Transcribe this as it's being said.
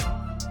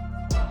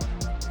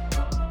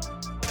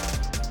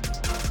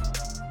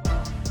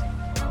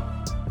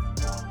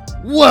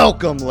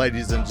Welcome,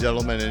 ladies and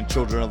gentlemen and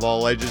children of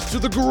all ages, to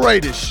the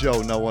greatest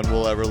show no one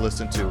will ever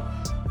listen to.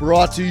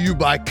 Brought to you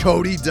by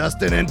Cody,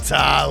 Dustin, and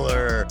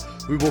Tyler.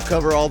 We will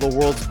cover all the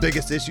world's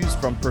biggest issues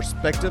from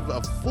perspective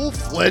of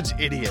full-fledged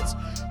idiots.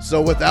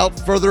 So without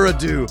further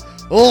ado,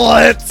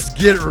 let's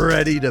get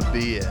ready to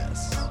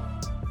BS.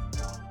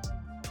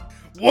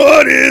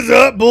 What is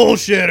up,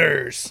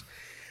 bullshitters?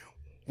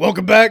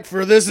 Welcome back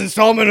for this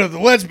installment of the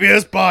Let's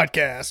BS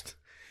podcast.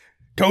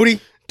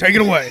 Cody, take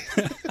it away.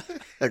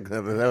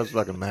 That was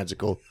fucking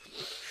magical.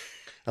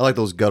 I like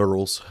those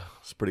gutturals.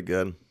 It's pretty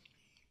good.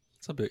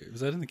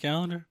 Was that in the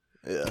calendar?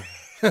 Yeah.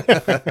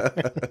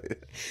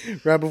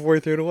 Right before he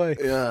threw it away.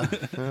 Yeah.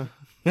 That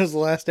was the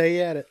last day he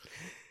had it.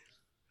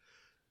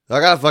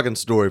 I got a fucking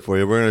story for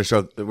you. We're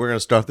gonna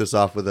start this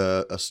off with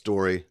a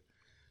story.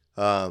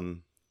 We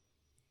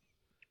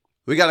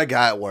got a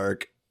guy at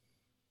work.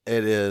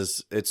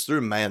 It's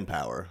through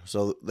Manpower,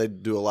 so they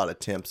do a lot of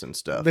temps and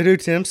stuff. They do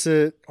temps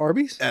at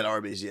Arby's? At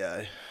Arby's,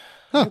 yeah.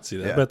 I can see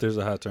that. Yeah. I bet there's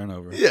a high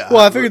turnover. Yeah.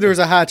 Well, I figured there was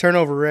a high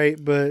turnover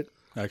rate, but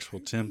Actual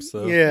temps,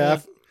 though. yeah,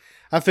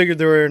 I figured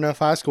there were enough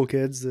high school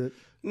kids that...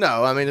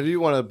 No, I mean, if you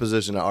want a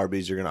position at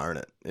Arby's, you're gonna earn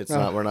it.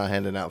 We're not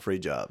handing out free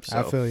jobs. So,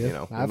 I feel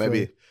you.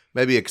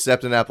 Maybe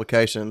accepting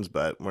applications,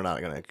 but we're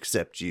not gonna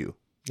accept you.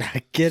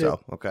 I get it.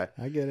 Okay.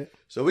 I get it.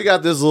 So we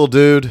got this little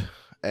dude,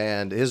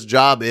 and his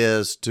job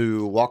is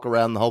to walk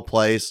around the whole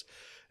place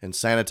and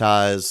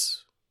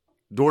sanitize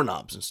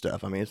doorknobs and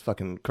stuff. I mean, it's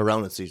fucking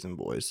Corona season,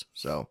 boys.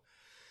 So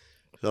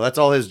that's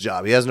all his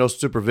job. He has no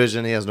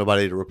supervision. He has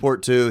nobody to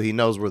report to. He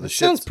knows where the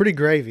shit Sounds pretty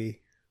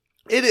gravy.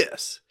 It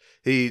is.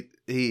 He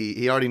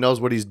already knows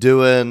what he's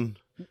doing,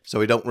 so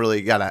he don't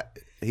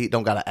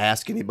gotta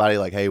ask anybody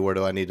like, hey, where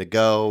do I need to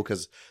go?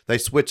 Because they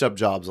switch up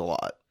jobs a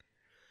lot.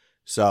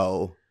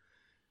 So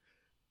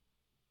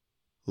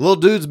little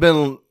dude's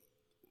been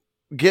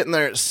getting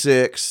there at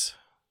 6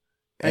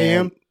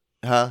 a.m.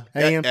 Huh?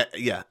 A.m.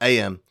 Yeah,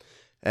 a.m.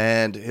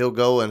 And he'll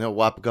go and he'll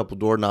wipe a couple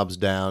doorknobs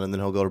down, and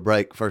then he'll go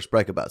to first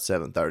break about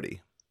 7:30.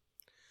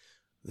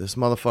 This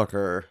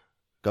motherfucker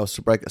goes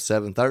to break at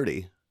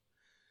 7:30.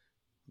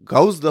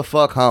 Goes the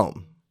fuck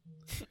home.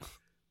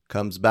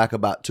 Comes back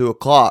about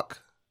 2:00.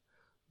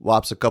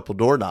 Wipes a couple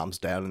doorknobs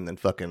down, and then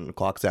fucking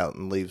clocks out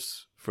and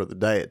leaves for the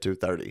day at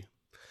 2:30.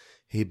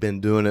 He'd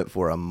been doing it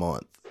for a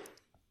month.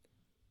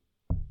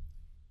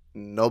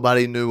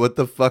 Nobody knew what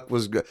the fuck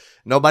was good.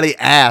 Nobody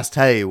asked,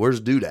 hey, where's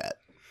dude at?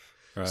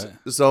 Right.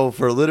 So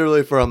for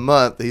a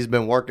month, he's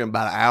been working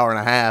about an hour and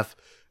a half,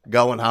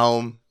 going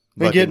home.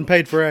 And getting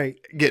paid for 8.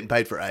 Getting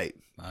paid for 8.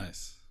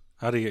 Nice.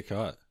 How did he get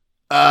caught?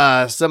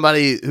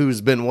 Somebody who's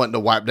been wanting to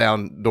wipe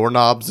down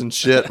doorknobs and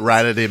shit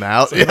ratted him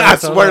out. So Yeah, I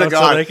swear to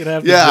God. So they could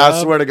have the Yeah, I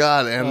job? swear to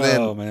God. And Oh,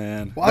 then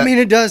man. Well, I mean,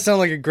 it does sound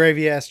like a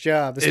gravy-ass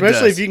job,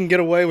 especially does. if you can get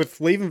away with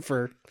leaving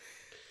for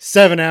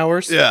 7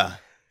 hours. yeah,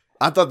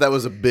 I thought that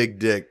was a big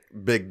dick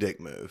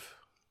move.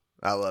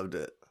 I loved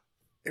it.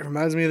 It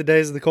reminds me of the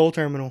days of the coal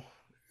terminal.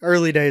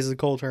 Early days of the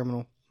coal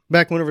terminal.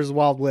 Back whenever it was the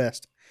Wild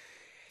West.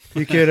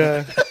 You could,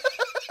 All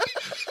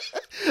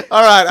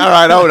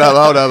right. Hold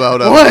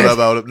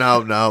up.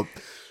 No.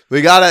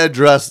 We gotta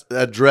address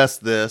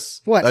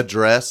this. What?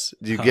 Address?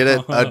 Do you get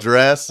it?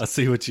 Address. I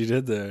see what you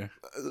did there.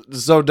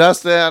 So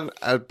Dustin,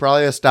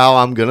 probably a style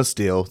I'm gonna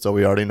steal. So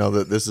we already know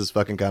that this is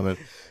fucking coming.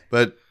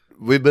 But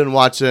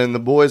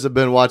the boys have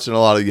been watching a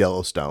lot of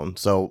Yellowstone.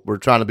 So we're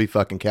trying to be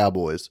fucking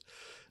cowboys.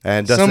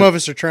 And Dustin, some of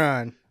us are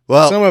trying.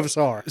 well, Some of us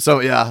are. So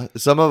yeah,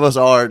 some of us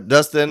are.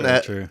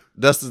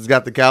 Dustin's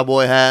got the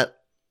cowboy hat.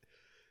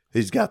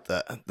 He's got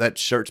that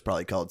shirt's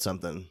probably called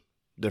something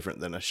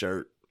different than a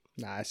shirt.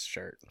 Nice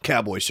shirt.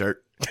 Cowboy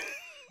shirt.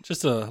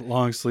 Just a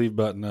long sleeve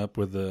button up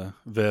with a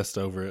vest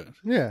over it.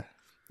 Yeah.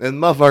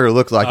 And the motherfucker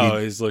looks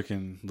like He's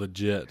looking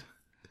legit.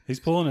 He's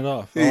pulling it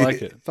off. I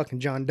like it.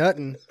 Fucking John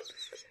Dutton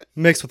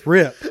mixed with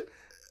Rip.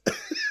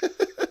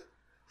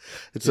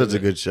 it's such a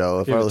good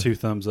show. Give it 2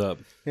 thumbs up.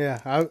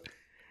 Yeah.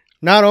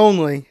 Not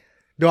only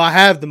do I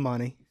have the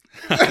money,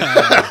 but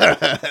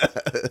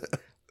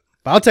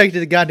I'll take it to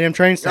the goddamn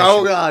train station.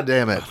 Oh, God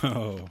damn it.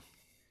 Oh.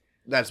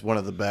 That's one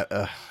of the best.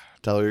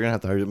 Tyler, you're going to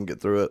have to hurry up and get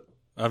through it.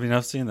 I mean,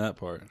 I've seen that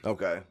part.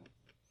 Okay.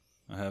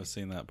 I have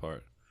seen that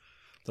part.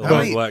 The How long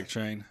many- black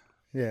train.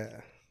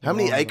 Yeah. How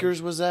many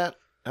acres was that?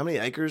 How many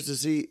acres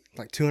does he?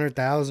 Like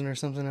 200,000 or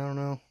something. I don't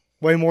know.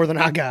 Way more than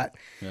I got.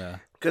 Yeah.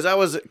 Because I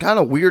was kind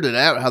of weirded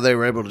out how they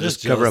were able to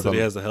just cover up that a... he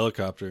has a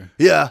helicopter.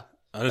 Yeah.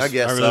 I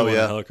guess really so, want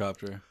yeah. a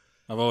helicopter.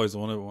 I've always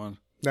wanted one.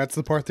 That's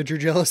the part that you're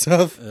jealous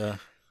of. Yeah.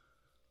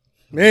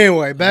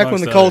 Anyway, back when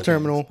Amongst the coal other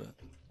terminal things,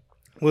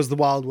 was the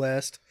Wild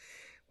West,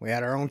 we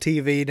had our own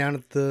TV down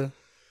at the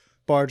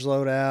barge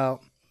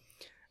loadout.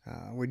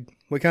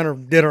 We kind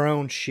of did our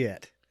own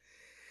shit.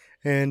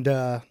 And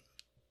if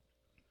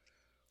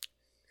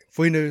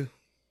we knew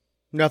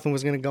nothing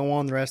was going to go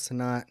on the rest of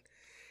the night,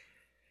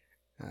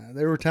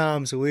 there were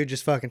times that we'd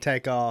just fucking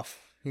take off,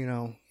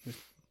 just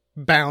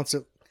bounce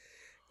at,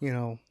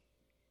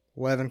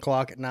 11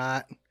 o'clock at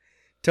night.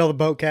 Tell the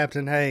boat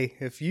captain, hey,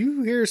 if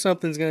you hear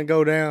something's going to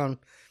go down,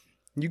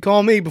 you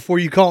call me before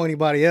you call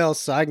anybody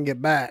else so I can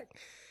get back.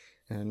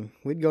 and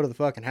we'd go to the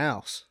fucking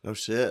house. No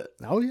shit.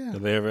 Oh yeah.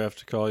 Did they ever have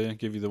to call you and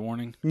give you the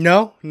warning?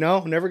 No,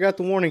 never got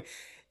the warning.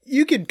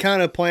 You could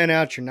kind of plan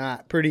out your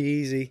night pretty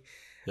easy.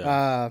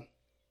 Yeah.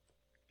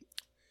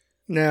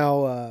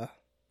 Now,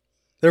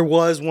 there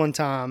was one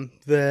time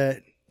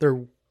that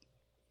there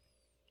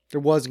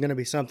was going to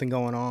be something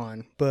going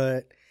on,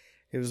 but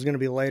it was going to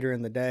be later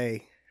in the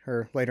day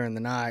or later in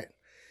the night.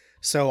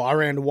 So I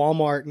ran to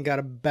Walmart and got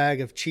a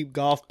bag of cheap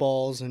golf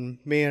balls, and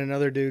me and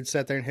another dude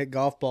sat there and hit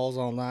golf balls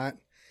all night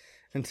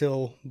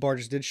until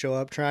Barges did show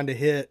up trying to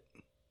hit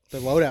the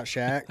loadout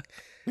shack.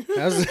 that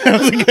was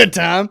a good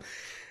time.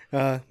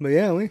 But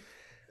yeah,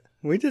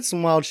 we did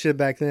some wild shit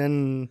back then.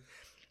 And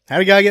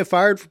had a guy get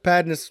fired for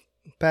padding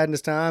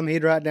his time.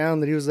 He'd write down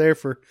that he was there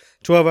for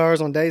 12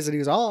 hours on days that he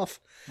was off.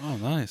 Oh,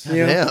 nice.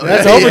 You know, Damn.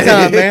 that's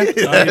overtime,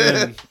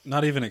 man.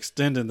 Not even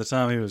extending the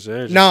time he was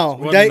there. Just No,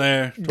 wasn't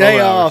there. 12 day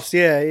hours. offs.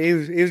 Yeah, he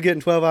was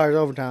getting 12 hours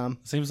overtime.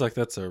 Seems like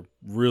that's a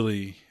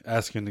really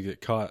asking to get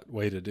caught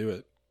way to do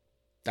it.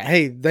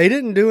 Hey, they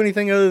didn't do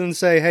anything other than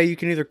say, hey, you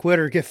can either quit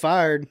or get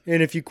fired.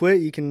 And if you quit,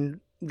 you can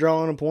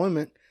draw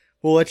unemployment.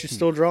 We'll let you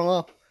still draw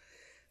up.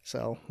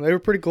 So they were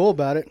pretty cool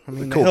about it. I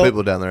mean, they Cool helped-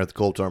 people down there at the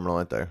coal terminal,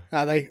 ain't there?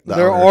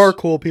 There owners. are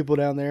cool people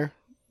down there.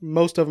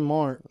 Most of them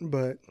aren't,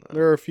 but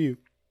there are a few.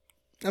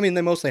 I mean,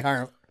 they mostly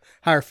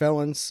hire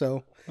felons,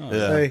 so Oh,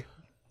 Yeah.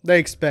 they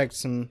expect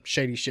some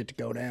shady shit to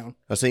go down.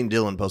 I seen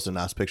Dylan post a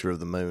nice picture of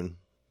the moon.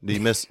 Do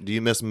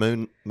you miss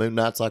moon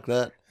nights like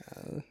that?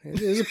 It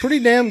is a pretty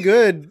damn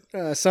good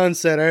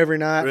sunset every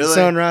night, Really?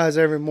 sunrise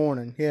every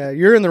morning. Yeah,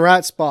 you're in the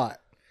right spot.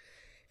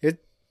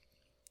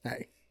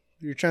 Hey,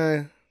 you're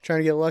trying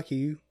to get lucky.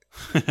 You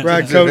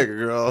ride Take coach. a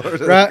girl.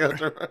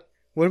 Right.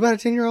 What about a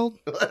 10-year-old?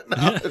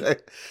 No,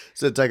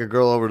 said take a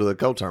girl over to the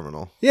coal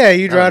terminal. Yeah,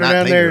 you'd ride her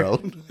down there.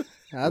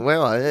 19-year-old.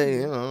 Well, hey,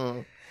 you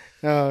know.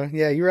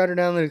 Yeah, you ride her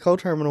down to the coal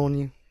terminal and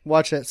you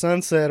watch that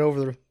sunset over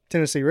the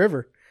Tennessee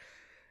River.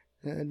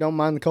 Don't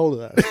mind the cold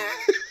of that.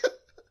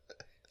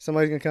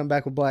 Somebody's gonna come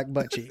back with black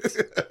butt cheeks.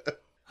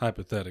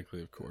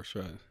 Hypothetically, of course,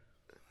 right?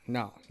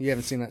 No, you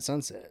haven't seen that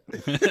sunset.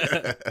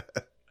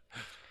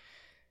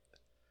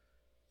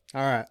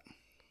 All right,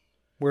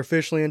 we're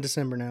officially in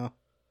December now.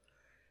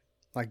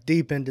 Like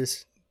deep into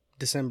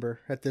December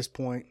at this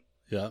point.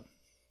 Yeah.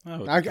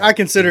 I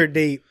consider it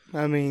deep.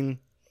 I mean,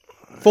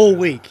 full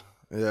week.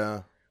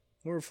 Yeah.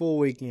 We're a full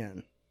week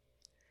in.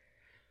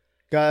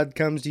 God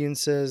comes to you and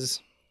says,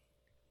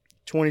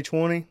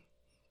 2020,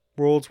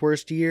 world's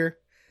worst year.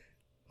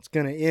 It's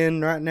going to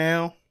end right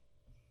now.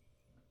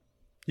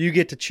 You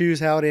get to choose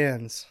how it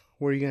ends.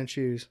 What are you going to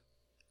choose?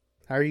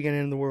 How are you going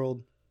to end the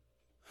world?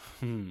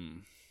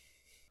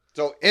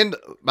 So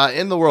by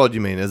end the world,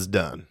 you mean it's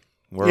done?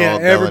 We're Yeah, all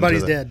going to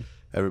everybody's dead.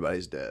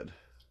 Everybody's dead.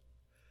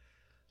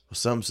 Well,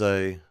 some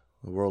say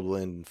the world will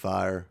end in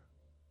fire.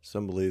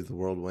 Some believe the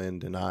world will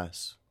end in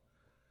ice.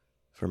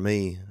 For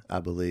me, I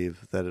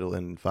believe that it'll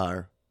end in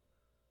fire.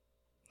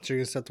 So you're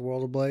going to set the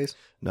world ablaze?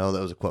 No, that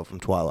was a quote from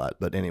Twilight.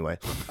 But anyway.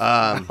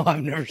 Oh,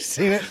 I've never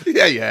seen it.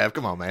 Yeah, you have.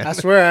 Come on, man. I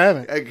swear I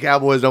haven't. Hey,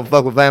 cowboys don't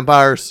fuck with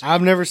vampires.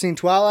 I've never seen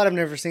Twilight. I've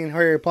never seen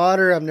Harry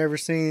Potter. I've never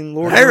seen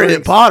Lord of the Harry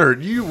Rings. Potter,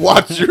 you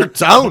watch your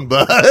tone,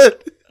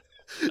 bud.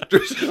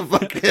 Just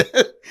fucking-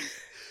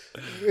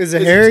 Is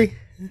it Harry?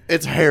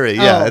 It's Harry.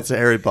 Yeah, Oh. it's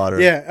Harry Potter.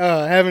 Yeah,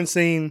 I haven't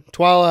seen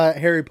Twilight,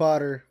 Harry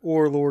Potter,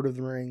 or Lord of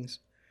the Rings.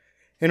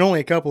 And only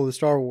a couple of the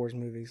Star Wars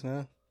movies,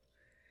 huh?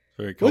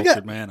 Very We got-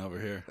 cultured man over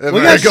here. We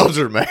We got got-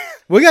 culture, man.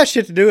 We got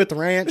shit to do at the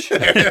ranch.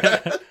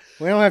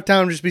 We don't have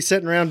time to just be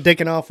sitting around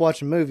dicking off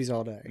watching movies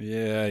all day.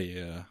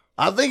 Yeah.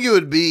 I think it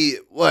would be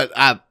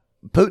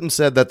Putin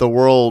said that the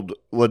world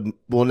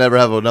will never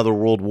have another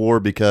world war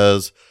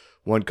because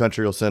one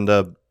country will send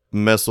a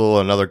missile,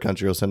 another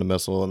country will send a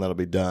missile, and that'll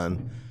be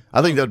done.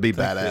 I think that would be I think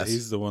that badass.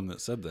 he's the one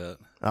that said that.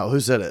 Oh, who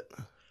said it?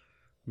 I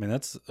mean,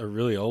 that's a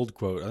really old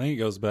quote. I think it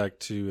goes back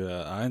to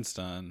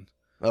Einstein.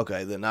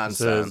 Okay, then It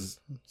Einstein. says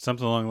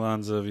something along the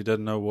lines of he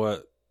doesn't know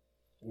what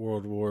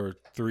World War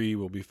III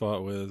will be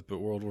fought with, but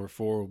World War IV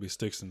will be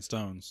sticks and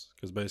stones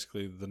because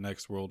basically the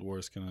next World War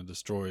is going to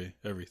destroy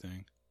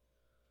everything.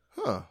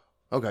 Huh.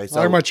 Okay, I so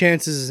like my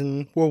chances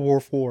in World War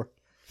IV.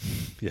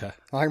 Yeah.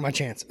 I like my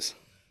chances.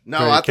 no,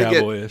 Very I think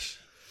cowboyish.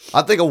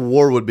 I think a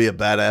war would be a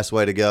badass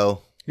way to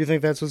go. You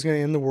think that's what's going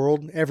to end the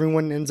world?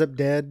 Everyone ends up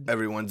dead?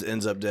 Everyone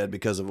ends up dead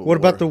because of a war. What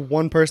about the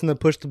one person that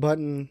pushed the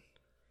button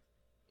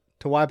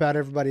to wipe out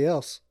everybody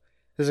else?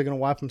 Is it going to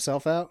wipe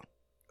himself out?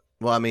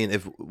 Well, I mean,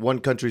 if one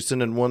country's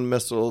sending one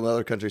missile,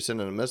 another country's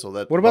sending a missile.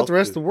 That What about the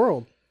rest of the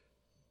world?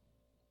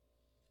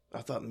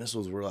 I thought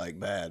missiles were like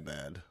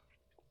bad.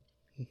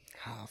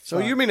 Oh, So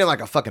fuck. you meaning like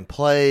a fucking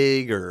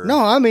plague or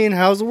No, I mean,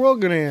 how's the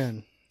world going to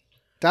end?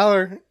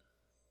 Tyler,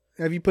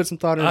 have you put some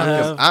thought into I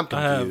this? have. I'm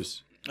I have.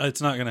 confused.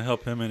 It's not going to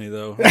help him any,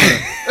 though.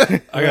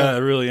 I got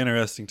a really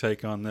interesting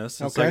take on this.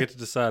 Since I Okay. get to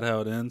decide how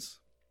it ends.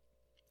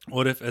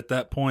 What if at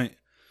that point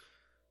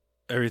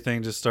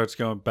everything just starts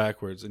going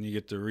backwards and you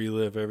get to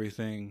relive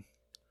everything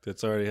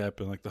that's already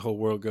happened? Like the whole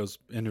world goes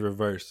into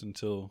reverse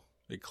until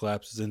it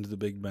collapses into the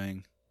Big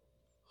Bang.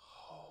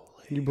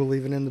 You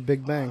believing in the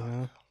Big Bang,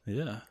 huh?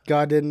 Yeah.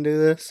 God didn't do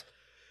this?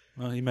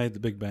 Well, he made the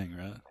Big Bang,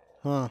 right?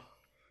 Huh.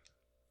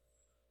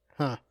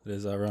 It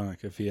is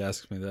ironic if he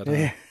asks me that.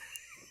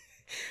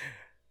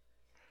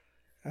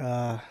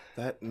 Yeah.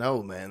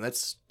 No, man,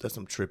 that's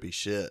some trippy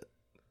shit.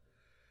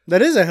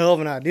 That is a hell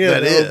of an idea, That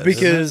though,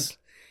 is,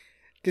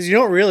 because you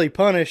don't really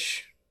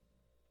punish.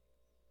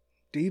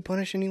 Do you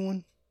punish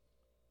anyone?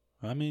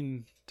 I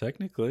mean,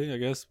 technically, I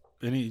guess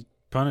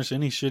punish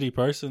any shitty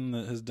person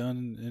that has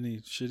done any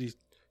shitty.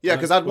 Yeah,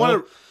 because I'd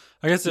want to.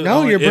 I guess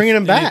No, you're bringing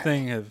them back.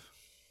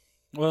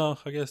 Well,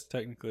 I guess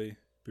technically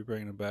be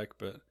bringing them back,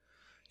 but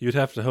you'd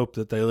have to hope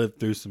that they lived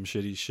through some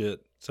shitty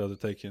shit so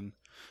that they can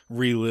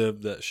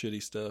relive that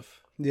shitty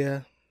stuff.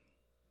 Yeah.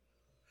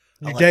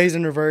 Your like- days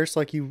in reverse,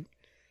 like you,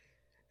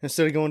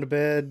 instead of going to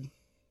bed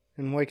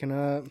and waking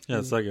up. Yeah,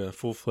 it's like a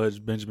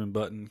full-fledged Benjamin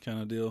Button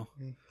kind of deal.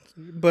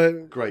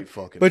 But Great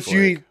fucking. but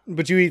flick.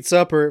 you eat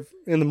supper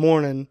in the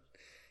morning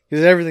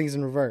because everything's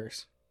in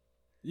reverse.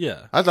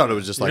 Yeah. I thought it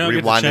was just You like don't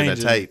get to rewinding a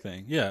change tape.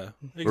 anything. Yeah.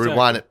 Exactly.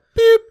 Rewind it.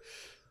 Beep.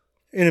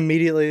 And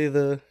immediately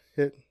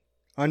it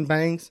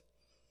unbangs.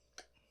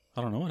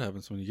 I don't know what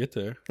happens when you get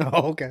there.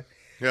 Oh, okay.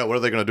 Yeah, what are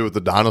they going to do with the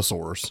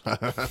dinosaurs? Oh,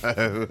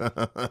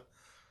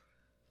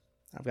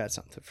 I've got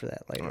something for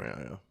that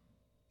later.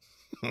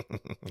 yeah.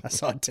 I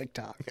saw a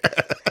TikTok.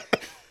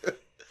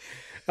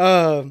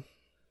 Um,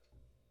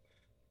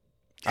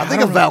 I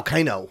think a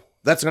volcano.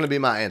 That's going to be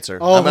my answer.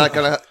 Oh. I'm not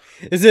going to.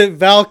 is it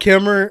Val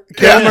Kilmer?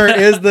 Kilmer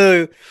is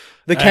the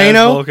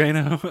Kano?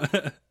 Volcano.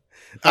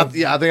 I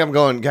think I'm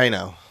going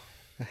Kano.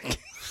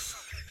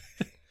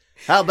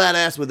 How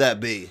badass would that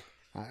be?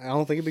 I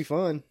don't think it'd be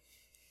fun.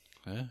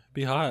 Yeah, it'd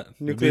be hot.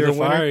 Nuclear It'd be the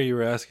winter? fire you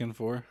were asking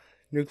for.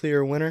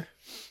 Nuclear winter.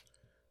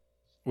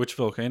 Which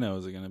volcano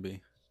is it going to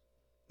be?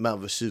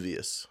 Mount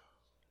Vesuvius.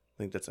 I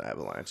think that's an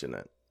avalanche, isn't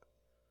it?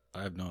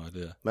 I have no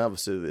idea. Mount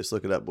Vesuvius.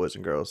 Look it up, boys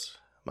and girls.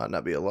 Might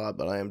not be a lot,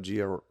 but I am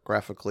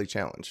geographically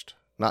challenged.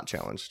 Not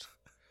challenged.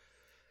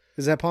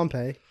 Is that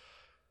Pompeii?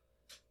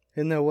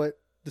 Isn't that what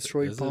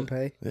destroyed Is it?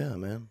 Pompeii? Yeah,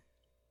 man.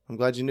 I'm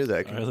glad you knew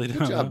that. I really Good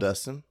don't job, know.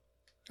 Dustin.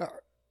 Oh.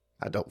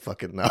 I don't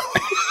fucking know.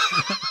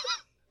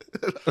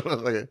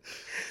 Okay.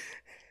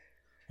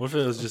 What if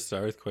it was just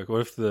an earthquake?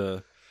 What if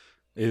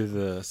either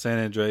the San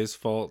Andreas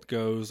fault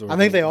goes, or I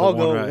think they all one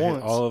go right at here,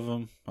 once. all of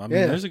them. I mean,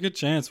 Yeah. there's a good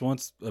chance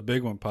once a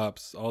big one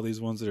pops, all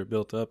these ones that are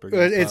built up are. But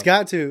Gonna it's pop.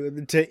 got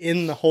to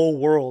end the whole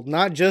world,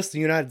 not just the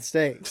United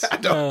States.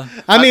 Yeah.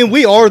 I mean,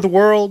 we are the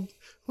world,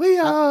 We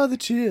are the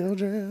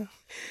children.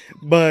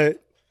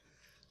 but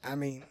I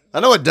mean,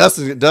 I know what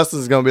Dustin's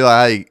going to be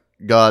like. Hey,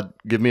 God,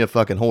 give me a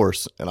fucking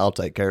horse, and I'll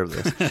take care of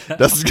this.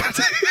 Dustin's going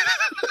to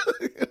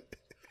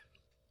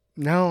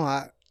no,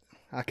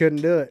 I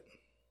couldn't do it.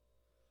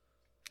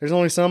 There's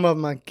only some of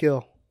them I can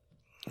kill.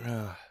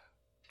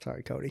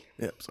 Sorry, Cody.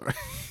 Yep, sorry.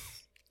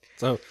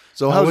 So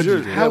So How how's would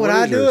yours? you- How would what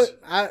I is do yours?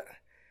 it?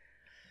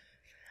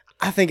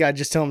 I think I'd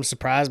just tell them to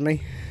surprise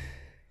me.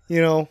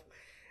 You know,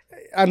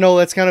 I know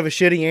that's kind of a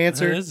shitty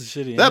answer, that is a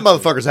shitty. That answer.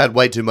 motherfucker's had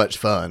way too much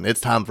fun.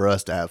 It's time for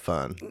us to have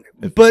fun.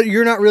 but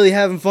you're not really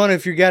having fun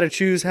if you got to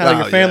choose how Oh,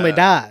 your family yeah.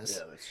 dies.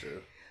 Yeah, that's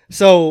true.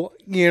 So,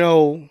 you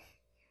know,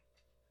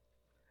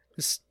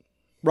 just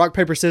rock,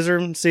 paper,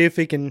 scissors, and see if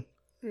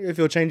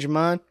he'll change your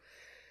mind.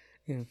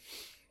 You know,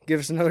 give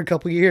us another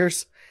couple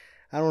years.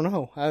 I don't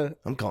know.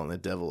 I'm calling the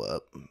devil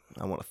up.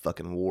 I want a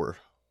fucking war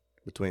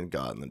between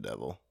God and the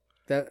devil.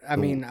 I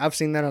mean, I've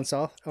seen that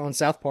on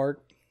South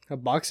Park, a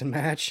boxing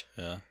match.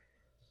 Yeah.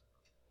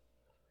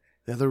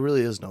 Yeah, there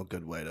really is no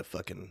good way to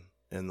fucking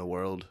end the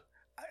world.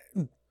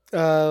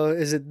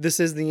 Is it This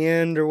Is the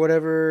End or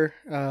whatever?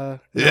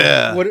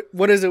 Yeah.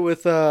 What is it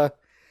with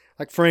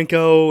like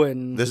Franco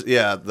and This,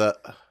 yeah,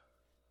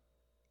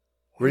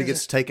 where he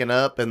gets taken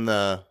up and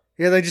the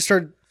yeah, they just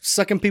start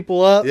sucking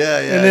people up. Yeah,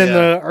 yeah, and then yeah.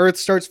 the earth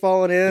starts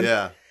falling in.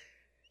 yeah.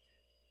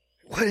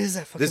 What is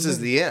that? This is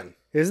the end.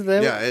 Is it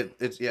that?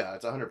 Yeah,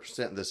 it's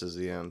 100%. This is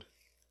the end.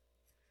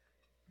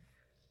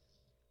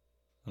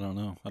 I don't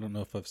know. I don't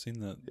know if I've seen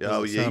that.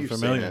 Oh Does it yeah, sound you've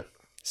familiar? seen it.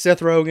 Seth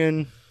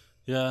Rogen.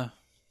 Yeah.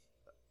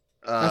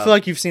 I feel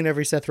like you've seen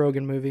every Seth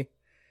Rogen movie.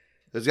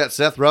 It's got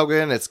Seth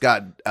Rogen. It's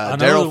got I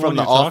know Daryl the from one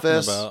The you're talking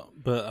Office. about,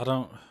 but I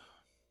don't.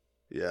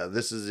 Yeah,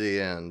 this is the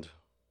end.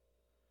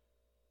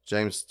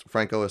 James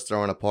Franco is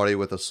throwing a party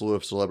with a slew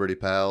of celebrity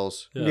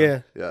pals.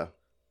 Yeah. Yeah.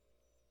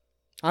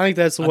 I think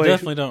that's the I way.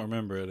 definitely don't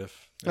remember it.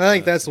 If I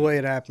think that's the way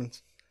it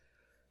happens.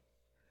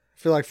 I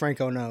feel like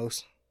Franco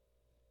knows.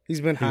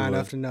 He's been high would.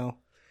 enough to know.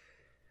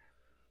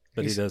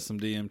 But he He's- does some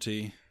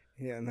DMT.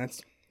 Yeah, and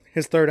that's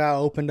his third eye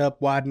opened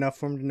up wide enough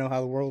for him to know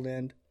how the world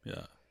ends.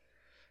 Yeah.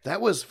 That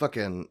was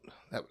fucking.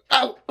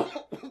 Ow!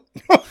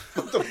 What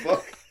the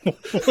fuck?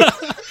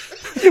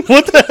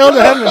 What the hell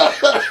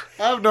happened?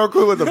 I have no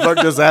clue what the fuck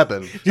just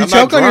happened. You I'm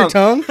not choke on your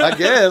drunk, tongue? I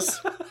guess.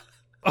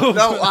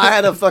 No, I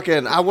had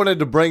I wanted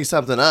to bring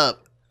something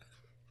up.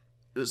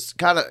 It's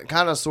kind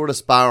of sort of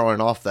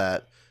spiraling off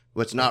that,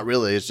 which not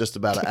really. It's just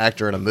about an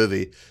actor in a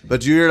movie.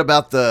 But you heard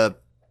about the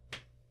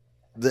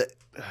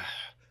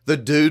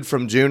dude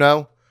from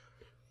Juno?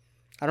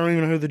 I don't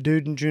even know who the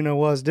dude in Juno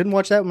was. Didn't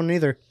watch that one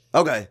either.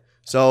 Okay,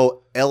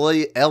 so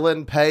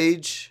Ellen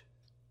Page,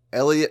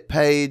 Elliot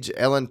Page,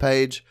 Ellen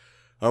Page,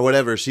 or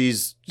whatever. She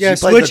played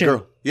switching. the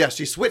girl. Yeah,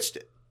 she switched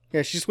it.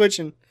 Yeah, she's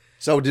switching.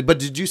 So,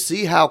 did you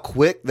see how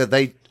quick that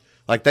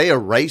they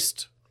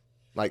erased,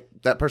 like,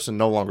 that person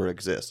no longer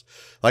exists?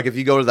 Like, if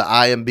you go to the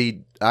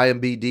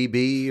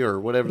IMDb or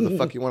whatever the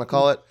fuck you want to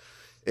call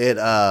it,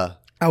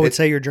 I would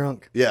say you're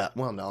drunk. yeah,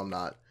 well, no, I'm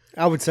not.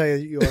 I would say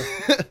you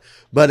are.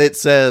 But it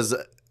says,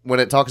 when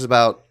it talks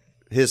about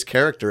his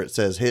character, it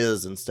says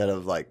his instead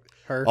of, like,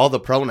 Her. all the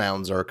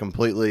pronouns are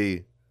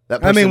completely,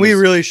 that I mean, we is-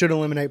 really should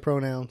eliminate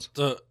pronouns.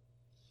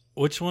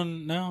 Which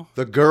one now?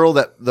 the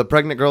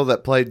pregnant girl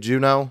that played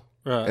Juno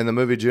Right. in the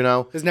movie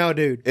Juno, It's now a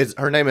dude. his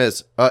name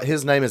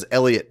is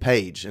Elliot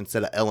Page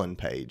instead of Ellen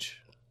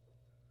Page.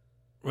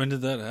 When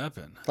did that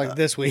happen? Like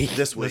this week.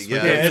 This week, This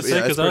yeah. week? it's-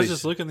 Because it's I was pretty-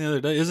 just looking the other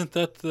day. Isn't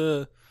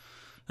that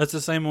that's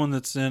the same one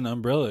that's in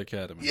Umbrella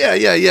Academy?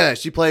 Yeah.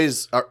 She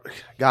plays.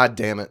 God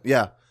damn it.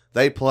 Yeah,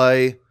 they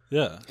play.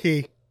 Yeah.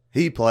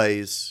 He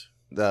plays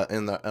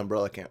in the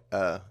Umbrella Camp.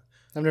 I've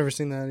never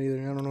seen that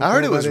either. I don't know. I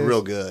heard it what was that is.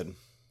 real good,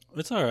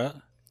 It's all right.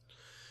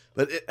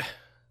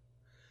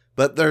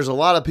 but there's a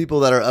lot of people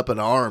that are up in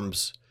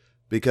arms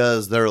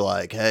because they're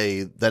like,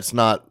 "Hey, that's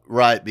not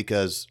right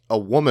because a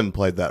woman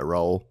played that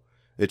role.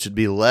 It should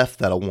be left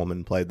that a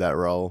woman played that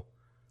role.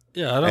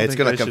 Yeah, I don't And it's think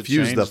going they to should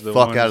confuse the change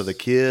fuck out of ones- the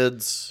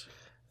kids."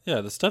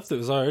 Yeah, the stuff that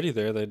was already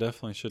there, they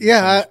definitely should.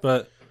 Yeah,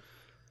 but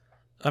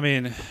I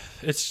mean, I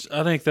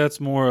think that's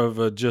more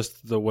of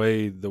just the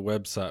way the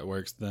website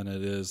works than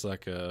it is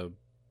like a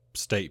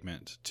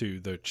statement to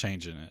they're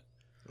changing it.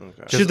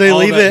 Okay. Should they all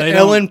leave that- it? they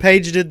Ellen don't-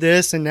 Page did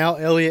this, and now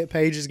Elliot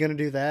Page is going to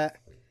do that.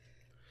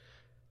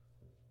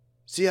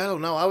 See, I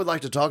don't know. I would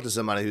like to talk to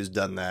somebody who's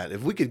done that.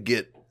 If we could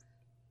get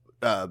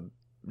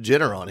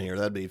Jenner on here,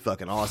 that'd be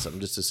fucking awesome.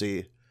 Just to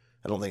see.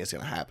 I don't think it's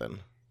going to happen.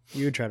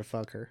 You would try to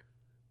fuck her.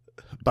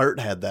 Bert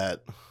had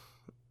that.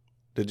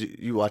 Did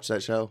you watch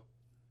that show?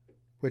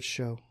 Which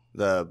show?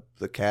 The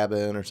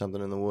cabin or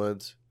something in the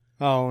woods.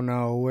 Oh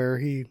no, where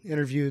he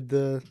interviewed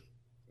the.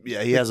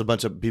 Yeah, he has a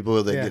bunch of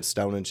people that Yeah. get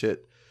stoned and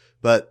shit.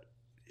 But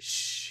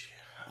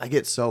I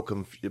get so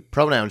confused.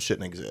 Pronouns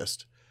shouldn't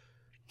exist.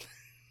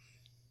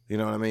 You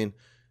know what I mean?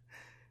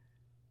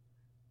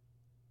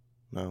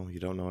 No, you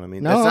don't know what I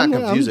mean. No, That's not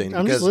I'm confusing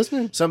just because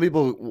listening.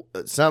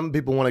 some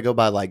people want to go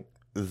by like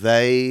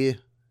they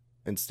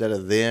instead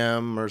of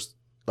them or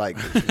like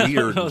it's I weird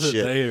don't know and that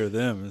shit. they or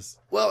them is.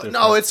 Well, different.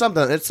 no, it's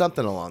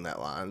something along that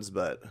lines,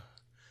 but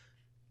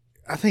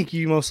I think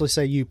you mostly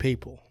say you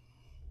people.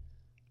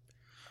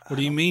 What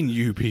do you mean,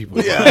 you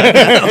people?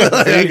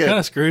 Yeah. You're kind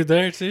of screwed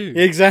there too.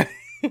 Exactly.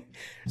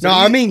 So No, you-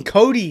 I mean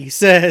Cody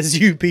says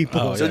you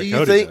people. Oh, so yeah, do you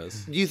Cody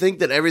does. think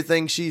that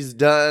everything she's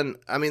done?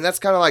 I mean, that's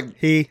kind of like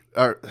He.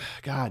 or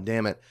God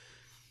damn it.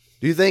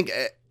 Do you think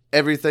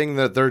everything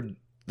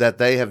that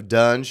they have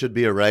done should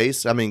be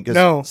erased? I mean, 'cause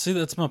No. See,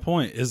 that's my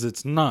point. Is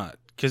it's not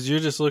because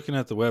you're just looking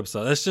at the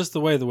website. That's just the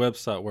way the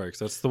website works.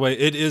 That's the way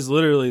it is.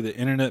 Literally, the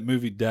Internet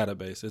Movie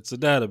Database. It's a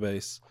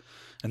database,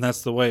 and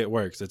that's the way it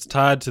works. It's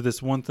tied to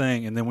this one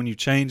thing, and then when you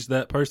change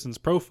that person's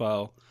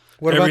profile,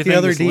 What about the everything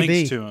other just links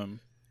DB? to him.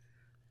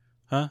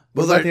 Huh?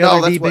 What Well, about the no,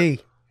 other that's what- DB?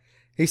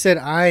 He said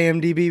I am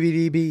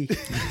DBBDB.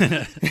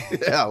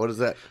 yeah, what is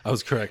that? I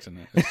was correcting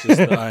it. It's just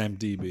the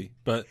IMDb.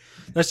 But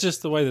that's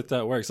just the way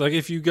that works. Like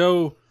if you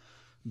go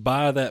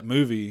buy that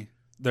movie,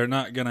 they're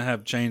not going to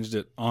have changed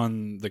it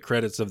on the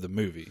credits of the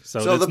movie.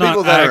 So So it's the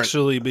people not that are-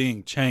 actually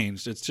being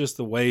changed. It's just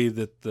the way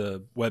that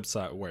the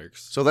website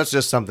works. So that's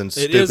just something It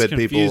stupid is people.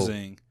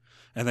 confusing,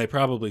 and they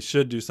probably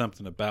should do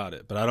something about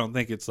it. But I don't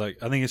think it's like,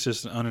 I think it's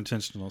just an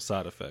unintentional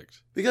side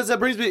effect. Because that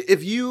brings me,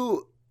 if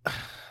you,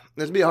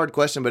 this would be a hard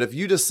question, but if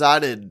you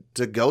decided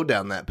to go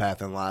down that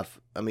path in life,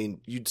 I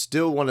mean, you'd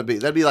still want to be,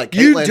 that'd be like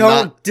You Caitlyn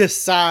don't not-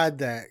 decide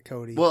that,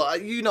 Cody. well,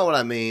 you know what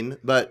I mean,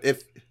 but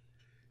if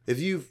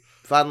you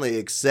finally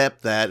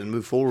accept that and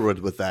move forward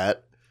with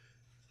that,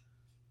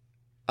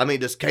 I mean,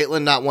 does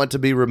Caitlyn not want to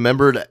be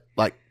remembered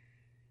like,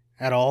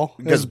 At all.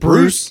 because As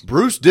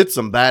Bruce did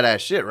some badass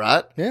shit,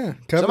 right? Yeah.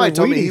 Somebody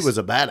told me he Wheaties. was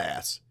a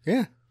badass.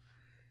 Yeah.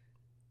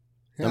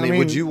 I mean,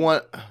 would you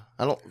want,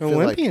 I don't feel like,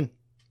 Olympian.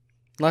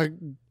 Like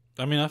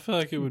I mean, I feel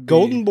like it would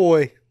Golden be,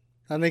 Boy,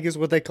 I think is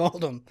what they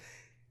called him.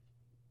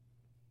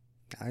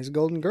 Now he's a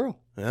Golden Girl.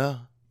 yeah,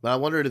 but I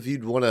wondered if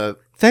you'd want to,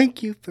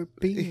 Thank you for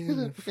being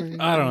a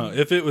friend. I don't know.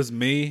 If it was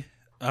me,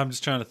 I'm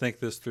just trying to think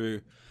this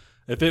through.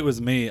 If it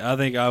was me, I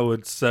think I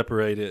would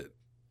separate it.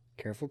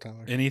 Careful,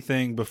 Tyler.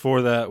 Anything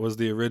before that was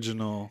the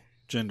original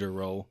gender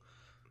role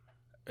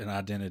and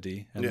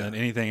identity, and Yeah. then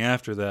anything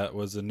after that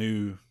was a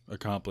new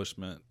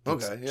accomplishment.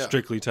 that's Okay, yeah.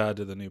 strictly tied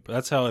to the new.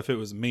 That's how. If it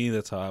was me,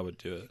 that's how I would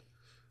do it.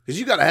 because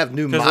you got to have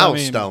new 'Cause, I mean,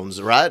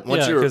 milestones, right?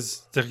 Once yeah, you're,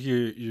 because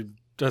you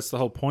that's the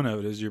whole point of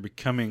it is you're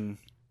becoming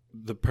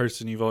the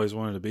person you've always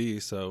wanted to be.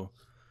 So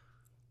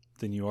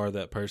then you are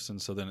that person.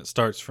 So then it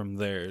starts from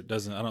there. It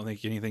doesn't. I don't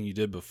think anything you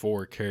did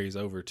before carries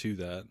over to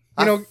that.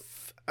 You know-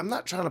 I'm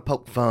not trying to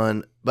poke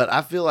fun, but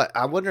I feel like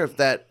I wonder if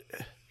that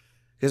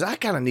because I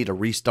kind of need a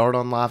restart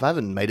on life. I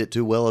haven't made it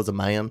too well as a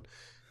man,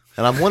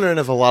 and I'm wondering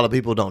if a lot of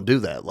people don't do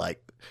that. Like,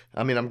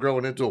 I mean, I'm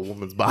growing into a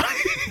woman's body.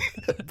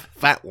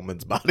 fat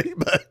woman's body,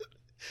 but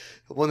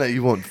one that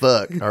you wouldn't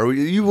fuck or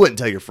you wouldn't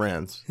tell your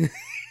friends.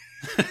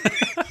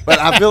 But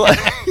I feel like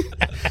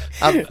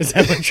Is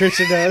that what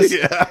Trisha does?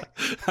 yeah.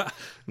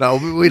 No,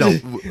 we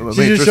don't. Me She and just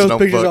Trisha shows don't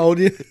pictures fuck. of old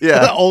you.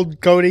 Yeah.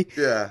 Old Cody.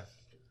 Yeah.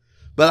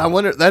 But I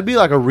wonder, that'd be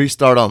like a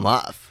restart on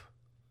life.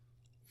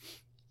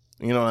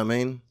 You know what I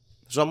mean?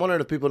 So I'm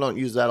wondering if people don't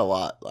use that a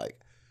lot. Like,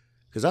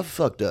 because I've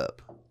fucked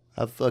up.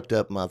 I've fucked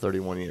up my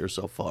 31 years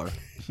so far.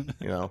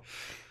 You know?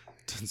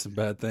 Done some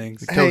bad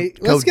things. Hey,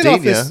 let's get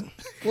off this.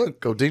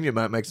 Codina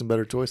might make some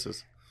better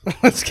choices.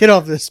 Let's get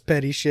off this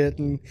petty shit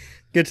and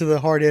get to the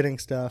hard hitting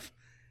stuff.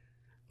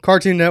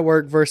 Cartoon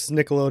Network versus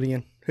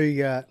Nickelodeon. Who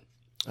you got?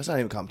 That's not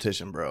even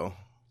competition, bro.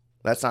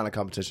 That's not a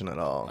competition at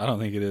all. I don't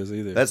think it is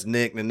either. That's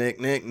Nick. I'm the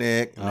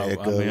other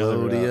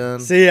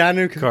Nickelodeon. See, I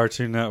knew.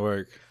 Cartoon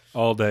Network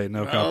all day,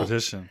 no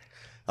competition.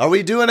 Are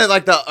we doing it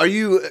like are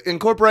you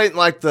incorporating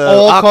like the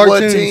All Aqua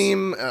cartoons.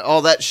 team,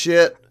 all that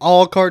shit?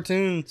 All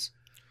cartoons.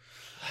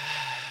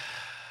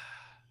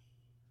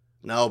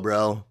 No,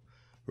 bro.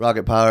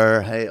 Rocket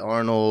Power, Hey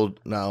Arnold,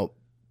 no.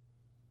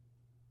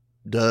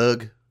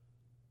 Doug,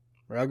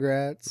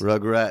 Rugrats.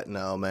 Rugrat,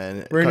 no,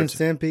 man. Ren and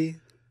Cartoon- Stimpy.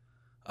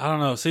 I don't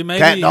know. See,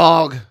 Cat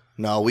Dog,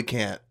 no, we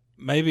can't.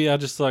 maybe I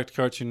just liked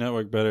Cartoon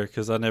Network better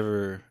because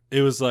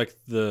it was like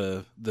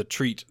the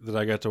treat that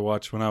I got to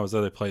watch when I was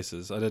other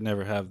places. I didn't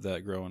ever have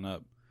that growing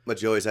up.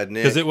 But you always had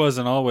Nick. Because it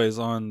wasn't always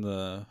on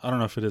I don't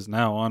know if it is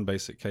now on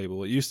basic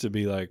cable. It used to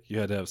be like you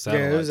had to have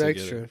satellite. Yeah, it was to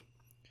get extra. it.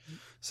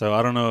 So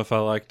I don't know if I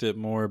liked it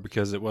more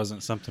because it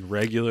wasn't something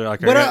regular. Like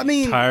But got I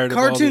mean, tired of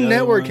all the Cartoon other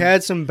Network ones.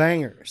 had some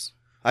bangers.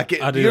 I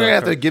can't. I do You're like gonna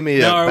have to Cartoon. give me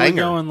a Now, are we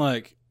banger. going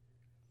like?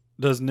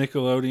 Does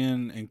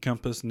Nickelodeon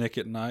encompass Nick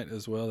at Night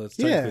as well? That's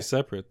technically Yeah.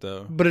 separate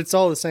though. But it's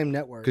all the same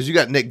network. Because you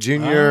got Nick Jr. I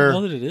don't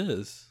know that it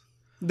is.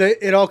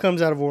 It all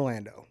comes out of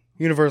Orlando,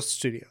 Universal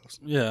Studios.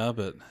 Yeah,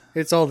 but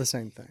It's all the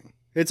same thing.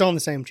 It's on the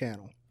same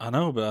channel. I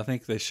know, but I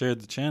think they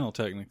shared the channel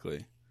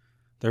technically.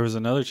 There was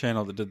another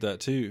channel that did that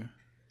too.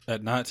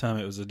 At nighttime,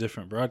 it was a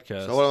different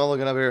broadcast. So what am I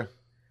looking up here?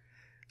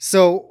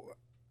 So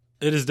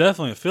It is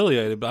definitely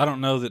affiliated, but I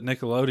don't know that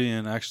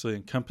Nickelodeon actually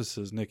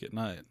encompasses Nick at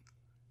Night.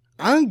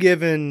 I'm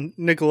giving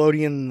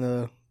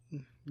Nickelodeon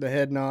the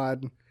head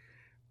nod,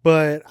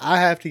 but I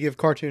have to give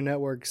Cartoon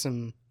Network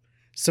some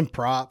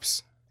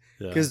props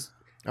Yeah. because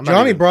I'm not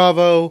Johnny even-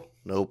 Bravo.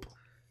 Nope.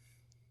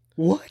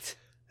 What?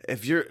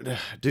 If you're,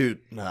 dude,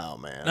 no,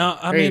 man. No,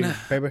 I Hey, mean,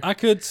 baby. I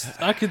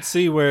could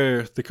see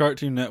where the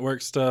Cartoon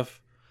Network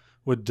stuff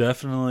would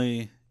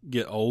definitely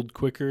get old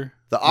quicker.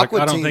 The Like,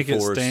 Aqua I don't Teen think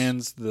Force, it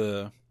stands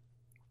the.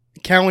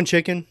 Cow and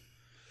Chicken.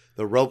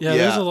 the rope. Yeah,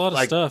 there's a lot of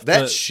like, stuff,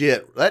 That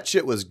but-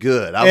 shit was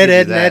good. I'll Ed, give you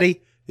Ed, and that.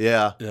 Eddie.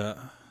 Yeah. Yeah,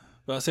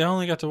 but see, I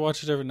only got to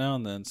watch it every now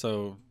and then,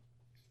 so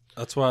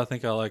that's why I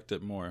think I liked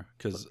it more.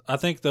 Because I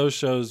think those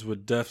shows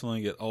would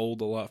definitely get old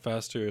a lot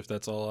faster if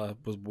that's all I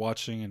was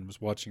watching and was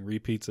watching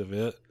repeats of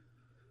it.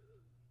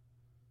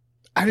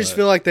 I just But-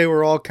 feel like they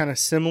were all kind of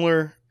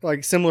similar,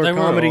 like similar They were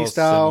comedy all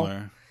style.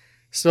 similar.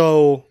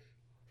 So,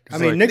 I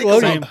It's mean, like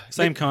Nickelodeon.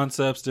 same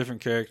concepts,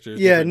 different characters.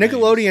 Yeah, different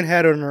Nickelodeon names.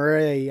 had an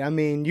array. I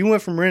mean, you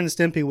went from Ren and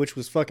Stimpy, which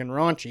was fucking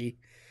raunchy,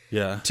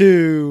 Yeah,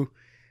 to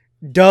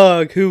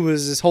Doug, who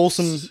was this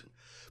wholesome.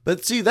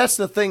 But see, that's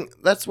the thing.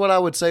 That's what I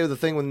would say. The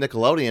thing with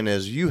Nickelodeon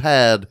is you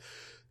had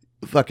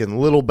fucking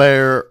Little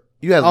Bear.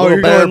 You had Oh, Little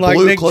you're Bear, going like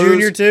Blue Nick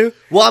Clues. Jr. too?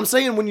 Well, I'm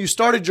saying when you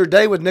started your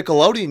day with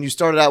Nickelodeon, you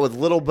started out with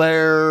Little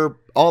Bear,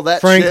 all that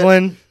shit.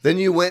 Franklin. Then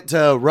you went to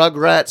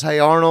Rugrats, Hey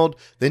Arnold.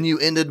 Then you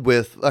ended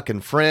with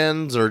fucking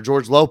Friends or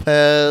George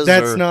Lopez.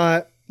 That's or,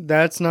 not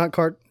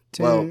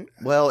cartoon.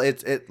 Well,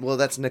 that's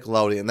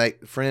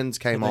Nickelodeon. Friends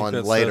I came think on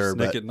that's later,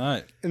 Nick but at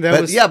Night.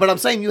 That was, but I'm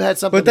saying you had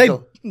something. but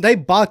to they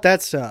bought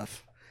that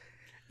stuff.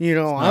 You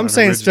know, Not I'm an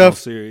saying original stuff.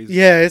 series.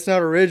 Yeah, it's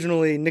not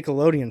originally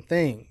Nickelodeon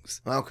things.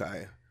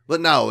 okay,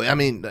 but no, I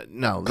mean no.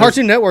 there's-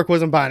 Cartoon Network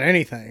wasn't buying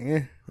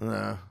anything.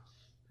 No.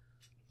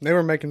 They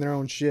were making their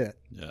own shit.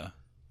 Yeah,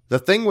 The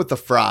thing with the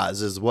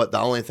fries is the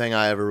only thing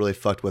I ever really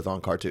fucked with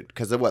on cartoon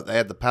because they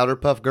had the Powder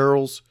Puff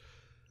Girls.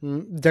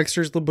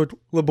 Dexter's Laboratory.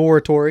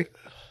 laboratory.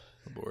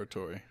 for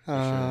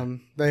sure.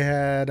 They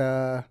had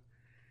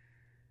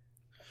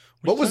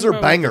What you was talking their about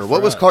with banger? the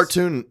What was fries?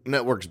 Cartoon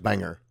Network's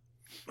banger?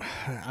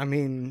 I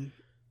mean,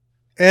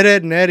 Ed,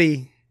 Ed, and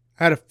Eddie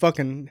had a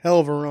fucking hell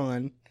of a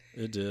run.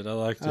 It did. I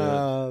liked it.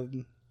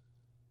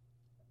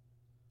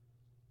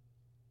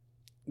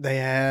 They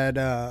had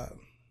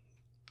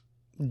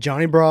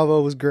Johnny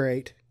Bravo was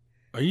great.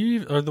 What are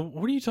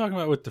you talking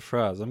about with the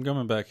fries? I'm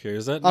coming back here.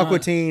 Is that Aqua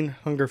not- Teen,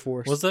 Hunger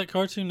Force. Was that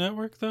Cartoon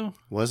Network though?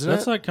 Wasn't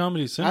That's it? like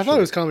Comedy Central. I thought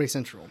it was Comedy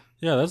Central.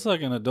 Yeah, that's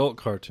like an adult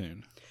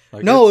cartoon.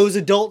 Like No, it's- it was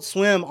Adult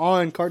Swim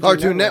on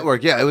Cartoon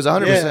Network. Yeah, it was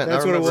 100%. Yeah,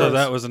 that's what it So was.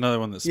 that was another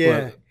one that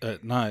split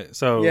at night.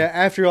 So Yeah,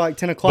 after like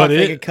 10 o'clock, but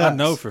they could cut. I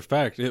know for a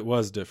fact it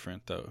was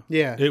different though.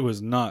 Yeah, It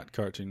was not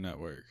Cartoon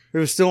Network. it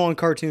was still on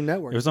Cartoon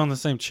Network. It was on the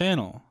same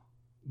channel,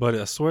 but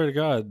I swear to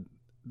God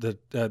that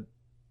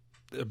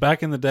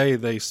back in the day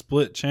they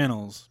split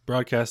channels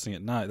broadcasting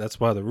at night. That's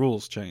why the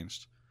rules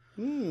changed.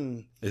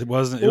 It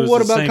wasn't. It Well, was what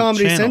the about same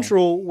Comedy channel.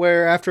 Central,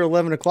 where after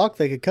 11 o'clock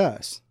they could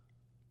cuss?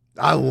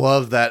 I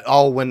love that.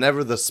 Oh,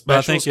 whenever the But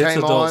I specials think it's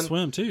came Adult on.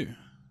 Swim too.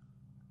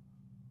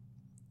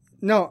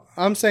 No,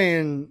 I'm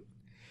saying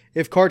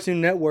if Cartoon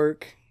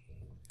Network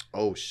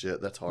Oh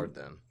shit, that's hard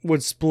then.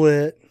 would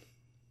split,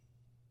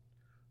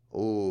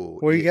 Oh,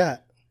 what do you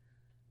got?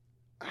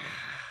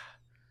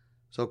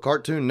 So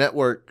Cartoon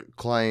Network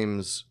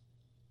claims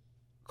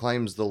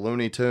the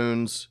Looney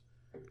Tunes,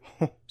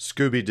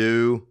 Scooby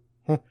Doo.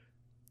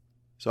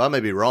 So I may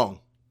be wrong.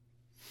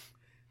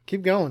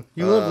 Keep going.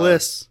 You love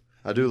lists.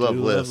 I do love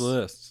lists.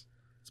 lists.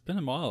 It's been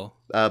a while.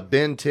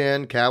 Ben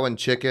 10, Cow and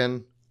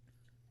Chicken,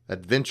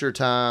 Adventure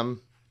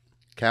Time,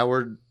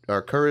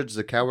 Courage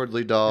the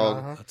Cowardly Dog,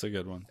 Uh-huh. That's a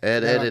good one.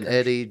 Ed, Yeah, Ed I and like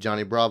Eddie,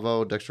 Johnny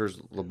Bravo, Dexter's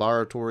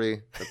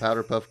Laboratory, The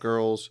Powderpuff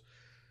Girls,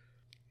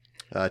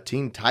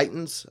 Teen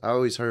Titans. I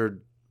always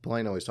heard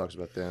Blaine always talks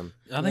about them.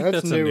 I think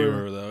That's that's a newer.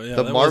 newer though. Yeah,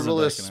 The that wasn't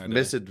Marvelous back in our day.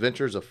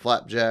 Misadventures of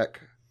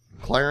Flapjack,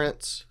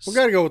 Clarence. We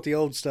got to go with the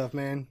old stuff,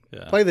 man.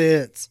 Yeah. Play the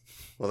hits.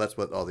 Well, that's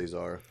what all these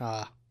are.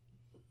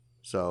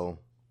 So,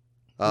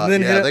 And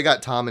then yeah, hit- they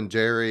got Tom and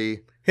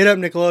Jerry. Hit up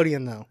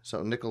Nickelodeon, though.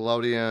 So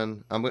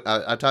Nickelodeon.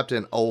 I typed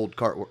in old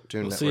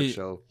Cartoon Network see,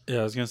 show. Yeah,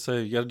 I was gonna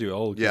say you got to do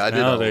old. 'Cause Yeah, I did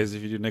nowadays,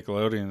 if you do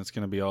Nickelodeon, it's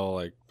gonna be all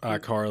like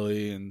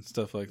iCarly and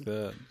stuff like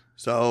that.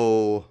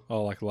 So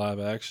All like live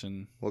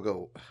action. we'll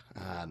go.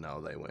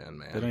 No, they win,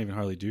 They don't man. even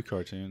hardly do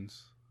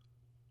cartoons.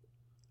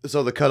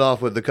 So the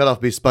cutoff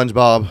be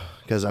SpongeBob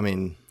because I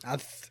mean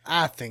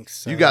I think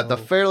so. you got the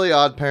Fairly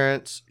Odd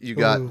Parents, you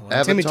got Ooh,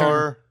 Timmy Turner.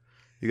 Avatar,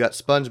 you got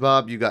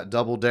SpongeBob, you got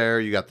Double Dare,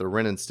 you got the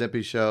Ren and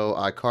Stimpy Show,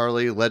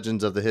 iCarly,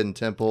 Legends of the Hidden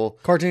Temple,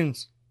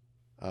 cartoons.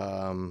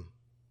 cartoons,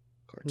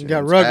 You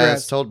got Rugrats.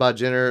 As Told by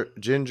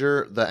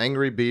Ginger, The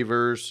Angry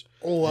Beavers,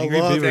 Oh, Angry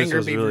I love Beavers Angry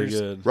was really Beavers.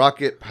 good.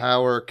 Rocket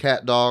Power,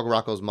 Cat Dog,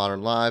 Rocco's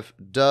Modern Life,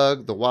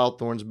 Doug, The Wild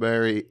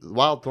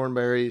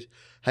Thornberries,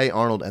 Hey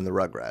Arnold, and the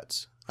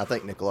Rugrats. I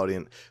think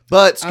Nickelodeon,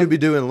 but Scooby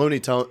Doo and Looney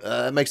Tunes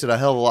makes it a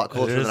hell of a lot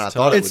closer is than I tough.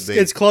 thought it It's would be.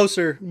 it's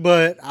closer,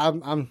 but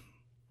I'm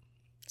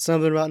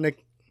something about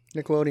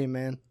Nickelodeon,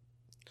 man.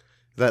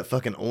 That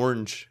fucking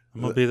orange. I'm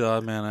gonna be the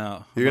odd man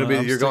out. You're gonna be-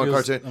 I'm you're going stick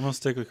with- cartoon? I'm gonna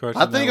stick with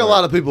cartoon. I think a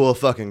lot of people will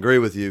fucking agree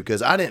with you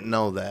because I didn't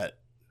know that.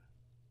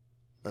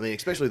 I mean,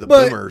 especially the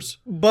But- boomers.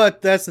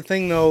 But that's the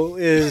thing, though,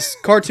 is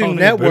Cartoon Tony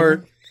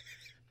Network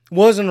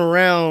wasn't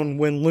around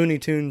when Looney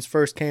Tunes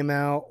first came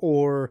out,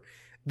 or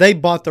they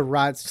bought the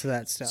rights to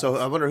that stuff. So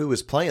I wonder who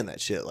was playing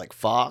that shit, like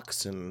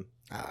Fox and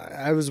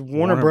I was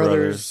Warner, Warner Brothers.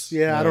 Brothers.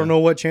 Yeah, I Yeah. don't know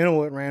what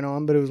channel it ran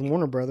on, but it was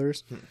Warner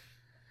Brothers.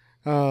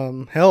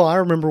 Hell, I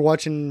remember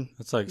watching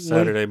It's like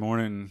Saturday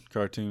morning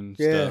cartoon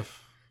Yeah.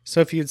 stuff.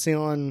 stuff you'd see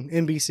on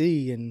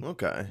NBC, and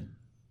okay.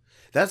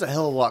 That's a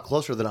hell of a lot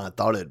closer than I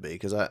thought it'd be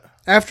because I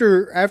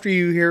after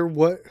you hear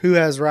who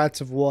has rights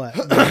of what,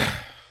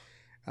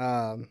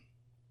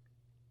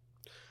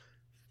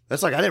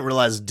 that's like I didn't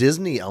realize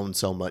Disney owned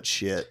so much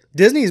shit.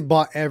 Disney's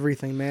bought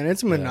everything, man.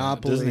 It's a Yeah,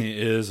 monopoly. Disney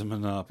is a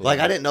monopoly. Like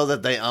I didn't know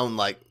that they own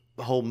like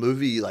the whole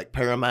movie, like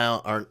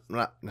Paramount, or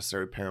not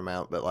necessarily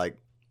Paramount, but like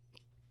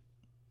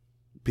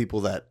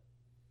people that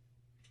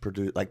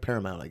produce, like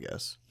Paramount, I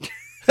guess.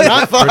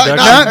 Not- Fuck, Production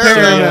not Paramount.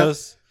 Paramount.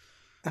 studios,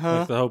 Huh?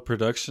 like the whole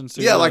production.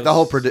 Yeah, like the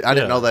whole. I didn't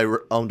Yeah. know they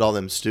owned all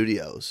them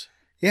studios.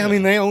 Yeah, I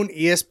mean they own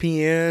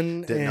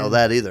ESPN. Didn't and, know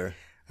that either.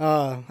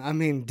 I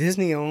mean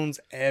Disney owns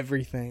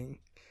everything.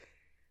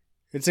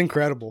 It's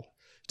incredible.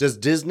 Does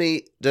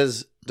Disney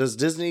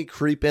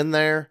creep in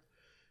there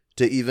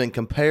to even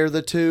compare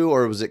the two,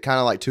 or was it kind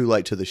of like too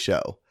late to the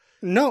show?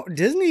 No,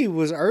 Disney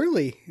was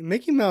early.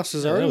 Mickey Mouse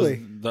was Yeah, that was early.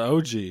 the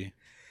OG.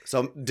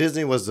 So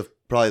Disney was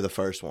probably the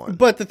first one.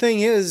 But the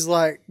thing is,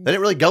 like, They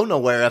didn't really go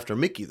nowhere after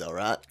Mickey, though,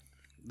 right?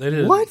 They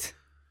did what?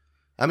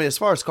 I mean, as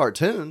far as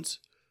cartoons.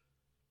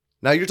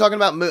 Now you're talking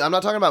about. I'm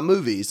not talking about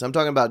movies. I'm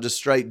talking about just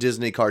straight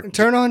Disney cartoons.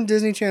 Turn on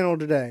Disney Channel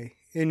today,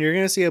 and you're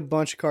gonna see a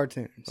bunch of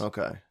cartoons.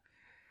 Okay.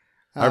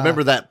 I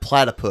remember that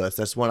platypus.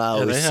 That's one I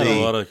Yeah, always they had see.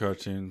 a lot of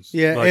cartoons.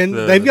 Yeah, like and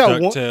the they've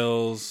got one-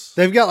 DuckTales,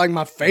 They've got like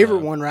my favorite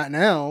Yeah. one right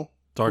now,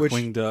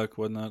 Darkwing Duck,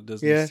 whatnot,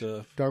 Disney Yeah.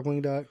 stuff.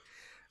 Darkwing Duck.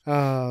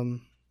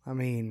 I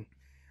mean,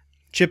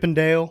 Chip and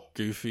Dale.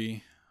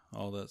 Goofy,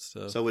 all that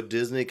stuff. So would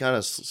Disney kind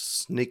of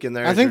sneak in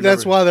there? I think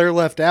that's why they're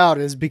left out,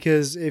 is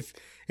because if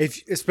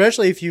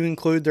especially if you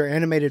include their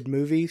animated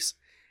movies,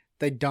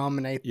 they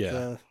dominate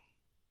Yeah.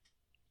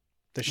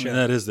 the I show. mean,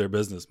 that is their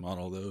business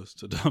model, though, is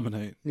to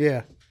dominate.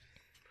 Yeah.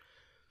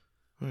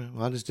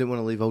 Well, I just didn't want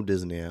to leave old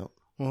Disney out.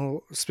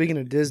 Well, speaking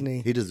of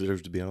Disney, He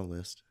deserves to be on a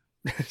list.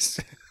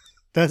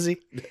 does he?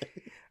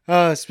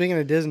 Speaking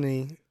of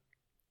Disney,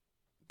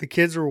 the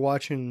kids were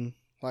watching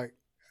like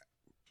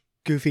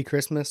Goofy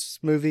Christmas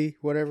movie,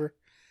 whatever,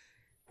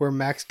 where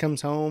Max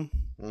comes home,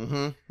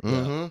 Mm-hmm.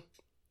 Mm-hmm.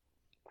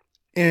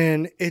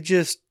 and it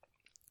just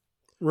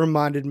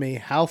reminded me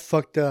how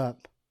fucked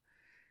up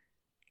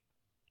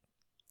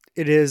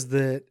it is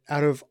that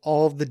out of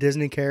all of the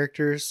Disney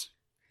characters,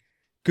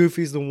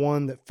 Goofy's the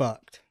one that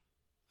fucked.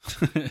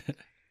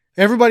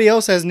 Everybody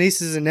else has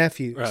nieces and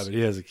nephews, Right, but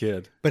he has a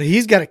kid. but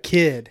he's got a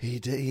kid.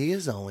 He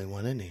is the only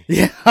one, isn't he?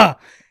 Yeah,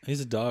 He's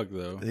a dog,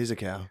 though. He's a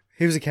cow.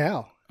 he was a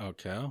cow. Oh,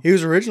 cow? He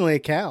was originally a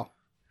cow.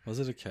 Was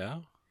it a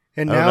cow?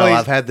 And I don't now know.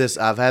 he's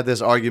I've had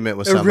this argument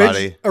with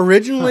somebody.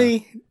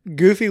 originally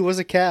Goofy was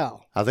a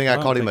cow, I think I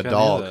don't called him a think I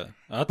knew dog. that.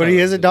 I thought but he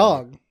it is was a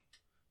dog.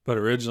 But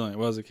originally it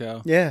was a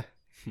cow. Yeah.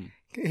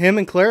 Him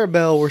and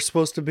Clarabelle were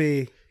supposed to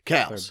be,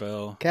 Cows.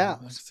 Bell. Cows.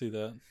 I can see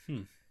that.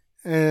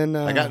 and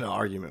I got in an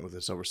argument with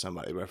this over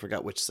somebody, but I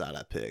forgot which side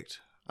I picked.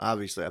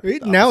 Obviously, I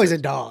picked the now he's a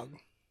opposite. dog,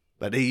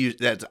 But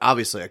that's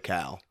obviously a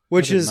cow.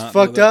 which did is not know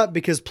fucked that. up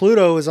because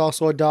Pluto is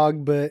also a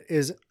dog, but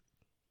is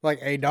like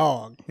a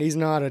dog. He's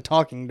not a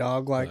talking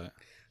dog Right.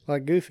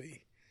 like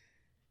Goofy.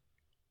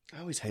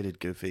 I always hated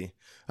Goofy.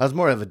 I was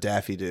more of a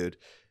Daffy dude.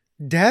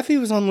 Daffy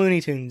was on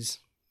Looney Tunes.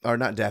 Or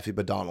not Daffy,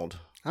 but Donald.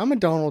 I'm a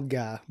Donald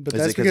guy, but Is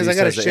that's it 'cause because he I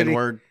got a says the shitty.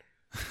 N-word?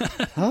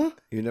 Huh?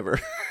 You never,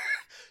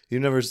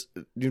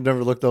 you've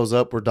never looked those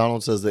up where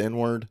Donald says the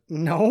N-word?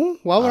 No.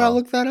 Why would I Oh.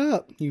 look that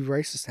up? You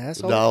racist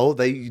asshole. No,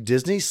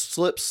 Disney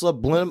slips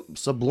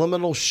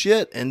subliminal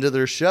shit into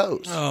their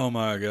shows. Oh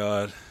my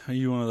God. Are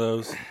you one of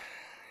those?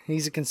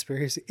 He's a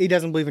conspiracy. He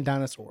doesn't believe in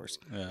dinosaurs.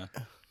 Yeah.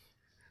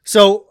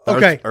 So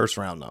okay, Earth's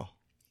round though.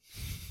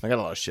 I got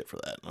a lot of shit for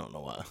that. I don't know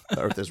why.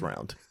 The Earth is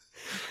round.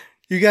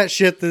 you got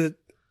shit that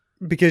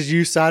because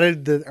you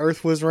cited the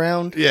Earth was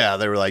round. Yeah,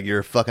 they were like, "You're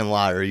a fucking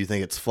liar. You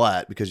think it's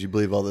flat because you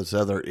believe all this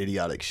other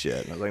idiotic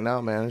shit." And I was like,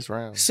 "No, man, it's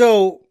round."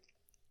 So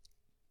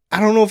I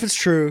don't know if it's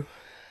true.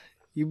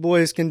 You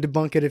boys can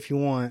debunk it if you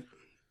want.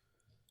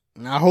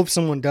 And I hope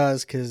someone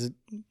does because it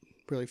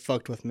really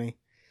fucked with me.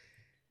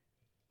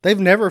 They've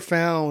never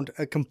found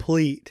a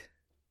complete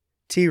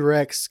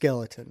T-Rex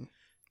skeleton.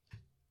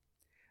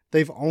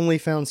 They've only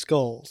found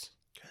skulls.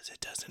 Because it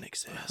doesn't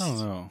exist. I don't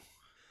know.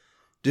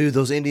 Dude,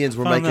 those Indians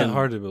were I find making that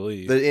hard to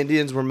believe. The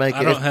Indians were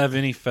making. I don't have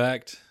any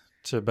fact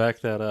to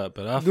back that up,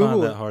 but I Google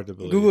find it. that hard to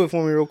believe. Google it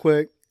for me real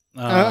quick.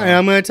 Uh, And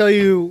I'm going to tell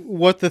you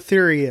what the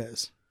theory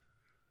is.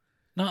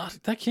 No,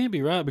 that can't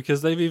be right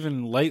because they've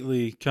even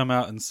lately come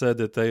out and said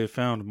that they have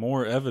found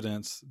more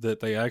evidence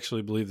that they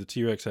actually believe the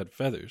T-Rex had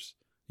feathers.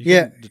 You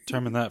Yeah. can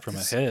determine that from a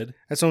head.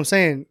 That's what I'm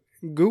saying.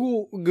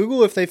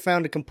 Google if they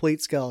found a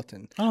complete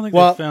skeleton. I don't think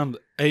Well-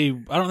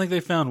 I don't think they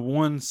found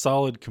one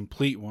solid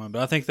complete one,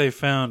 but I think they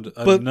found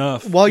But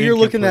enough. while you're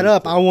looking that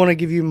up, I incomplete. want to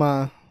give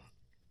you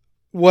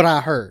what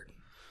I heard.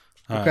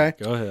 All okay. right,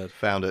 go ahead.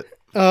 Found it.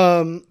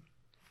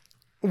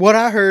 What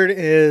I heard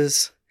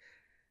is,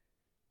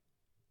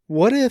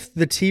 what if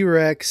the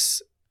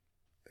T-Rex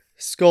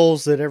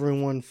skulls that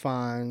everyone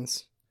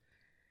finds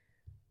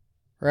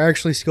are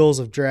actually skulls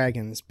of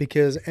dragons?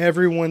 Because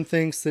everyone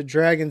thinks that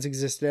dragons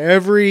exist.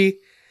 Every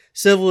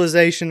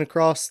civilization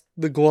across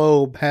the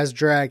globe has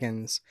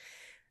dragons.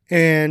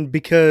 And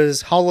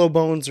because hollow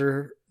bones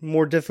are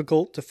more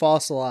difficult to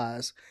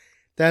fossilize,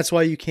 that's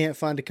why you can't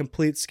find a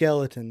complete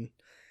skeleton.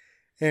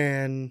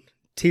 And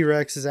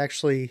T-Rex is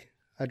actually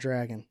a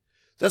dragon.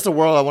 That's the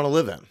world I want to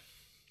live in.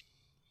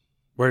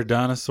 Where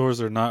dinosaurs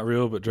are not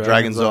real, but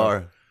Dragons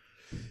are.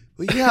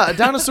 Well, yeah, a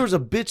dinosaur's a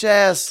bitch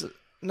ass.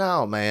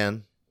 No,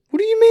 man. What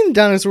do you mean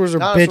dinosaurs are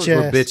Dinosaurs bitch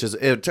were ass?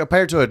 bitches.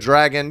 Compared to a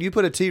dragon, you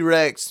put a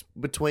T-Rex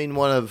between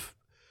one of.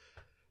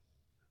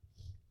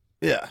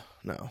 Yeah,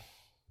 no.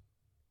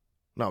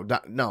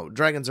 No,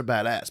 dragons are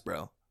badass,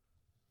 bro.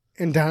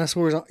 And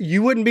dinosaurs,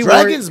 you wouldn't be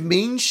Dragons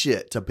mean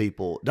shit to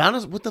people.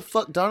 What the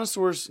fuck?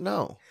 Dinosaurs,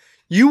 no.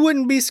 You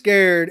wouldn't be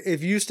scared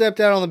if you stepped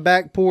out on the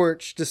back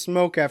porch to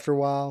smoke after a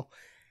while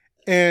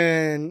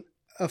and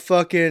a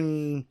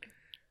fucking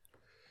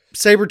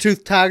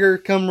saber-toothed tiger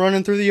come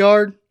running through the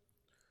yard?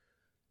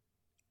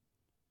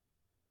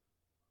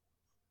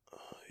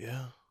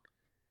 Yeah.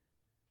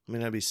 I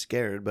mean, I'd be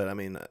scared, but I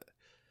mean,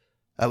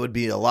 I would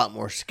be a lot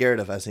more scared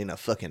if I seen a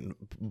fucking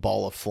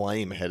ball of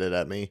flame headed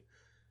at me.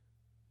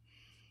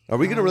 Are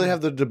we going to really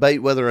have the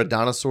debate whether a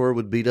dinosaur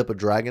would beat up a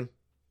dragon?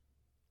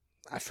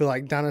 I feel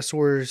like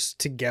dinosaurs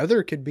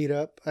together could beat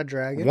up a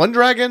dragon. One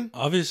dragon?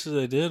 Obviously,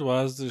 they did.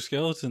 Why is there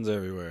skeletons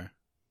everywhere?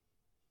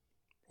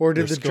 Or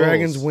did They're the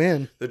dragons skulls.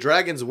 win? The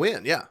dragons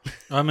win, yeah.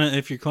 I mean,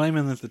 if you're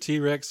claiming that the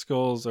T-Rex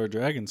skulls are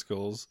dragon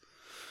skulls,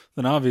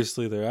 then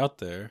obviously they're out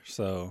there.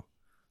 So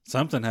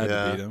something had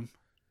Yeah. to beat them.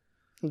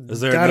 Is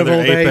there Died of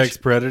another old apex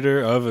age.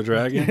 predator of a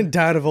dragon?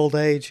 Died of old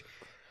age.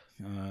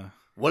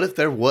 What if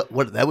there? What?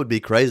 That would be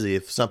crazy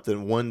if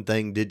one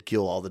thing did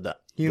kill all the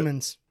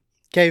Humans.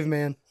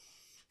 Caveman.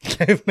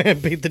 Caveman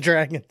beat the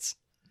dragons.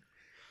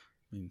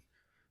 They're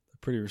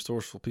pretty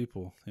resourceful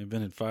people. They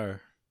invented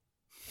fire.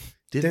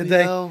 Did Did we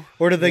they? though?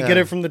 Or did they get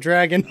Yeah. it from the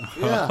dragon?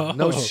 Yeah,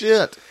 no Oh.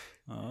 shit.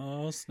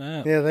 Oh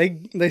snap! Yeah,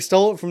 they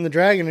stole it from the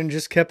dragon and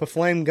just kept a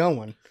flame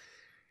going.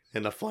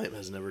 And the flame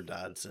has never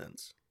died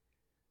since.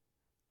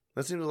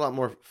 That seems a lot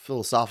more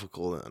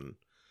philosophical than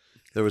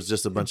there was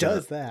just a It bunch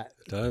does of that.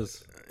 It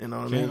does. You know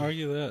what I Can't mean?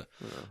 argue that.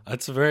 Yeah.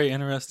 That's a very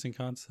interesting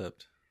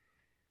concept.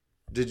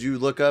 Did you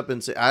look up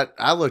and say?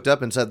 I looked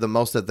up and said the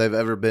most that they've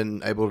ever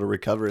been able to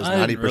recover is I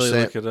 90%. didn't really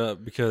look it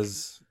up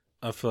because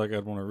I feel like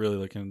I'd want to really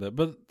look into that.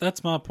 But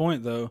that's my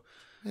point, though.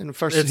 And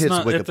first It's hits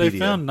not Wikipedia. if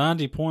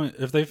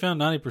they found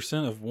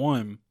 90% of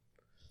one,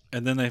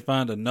 and then they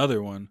find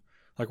another one.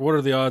 Like, what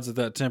are the odds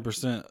that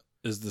 10%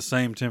 is the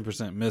same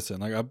 10% missing?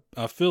 Like,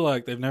 I feel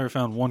like they've never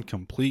found one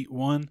complete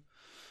one,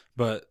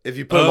 But If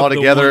you put them of all the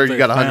together, ones you they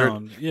got 100.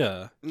 found,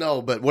 Yeah.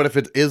 No, but what if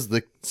it is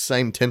the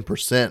same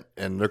 10%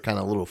 and they're kind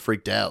of a little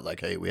freaked out? Like,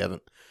 hey, we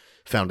haven't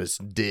found his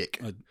dick.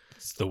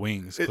 It's the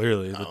wings,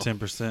 clearly. The oh.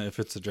 10%. If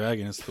it's a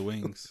dragon, it's the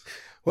wings.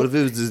 What if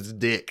it was his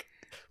dick?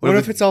 What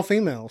if it's all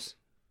females?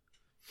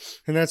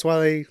 And that's why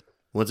they.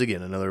 Once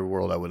again, another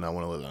world I would not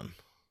want to live in.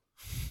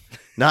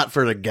 Not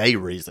for the gay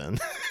reason.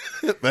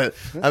 But,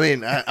 I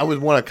mean, I would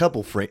want a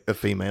couple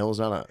females.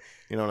 You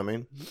know what I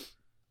mean?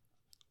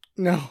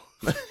 No.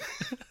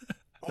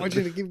 I want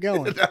you to keep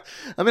going.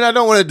 I mean, I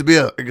don't want it to be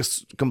a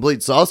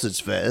complete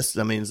sausage fest.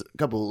 I mean, a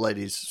couple of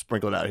ladies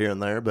sprinkled out here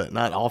and there, but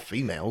not all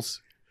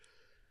females.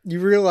 You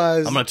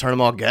realize. I'm going to turn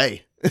them all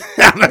gay.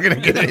 I'm not going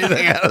to get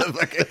anything out of the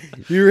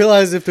fucking... You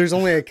realize if there's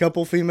only a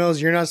couple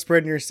females, you're not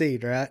spreading your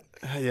seed, right?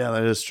 Yeah,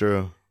 that is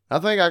true. I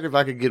think if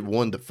I could get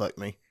one to fuck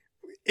me.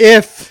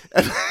 If.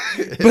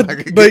 If I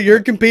could But get-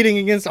 you're competing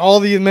against all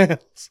the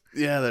males.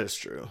 Yeah, that is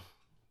true.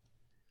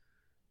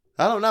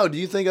 I don't know. Do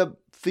you think a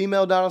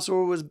female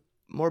dinosaur was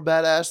more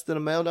badass than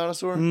a male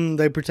dinosaur?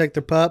 They protect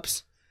their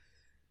pups.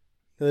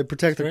 They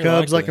protect their Very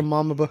cubs likely.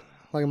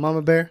 like a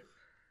mama bear.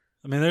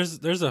 I mean,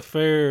 there's a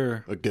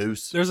fair A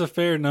goose? there's a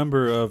fair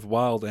number of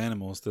wild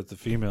animals that the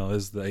female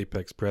is the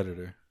apex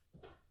predator.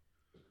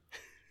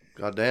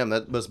 God damn,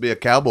 that must be a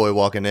cowboy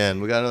walking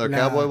in. We got another Nah,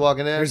 cowboy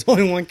walking in? There's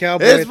only one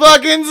cowboy. It's at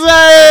fucking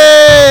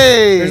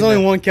Zane! there's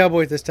only one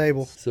cowboy at this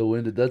table. So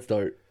when did that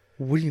start?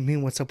 What do you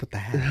mean? What's up with the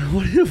hat?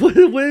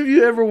 When have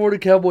you ever worn a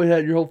cowboy hat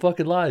in your whole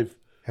fucking life?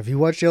 Have you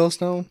watched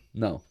Yellowstone?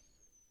 No.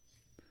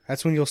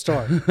 That's when you'll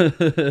start.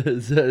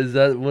 Is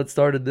that what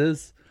started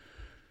this?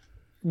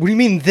 What do you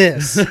mean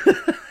this?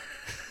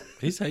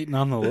 He's hating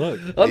on the look.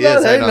 I'm He is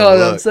not hating hating on on it.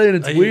 the I'm look. saying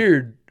it's Hey.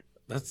 weird.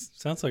 That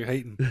sounds like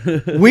hating.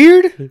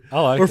 Weird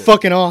I like or it.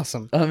 fucking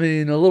awesome? I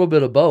mean, a little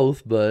bit of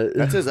both, but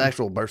That's his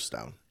actual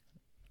birthstone.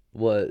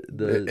 what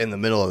the In the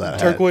middle of that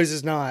hat. Turquoise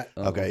is not.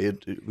 Okay,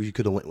 you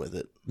could have went with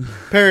it.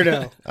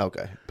 Peridot.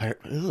 Okay.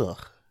 Ugh.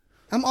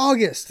 I'm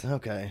August.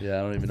 Okay. Yeah,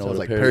 I don't even know Sounds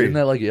what like a Perry. Isn't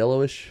that like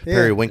yellowish? Yeah.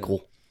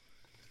 Periwinkle.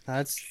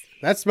 That's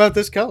about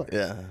this color.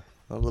 Yeah.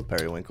 I love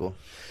periwinkle.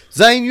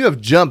 Zane, you have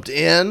jumped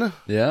in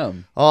Yeah.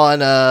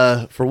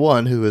 on, for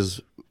one,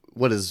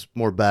 what is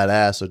more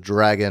badass, a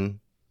dragon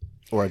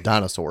or a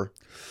dinosaur?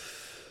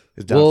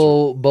 Is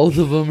dinosaur Well, both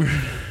of them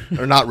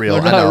are or not real?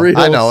 they're I not know. real,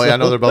 I know. so- I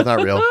know they're both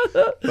not real.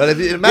 But if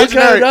you what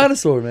imagine, kind of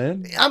dinosaur,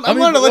 man? I'm I mean,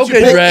 going to let you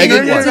okay, pick dragon.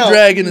 either It's one. a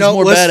dragon is No,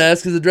 more let's-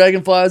 badass because the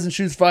dragon flies and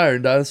shoots fire,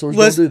 and dinosaurs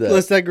Let's don't do that.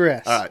 let's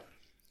digress. All right.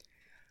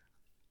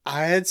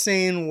 I had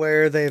seen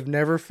where they've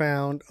never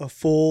found a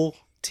full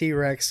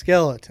T-Rex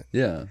skeleton,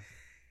 Yeah.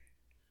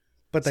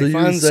 but So they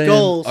you're find saying,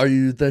 skulls. are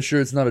you that sure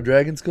it's not a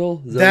dragon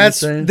skull? Is that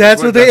That's what you're saying?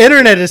 that's what the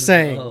internet is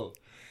saying, Oh.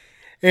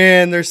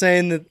 and they're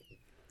saying that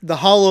the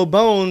hollow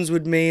bones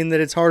would mean that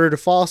it's harder to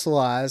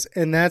fossilize,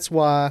 and that's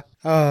why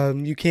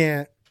you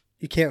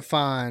can't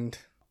find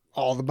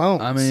all the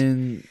bones. I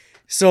mean,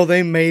 so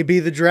they may be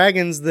the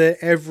dragons that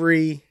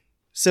every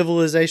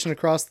civilization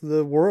across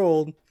the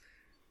world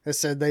has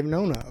said they've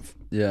known of.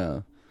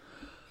 yeah.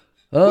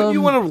 Wouldn't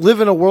you want to live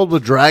in a world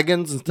with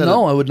dragons instead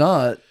No, of... I would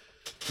not.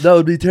 That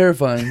would be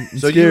terrifying. And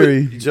So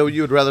scary.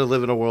 you would rather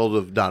live in a world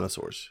of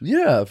dinosaurs?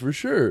 Yeah, for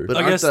sure. But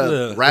I aren't guess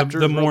the raptors the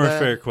real more bad?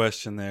 fair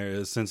question there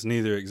is, since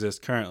neither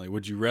exist currently,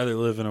 would you rather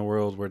live in a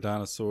world where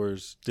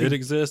dinosaurs did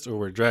exist or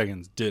where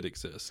dragons did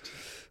exist?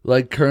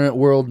 Like current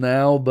world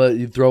now, but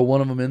you throw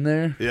one of them in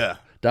there. Yeah.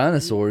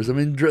 Dinosaurs. I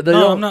mean, they No,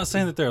 don't. I'm not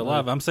saying that they're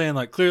alive. I'm saying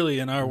like clearly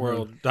in our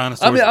world,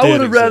 dinosaurs. I mean, I did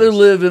would have rather exist.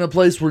 live in a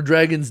place where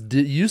dragons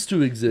used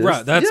to exist.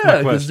 Right, that's yeah, my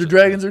because the question.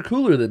 dragons are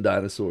cooler than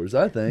dinosaurs.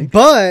 I think.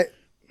 But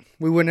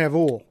we wouldn't have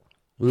oil.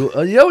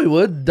 Yeah, we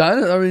would.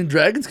 I mean,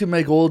 dragons can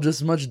make oil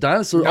just as much as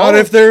dinosaurs. Not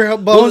if their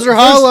bones are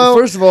hollow.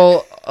 First of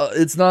all,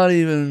 it's not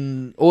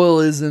even oil.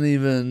 Isn't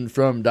even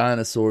from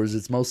dinosaurs.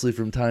 It's mostly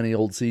from tiny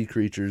old sea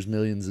creatures,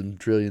 millions and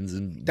trillions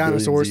and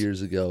billions Dinosaurs. of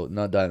years ago.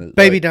 Not dinosaurs.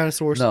 Baby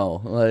dinosaurs.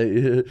 No, like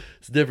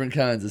it's different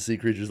kinds of sea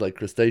creatures, like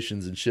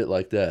crustaceans and shit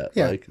like that.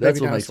 Yeah, like that's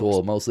baby what makes dinosaurs.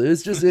 oil mostly.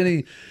 It's just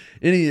any.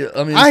 I mean,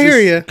 it's I hear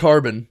just ya.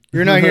 Carbon.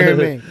 You're not hearing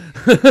me.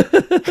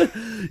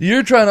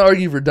 You're trying to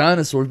argue for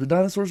dinosaurs, but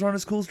dinosaurs aren't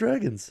as cool as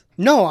dragons.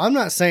 No, I'm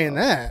not saying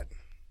that.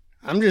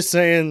 I'm just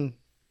saying.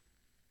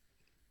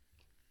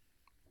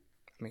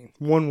 I mean,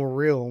 one were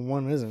real and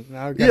one isn't.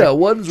 Now I gotta, Yeah,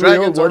 one's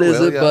Dragons real, are what is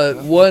real, it? yeah.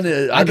 But one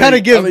is. I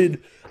gotta give-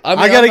 I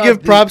gotta I'm give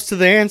not props to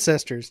the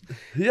ancestors.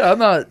 Yeah, I'm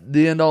not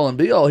the end all and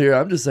be all here.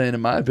 I'm just saying,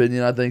 in my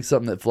opinion, I think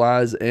something that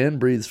flies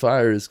and breathes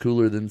fire is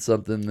cooler than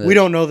something that We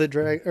don't know that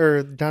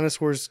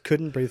dinosaurs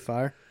couldn't breathe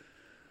fire.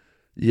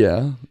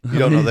 Yeah, You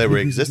don't know they were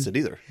existed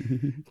either.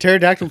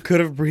 Pterodactyl could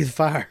have breathed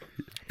fire.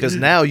 Because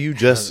now you've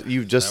just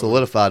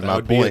solidified That my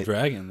would be a point.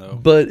 dragon, though.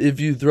 but if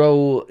you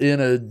throw in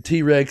a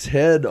T-Rex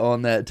head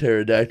on that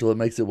pterodactyl, it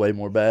makes it way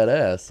more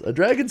badass. A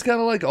dragon's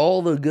kind of like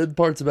all the good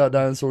parts about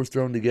dinosaurs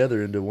thrown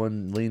together into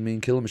one lean,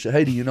 mean killing machine.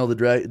 Hey, do you know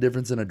the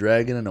difference in a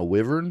dragon and a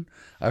wyvern?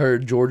 I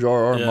heard George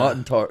R.R. Yeah.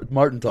 Martin talk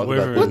about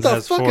wyvern this. What the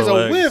has fuck 4 is a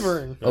legs.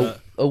 wyvern?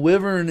 A A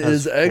wyvern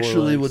Has is 4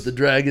 actually legs. what the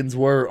dragons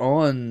were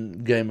on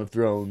Game of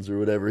Thrones or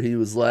whatever. He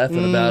was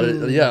laughing about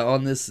it. Yeah,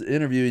 on this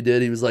interview he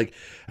did, he was like,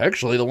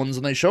 actually, the ones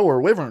they show are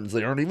wyverns.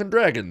 They aren't even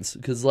dragons.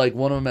 Because, like,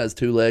 one of them has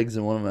 2 legs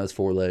and one of them has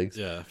 4 legs.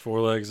 Yeah, 4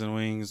 legs and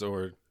wings,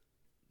 or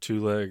 2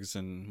 legs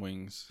and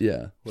wings.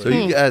 Yeah. So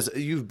you guys,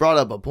 you've brought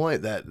up a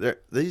point that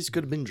these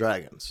could have been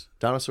dragons.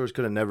 Dinosaurs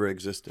could have never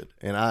existed,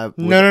 and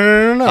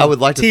No. I would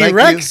like to thank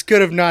T-Rex could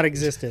have not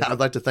existed.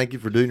 I'd like to thank you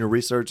for doing your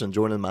research and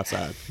joining my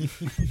side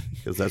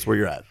because that's where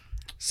you're at.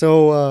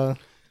 So,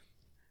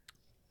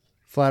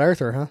 flat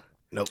earther, huh?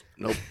 Nope,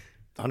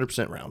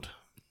 100% round.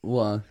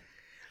 Why?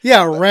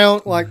 Yeah,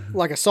 round like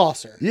a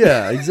saucer.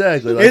 Yeah,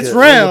 exactly. It's like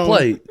round, a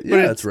plate. but Yeah,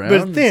 it's- it's round.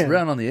 but it's thin. It's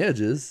round on the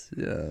edges.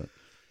 Yeah.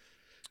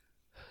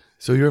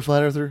 So you're a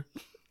flat earther?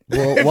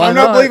 Well, If why I'm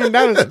not? not believing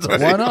dinosaurs.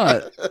 Why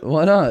not?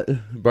 Why not?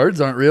 Birds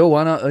aren't real.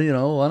 Why not?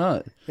 Why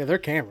not? Yeah, they're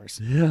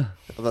cameras. Yeah.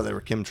 I thought they were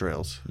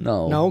chemtrails.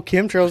 No. No,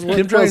 chemtrails.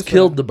 Chemtrails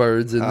killed the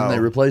birds and then they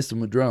Oh. replaced them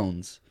with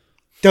drones.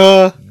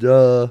 Duh.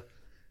 Duh.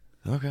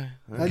 Okay.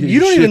 Get You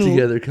your don't shit even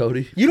together,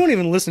 Cody. You don't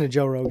even listen to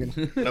Joe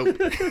Rogan. Nope.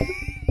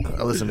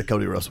 I listen to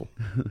Cody Russell.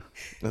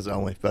 That's the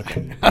only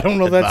fucking I don't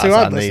know if that's who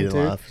advice I'd I need listen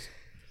in to. life.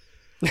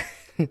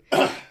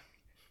 All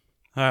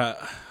right.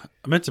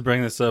 I meant to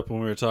bring this up when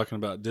we were talking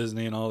about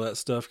Disney and all that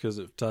stuff because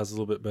it ties a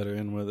little bit better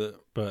in with it.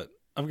 But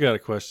I've got a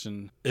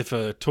question. If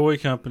a toy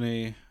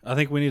company, I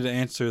think we need to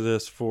answer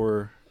this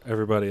for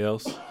everybody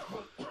else.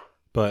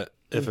 But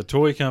if a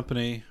toy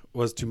company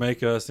was to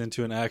make us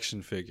into an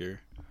action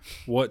figure,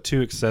 what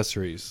 2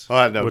 accessories Oh,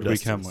 I know would we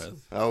Dustin's. come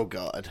with? Oh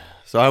God.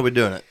 So how are we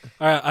doing it?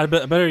 All right.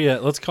 Better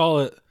yet, let's call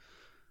it.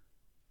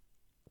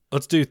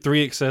 Let's do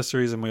 3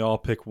 accessories and we all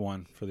pick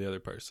one for the other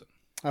person.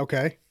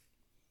 Okay.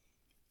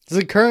 Is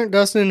it current,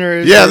 Dustin, or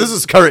is Yeah, it, this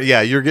is current.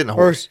 Yeah, you're getting a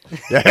or horse.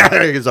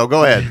 Yeah, so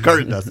go ahead.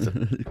 Current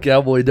Dustin.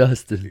 Cowboy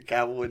Dustin.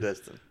 Cowboy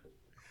Dustin.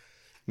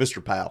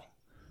 Mr. Powell.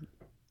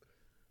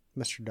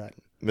 Mr.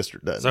 Dutton?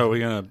 Mr. Dustin. So are we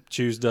going to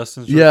choose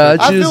Dustin's? real Yeah,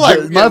 quick? I I choose feel like,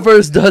 my yeah.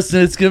 first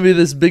Dustin. It's gonna be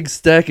this big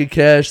stack of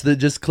cash that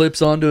just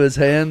clips onto his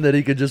hand that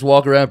he could just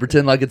walk around and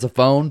pretend like it's a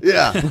phone.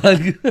 Yeah.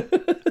 Like,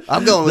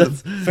 I'm going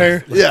with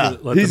Fair. yeah.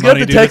 Let he's the got money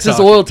the do Texas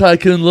talking. oil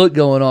tycoon look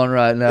going on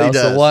right now, He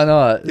so does. why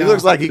not? He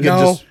looks like he could No.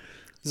 just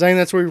Zane,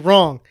 that's where you're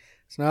wrong.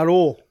 It's not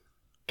oil.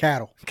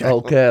 Cattle. Oh,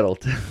 cattle.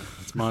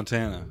 It's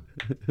Montana.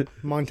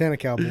 Montana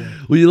cowboy.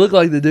 Well, you look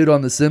like the dude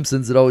on The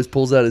Simpsons that always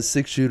pulls out his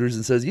 6-shooters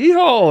and says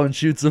 "yeehaw" and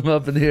shoots them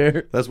up in the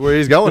air. that's where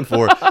he's going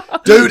for.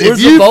 Dude, Where's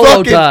if you the bolo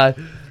fucking tie?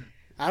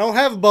 I don't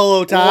have a bolo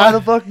Why tie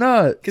the fuck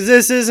not? because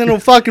this isn't a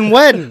fucking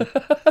wedding.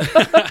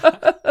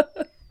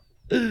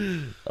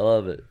 I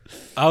love it.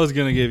 I was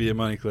going to give you a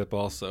money clip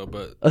also,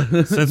 but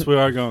since we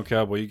are going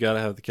cowboy, you got to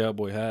have the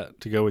cowboy hat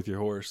to go with your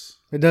horse.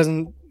 It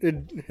doesn't.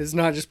 It's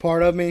not just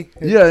part of me.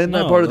 Yeah, isn't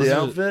that No, part of those the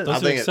are- outfit? Those I are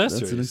think accessories.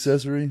 That's an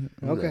accessory.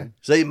 Okay.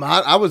 see,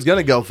 I was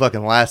gonna go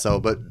fucking lasso,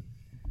 but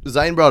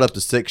Zane brought up the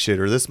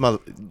 6-shooter. This mother,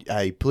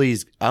 hey,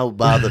 please, I'll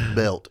buy the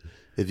belt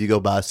if you go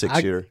buy a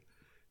 6-shooter.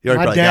 You already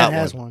My probably dad got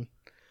has one. one.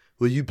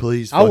 Will you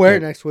please? I'll wear it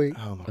fucking- next week.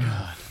 Oh my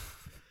god.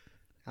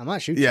 I might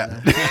shoot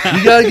Yeah. you.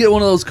 You gotta get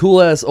one of those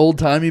cool ass old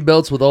timey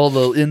belts with all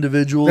the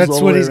individuals. That's all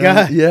the what way he's around.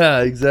 got.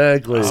 Yeah,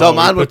 exactly. So we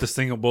mine put would- the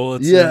single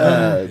bullets.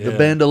 yeah, in there. the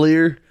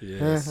bandolier.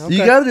 Yes. Okay.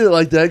 You gotta do it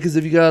like that because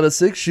if you got a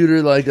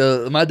 6-shooter, like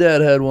my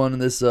dad had one in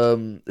this,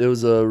 it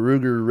was a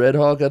Ruger Red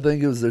Hawk, I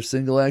think it was their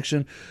single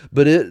action.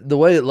 But the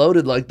way it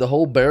loaded, like the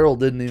whole barrel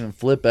didn't even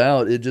flip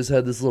out. It just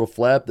had this little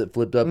flap that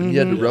flipped up, and you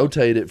had to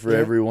rotate it for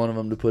every one of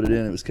them to put it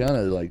in. It was kind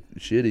of like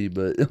shitty,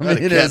 but I Had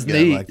a mean, it cat was gun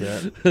neat. like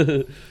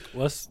that.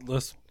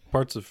 Less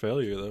parts of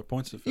failure, though.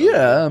 Points of failure.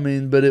 Yeah, I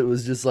mean, but it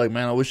was just like,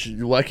 man, I wish.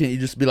 Why can't you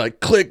just be like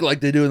click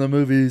like they do in the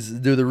movies,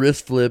 do the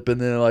wrist flip,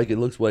 and then like it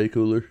looks way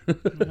cooler.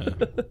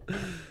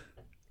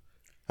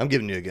 I'm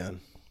giving you a gun.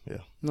 Yeah,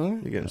 No?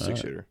 you're getting a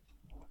 6-shooter.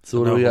 So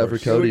what do we got for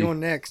horse. Where are we Cody? going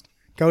next?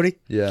 Cody?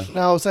 Yeah,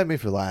 No, save me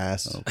for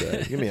last.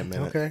 Okay. Give me a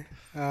minute. Okay.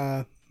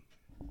 Todd,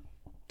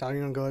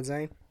 you gonna go ahead,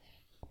 Zane?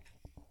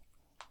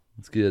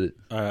 let's get it.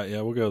 All right,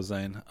 yeah, we'll go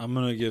Zane. I'm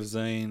gonna give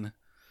Zane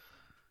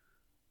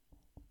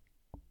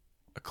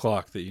a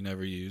clock that you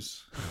never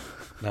use.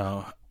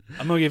 No,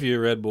 I'm gonna give you a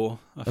Red Bull.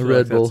 I A feel Red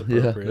like Bull. that's Yeah,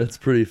 appropriate. that's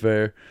pretty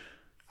fair.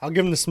 I'll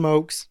give him the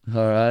smokes.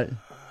 All right.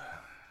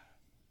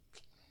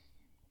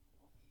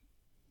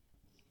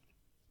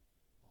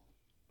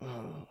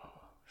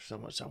 So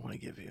much I want to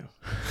give you.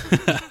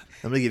 I'm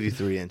gonna give you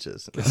 3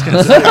 inches.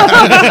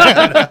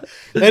 That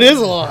is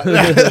a lot.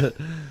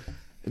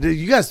 Dude,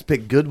 you guys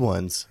pick good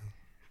ones.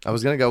 I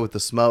was gonna go with the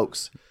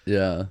smokes.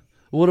 Yeah.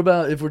 What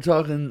about if we're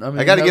talking? I mean,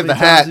 I gotta how give many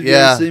the hat, times have you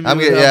yeah. ever seen me I'm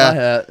without getting- yeah. my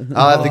hat?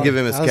 I'll have to Oh, give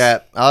him his I was-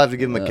 cap. I'll have to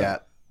give him a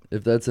cap.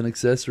 If that's an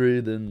accessory,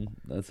 then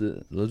that's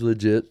it. That's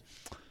legit.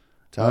 All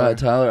Tyler. right,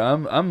 Tyler.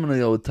 I'm gonna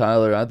go with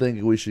Tyler. I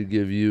think we should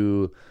give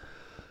you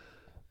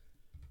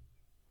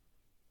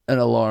an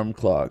alarm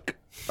clock.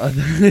 I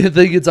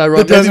think it's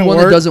ironic. That doesn't Maybe one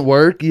work? that doesn't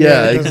work. Yeah,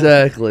 Yeah, it doesn't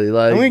exactly.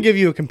 Like, I'm gonna give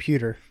you a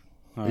computer.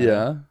 All right.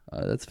 yeah,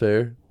 that's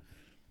fair.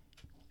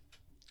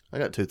 I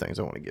got two things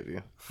I want to give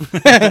you.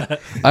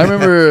 I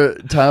remember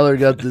Tyler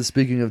got this.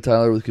 Speaking of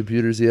Tyler with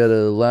computers, he had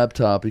a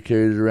laptop. He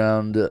carried it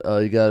around.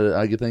 He got it.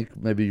 I think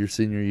maybe your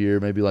senior year,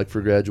 maybe like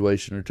for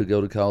graduation or to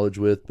go to college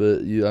with. But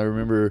I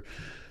remember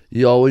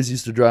you always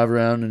used to drive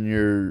around in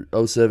your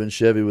 '07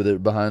 Chevy with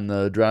it behind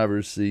the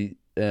driver's seat.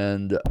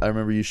 And I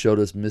remember you showed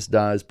us Miss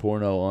Di's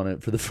porno on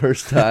it for the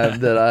first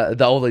time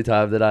the only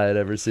time that I had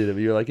ever seen it.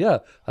 You're like, yeah,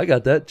 I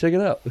got that. Check it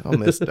out. Oh,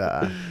 Miss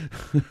Di.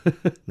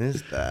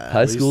 Miss Di.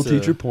 High school used to-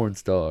 teacher porn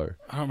star.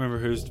 I don't remember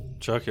whose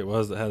truck it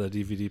was that had a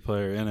DVD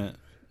player in it.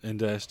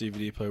 In-dash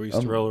DVD player. We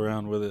used to roll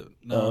around with it.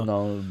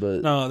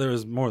 No, There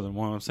was more than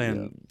one. I'm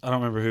saying I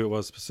don't remember who it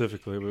was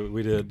specifically, but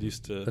we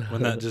used to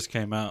when that just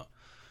came out.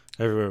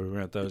 Everywhere we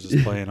went, that was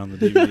just playing on the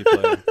DVD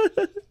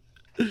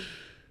player.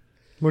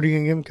 What are you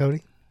gonna give him,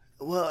 Cody?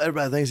 Well,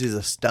 everybody thinks he's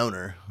a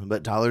stoner,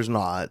 but Tyler's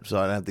not, so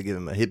I'd have to give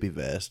him a hippie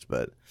vest.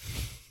 But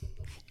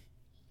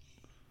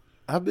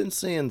I've been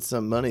seeing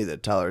some money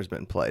that Tyler's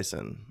been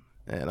placing,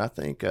 and I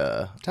think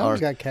Tyler's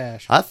got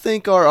cash. I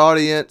think our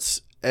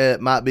audience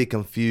might be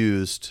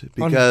confused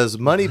because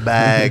money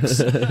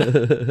bags.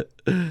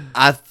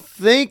 I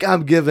think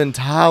I'm giving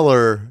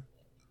Tyler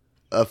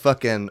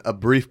a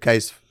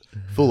briefcase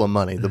full of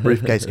money. The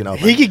briefcase can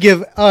open. He could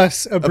give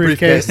us a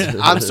briefcase.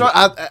 I'm sorry.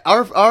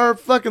 Our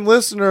fucking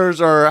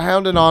listeners are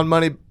hounding on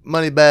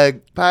money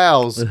bag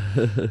pals,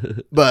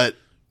 but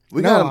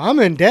we No, got. I'm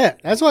in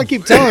debt. That's what I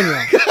keep telling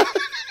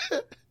you.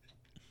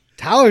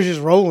 Tyler's just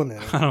rolling in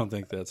it. I don't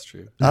think that's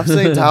true. I've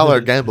seen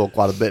Tyler gamble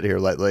quite a bit here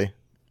lately,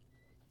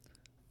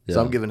 Yeah.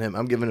 so I'm giving him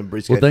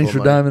briefcase. Well, thanks for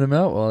full of money. diming him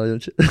out. While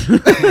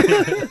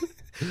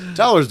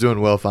Tyler's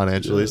doing well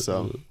financially,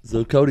 so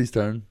So Cody's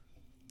turn.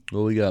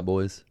 What we got,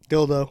 boys?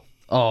 Dildo.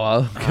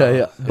 Oh,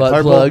 okay. Butt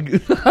purple.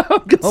 plug.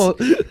 I'm going.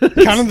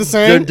 Kind of the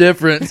They're same.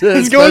 different.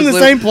 He's going to the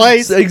same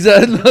place.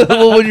 Exactly.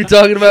 Well, when you're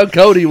talking about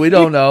Cody, we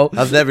don't know.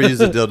 I've never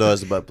used a dildo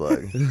as a butt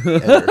plug.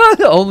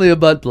 Ever. Only a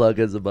butt plug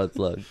as a butt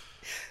plug.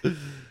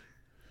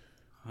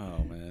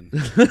 Oh man,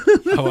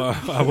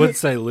 I would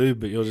say lube,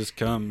 but you'll just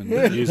come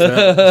and use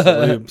that as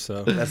a lube.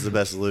 So That's the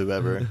best lube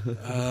ever.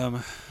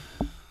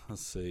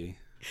 let's see.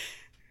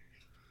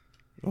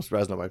 I'm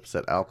surprised nobody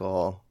said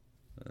alcohol.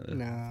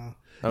 No.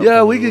 I don't Yeah,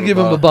 think we could give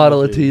him a bought-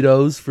 bottle of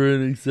Tito's for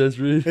an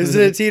accessory. Is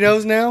it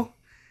Tito's now?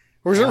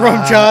 Or is it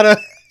rum chata?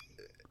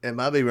 It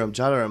might be rum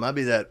chata, or it might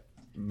be that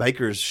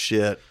baker's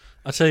shit.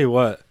 I'll tell you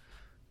what.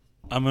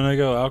 I'm gonna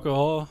go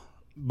alcohol,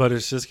 but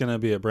it's just gonna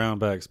be a brown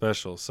bag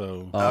special.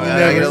 So Oh,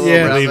 yeah, get a little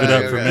yeah. brown Leave it bag,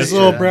 up for okay. mystery. This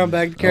little brown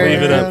bag to carry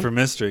leave it around. up for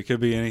mystery. Could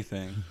be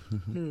anything.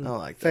 I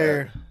like that.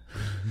 Fair.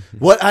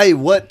 What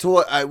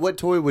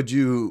toy would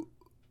you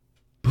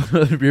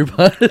Your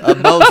butt.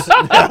 most?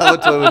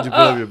 What toy would you put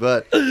up your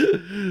butt?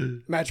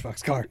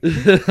 Matchbox car.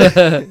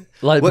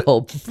 Light What-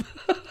 bulb.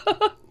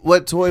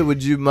 What toy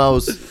would you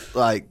most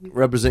like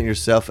represent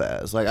yourself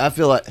as? Like, I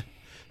feel like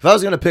if I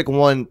was gonna pick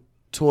one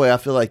toy, I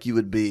feel like you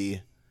would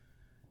be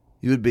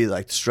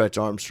like Stretch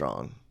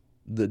Armstrong,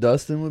 The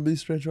Dustin would be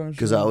Stretch Armstrong.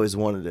 because I always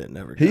wanted it and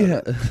never got He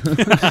it.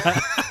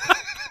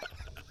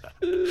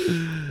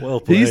 Well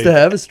played. he used to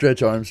have a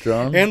Stretch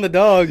Armstrong. And the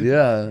dog.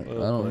 Yeah, I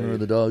don't remember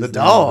the dog's The name,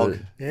 dog.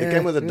 but- It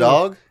came with a Yeah.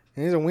 dog.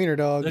 He's a wiener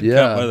dog. It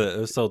Yeah. come with it. It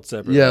was sold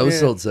separately. Yeah, it was Yeah.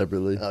 sold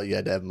separately. Oh, you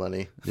had to have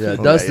money. Yeah,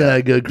 Okay, Dustin yeah.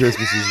 had good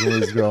Christmases when he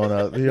was growing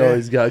up. He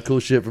always got cool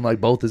shit from like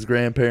both his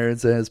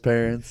grandparents and his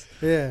parents.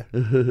 Yeah.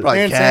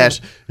 Probably And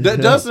cash.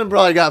 Dustin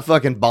probably got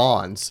fucking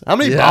bonds. How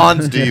many Yeah.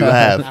 bonds do you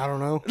have? I don't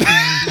know.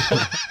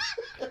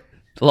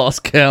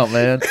 Lost count,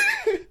 man.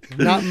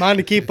 Not mine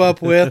to keep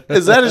up with.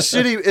 Is that a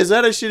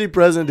shitty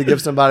present to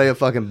give somebody a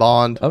fucking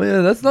bond? I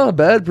mean, that's not a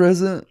bad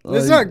present.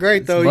 It's Like, not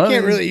great, though. it's You money.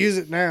 can't really use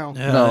it now.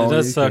 Yeah, No, it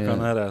does you suck can't. on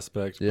that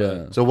aspect.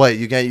 Yeah. So wait,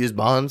 you can't use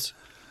bonds?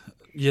 But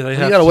yeah, they You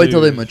have gotta wait to-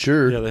 till they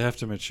mature. Yeah, they have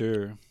to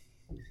mature.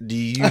 Do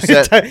you use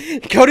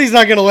that? Cody's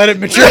not going to let it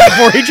mature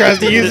before he tries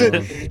to use it.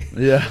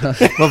 Yeah.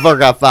 Motherfucker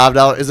got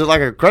 $5. Is it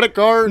like a credit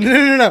card?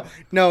 No.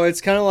 No, it's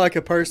kind of like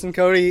a person,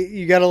 Cody.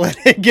 You got to let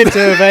it get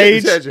to of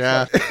age.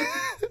 Yeah.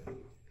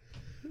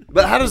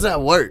 But how does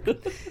that work?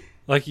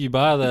 Like you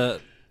buy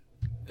that,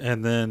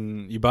 and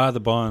then you buy the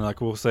bond.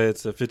 Like we'll say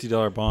it's a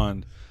 $50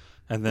 bond,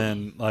 and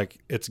then like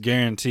it's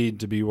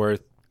guaranteed to be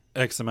worth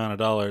X amount of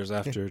dollars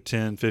after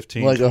 10,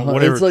 15, Like 20, 100,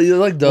 whatever. it's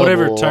like double.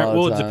 Whatever a lot term. of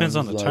Well, it depends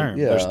on times, the like, term.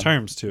 yeah. There's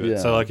terms to it. Yeah.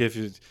 So like if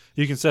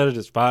you can set it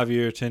as 5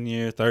 year, 10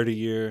 year, 30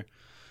 year,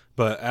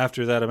 but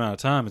after that amount of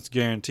time, it's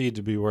guaranteed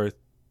to be worth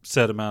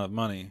set amount of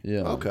money, Yeah.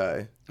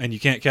 Okay. and you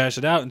can't cash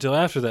it out until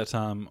after that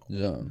time,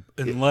 Yeah.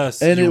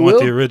 unless And you it want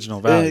will- the original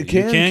and value. it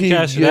can You can keep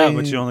cash it out, but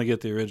gaining- you only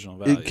get the original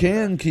value. It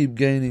can keep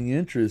gaining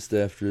interest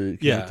after it.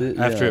 Yeah, can't it?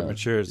 after it Yeah.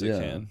 matures, it Yeah.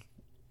 can.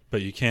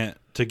 But you can't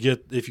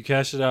if you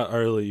cash it out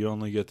early, you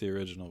only get the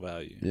original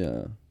value.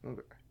 Yeah.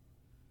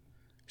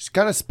 Just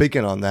kind of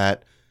speaking on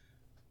that,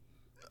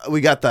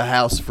 we got the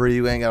house free.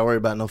 We ain't got to worry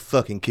about no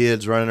fucking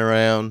kids running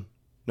around.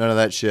 None of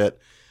that shit.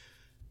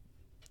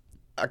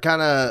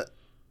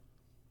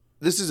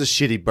 This is a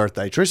shitty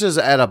birthday. Trisha's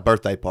at a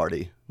birthday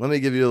party. Let me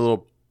give you a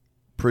little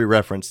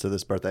pre-reference to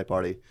this birthday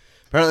party.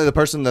 Apparently the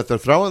person that they're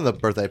throwing the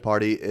birthday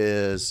party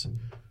is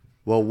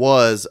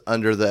was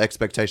under the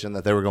expectation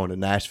that they were going to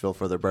Nashville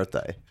for their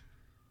birthday.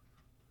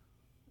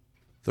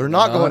 They're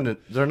not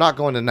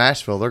going to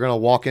Nashville. They're going to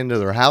walk into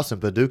their house in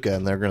Paducah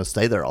and they're going to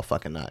stay there all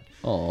fucking night.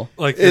 Oh,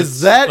 Like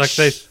Is that like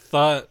they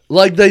thought?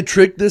 like they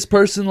tricked this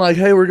person, like,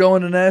 "Hey, we're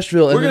going to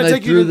Nashville," and We're then gonna they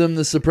take you threw to- them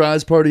the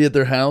surprise party at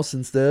their house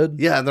instead.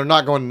 Yeah, and they're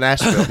not going to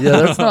Nashville.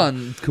 Yeah, that's not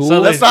cool.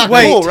 So That's not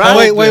Wait, cool,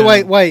 right?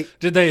 wait.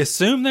 Did they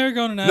assume they were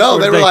going to Nashville? No, or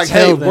they did were like,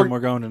 tell "Hey, them we're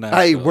going to Nashville."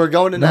 Hey, we're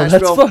going to no,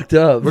 Nashville. that's fucked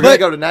up. We're going to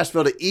go to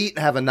Nashville to eat and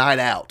have a night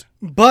out."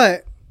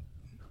 But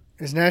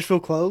is Nashville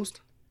closed?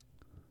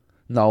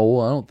 No,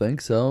 I don't think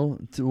so.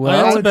 Well,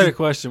 Well, that's a I better went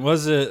question.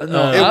 Was it?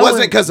 No, It I wasn't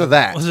went- because of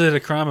that. Was it a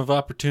crime of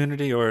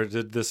opportunity, or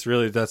did this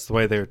really? That's the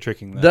way they were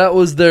tricking them. that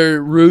was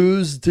their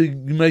ruse to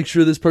make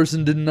sure this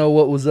person didn't know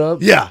what was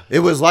up. Yeah, it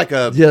was like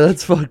a. Yeah,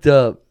 that's fucked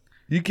up.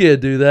 You can't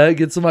do that.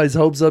 Get somebody's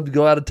hopes up to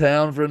go out of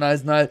town for a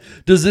nice night.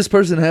 Does this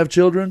person have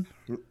children?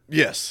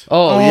 Yes.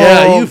 Oh, Oh,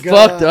 yeah, you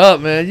God. fucked up,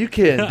 man. You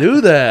can't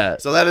do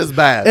that. So that is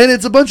bad. And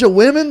it's a bunch of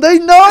women. They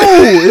know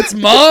it's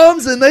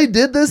moms, and they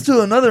did this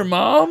to another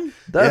mom.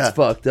 That's Yeah.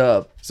 fucked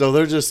up. So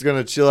they're just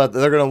gonna chill out.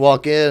 They're gonna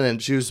walk in,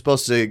 and she was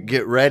supposed to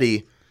get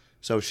ready.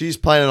 So she was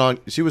planning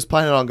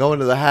on going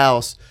to the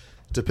house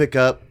to pick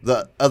up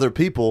the other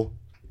people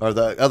or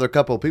the other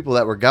couple of people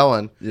that were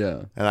going.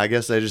 Yeah. And I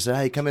guess they just said,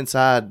 "Hey, come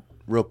inside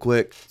real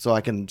quick so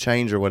I can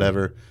change or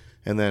whatever."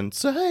 And then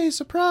say, "Hey,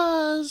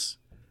 surprise!"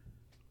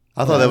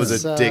 I thought that was a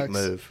Sucks. dick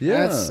move.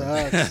 Yeah.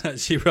 That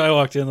sucks. She probably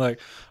walked in like,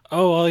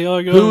 "Oh, all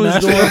y'all going Who to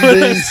was the Nashville?" one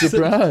being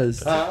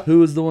surprised? Who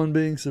was the one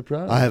being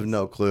surprised? I have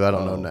no clue. I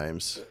don't know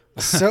names.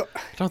 So I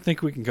don't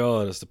think we can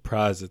call it a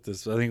surprise at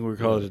this. I think we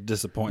call it a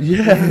disappointment.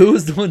 Yeah, who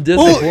was the one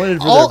disappointed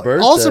for all, their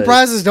birthday? all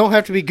surprises don't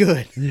have to be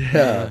good.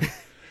 Yeah.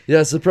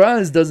 Yeah,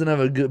 surprise doesn't have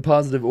a good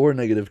positive or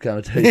negative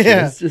connotation.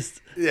 Yeah. It's just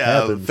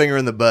Yeah, happens. finger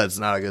in the butt's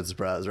not a good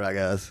surprise, right,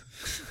 guys?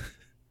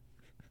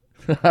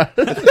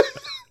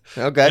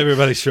 Okay.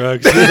 Everybody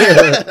shrugs.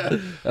 I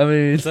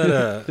mean, Is that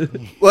a,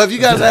 Well, if you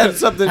guys had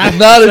something,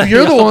 not if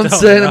you're the one No,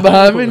 standing no,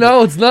 behind me.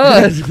 No, it's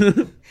not.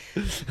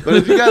 but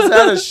if you guys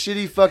had a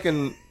shitty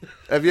fucking,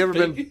 have you ever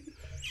been?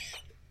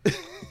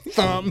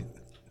 Thumb.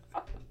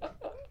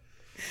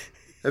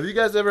 Have you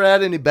guys ever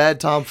had any bad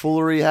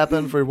tomfoolery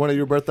happen for one of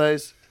your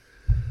birthdays?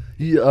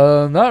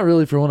 Yeah, not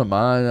really for one of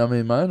mine. I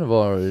mean, mine have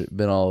already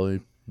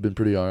been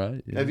pretty all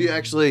right. Have you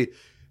actually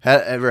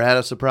ever had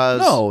a surprise?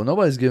 No,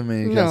 nobody's giving me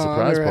any kind of No,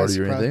 I've surprise never had a party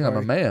or surprise anything. I'm a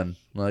party. man.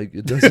 Like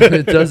it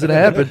doesn't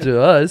happen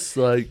to us.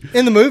 Like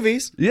In the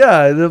movies.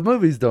 yeah, the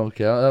movies don't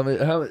count. I mean,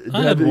 how I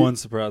have had you- one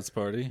surprise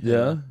party.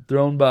 Yeah,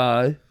 thrown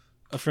by.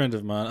 A friend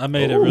of mine. I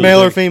made a Ooh. really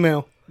Male or big,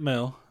 female?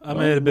 male. I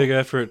made a big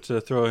effort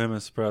to throw him a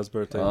surprise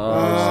birthday. Oh,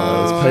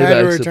 party. it's I had to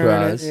payback return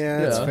surprise. it. Yeah,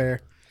 that's Yeah.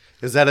 fair.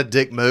 Is that a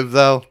dick move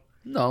though?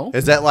 No.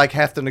 Is that like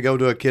having to go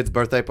to a kid's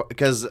birthday party?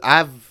 Because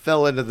I've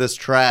fell into this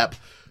trap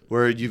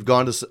where you've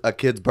gone to a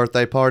kid's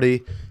birthday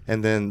party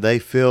and then they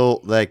feel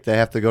like they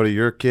have to go to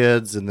your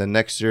kids, and then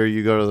next year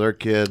you go to their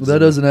kids. That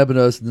doesn't happen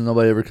to us.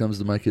 Nobody ever comes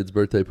to my kids'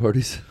 birthday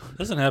parties.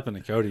 Doesn't happen to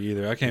Cody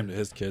either. I came to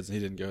his kids and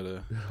he didn't go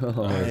to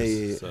Oh. ours.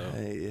 Hey, so.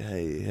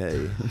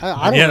 hey.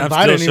 I don't Yeah, I'm invite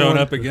still anyone. showing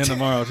up again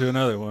tomorrow to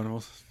another one.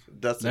 Well,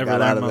 Dustin never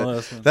got out learned of my it.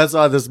 lesson. That's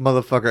why this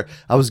motherfucker.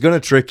 I was gonna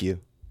trick you.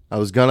 I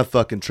was gonna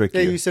fucking trick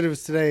Yeah, you. you said it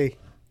was today.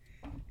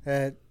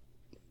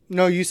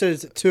 No, you said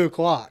it's at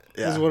 2:00.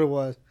 Yeah. Is what it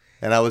was.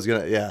 And I was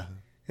gonna, yeah.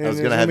 And I was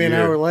it gonna have be you an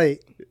hour here.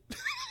 late.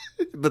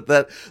 But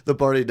that the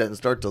party doesn't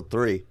start till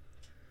 3.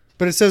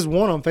 But it says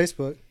 1 on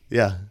Facebook.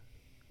 Yeah.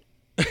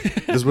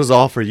 This was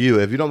all for you.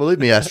 If you don't believe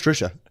me, ask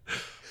Trisha.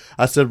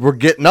 I said,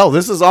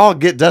 this is all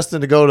get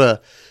Dustin to go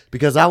to,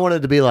 because I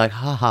wanted to be like,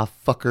 haha,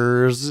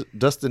 fuckers.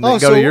 Dustin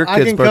didn't go to your I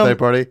kid's can birthday come-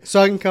 party.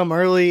 So I can come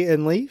early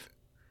and leave?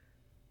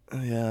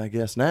 Yeah, I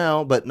guess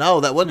now. But no,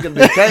 that wasn't going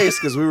to be the case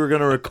because we were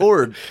going to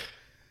record.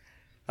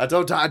 I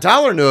told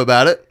Tyler knew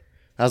about it.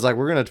 I was like,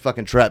 we're going to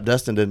fucking trap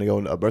Dustin into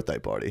going to a birthday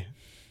party.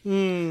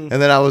 Mm.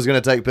 And then I was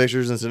going to take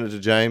pictures and send it to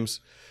James.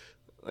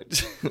 Like,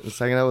 just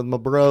hanging out with my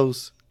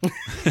bros.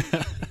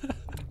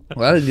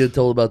 Well, I didn't get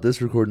told about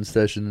this recording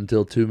session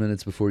until 2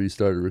 minutes before you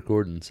started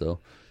recording, so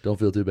don't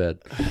feel too bad.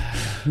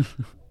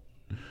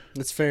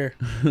 That's fair.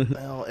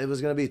 Well, it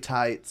was going to be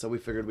tight, so we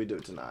figured we'd do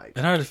it tonight.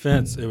 In our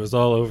defense, it was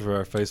all over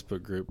our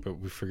Facebook group, but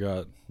we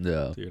forgot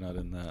Yeah. that you're not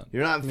in that.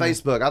 You're not in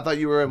Facebook. I thought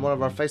you were in one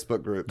of our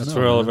Facebook groups. That's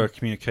No, where all of man. our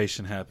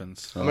communication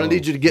happens. I'm gonna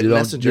need you to get don't-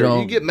 Messenger.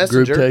 don't You get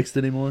Messenger. Group text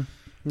anymore?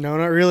 No,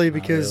 not really,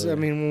 because, really. I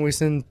mean, when we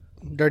send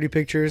dirty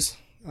pictures,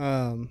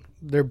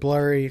 they're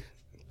blurry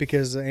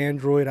because the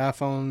Android,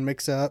 iPhone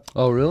mix up.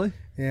 Oh, really?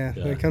 Yeah,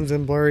 Yeah. it comes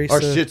in blurry. Our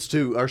so shit's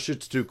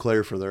too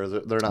clear for they're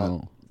not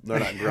Oh. they're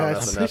not grown up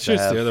It's- I'm enough pretty sure to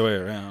it's have. the other way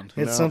around.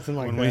 it's No. something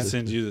like When that. we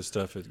send you the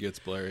stuff, it gets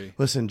blurry.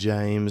 Listen,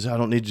 James, I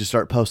don't need you to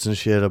start posting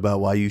shit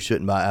about why you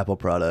shouldn't buy Apple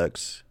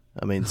products.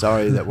 I mean,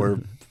 sorry that we're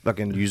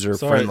fucking user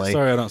friendly.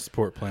 Sorry, I don't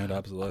support planned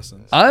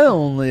obsolescence. I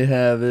only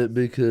have it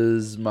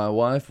because my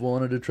wife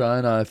wanted to try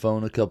an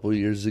iPhone a couple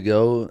years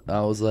ago.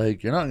 I was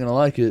like, "You're not going to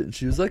like it." And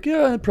she was like,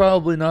 "Yeah,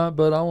 probably not,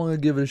 but I want to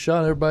give it a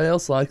shot. Everybody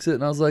else likes it."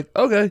 And I was like,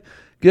 "Okay,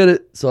 get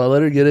it." So I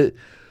let her get it.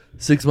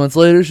 6 months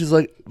later, she's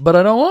like, "But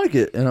I don't like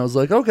it," and I was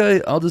like,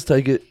 "Okay, I'll just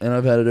take it," and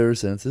I've had it ever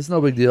since. It's no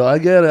big deal. I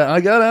got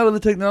out of the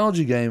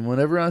technology game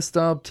whenever I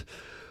stopped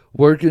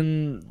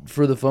working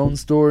for the phone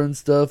store and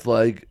stuff.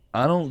 Like,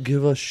 I don't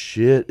give a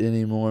shit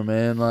anymore,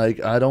 man. Like,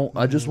 I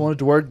just want it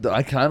to work.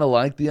 I kind of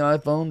like the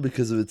iPhone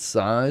because of its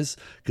size,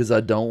 because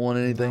I don't want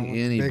anything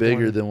any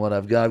bigger than what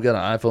I've got. I've got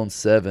an iPhone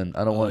 7.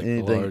 I don't want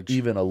anything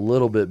even a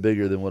little bit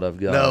bigger than what I've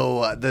got.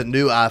 No, the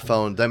new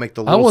iPhone, they make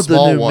the I little want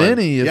small the new one.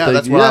 mini.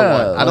 That's what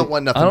I want. I don't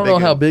want nothing I don't know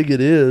bigger. how big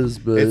it is,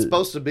 but It's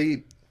supposed to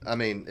be,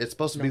 it's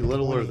supposed to be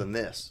littler than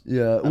this.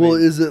 yeah. I Well,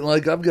 mean- is it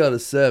like I've got a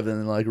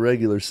 7, like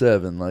regular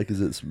 7? Like, is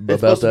it about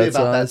supposed to that be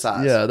about that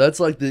size. Yeah, that's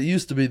like it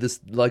used to be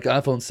this. Like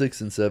iPhone 6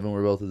 and 7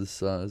 were both of this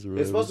size. Or whatever.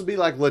 It's supposed to be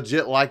like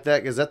legit like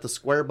that. Is that the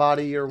square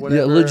body or Yeah,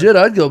 whatever? legit.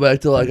 I'd go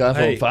back to like iPhone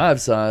Hey, 5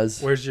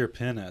 size. Where's your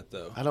pen at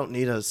though? I don't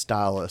need a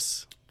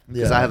stylus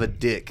because Yeah. I have a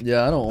dick.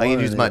 Yeah, I don't I want can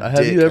use it. my Have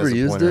dick you ever as a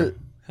used pointer. it?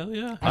 Hell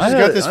yeah. I just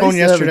got this phone used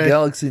to have yesterday. a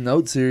Galaxy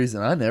Note series,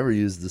 and I never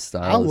used the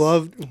stylus. I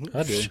loved.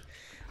 I did.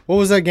 What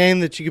was that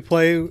game that you could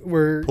play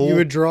where Pool? you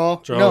would draw?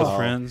 Draw No. with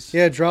friends.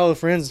 Yeah, draw with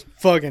friends.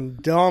 Fucking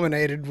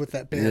dominated with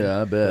that pen.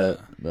 Yeah, I bet.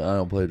 But I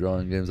don't play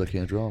drawing games. I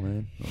can't draw,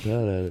 man. I'm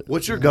bad at it.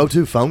 What's your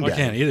go-to phone Well, I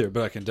game? can't either,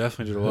 but I can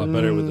definitely do it a lot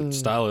better with the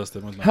stylus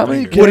than with my How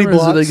many finger. Woody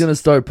cameras are they blocks? going to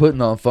start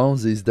putting on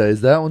phones these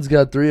days? That one's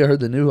got 3. I heard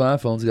the new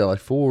iPhone's got like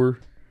 4.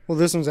 Well,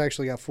 this one's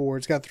actually got 4.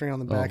 It's got 3 on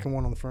the back Oh. and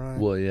 1 on the front.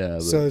 Well, yeah.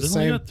 But So it's the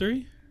Doesn't it same. got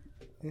 3?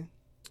 Yeah.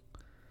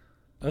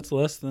 That's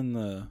less than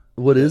the.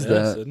 what is the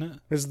S, that? isn't it?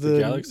 It's The the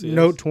Galaxy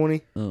Note S?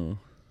 20. Oh.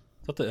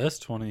 I thought the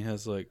S20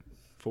 has like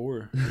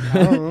 4. I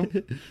don't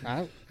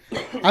know.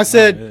 I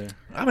said Yeah.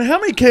 I mean, how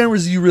many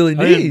cameras do you really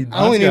I didn't- need?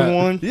 I only need Mine's got-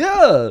 one.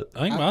 Yeah. I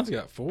think mine's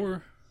got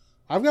 4.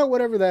 I've got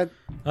whatever that.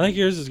 I think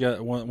yours has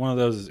got one of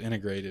those is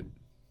integrated.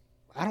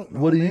 I don't know.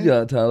 What do you man.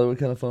 got, Tyler? What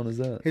kind of phone is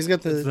that? He's got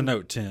It's the the.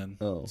 Note 10.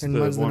 Oh. It's And the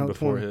mine's the one Note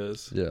before 20.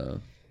 his. Yeah.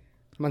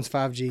 Mine's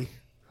 5G.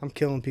 I'm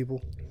killing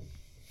people.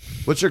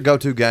 What's your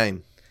go-to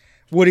game?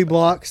 Woody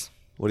blocks.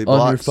 What do you On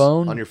your blocks?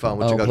 phone? On your phone. I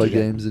What's your don't go-to play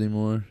game? games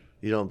anymore.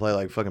 You don't play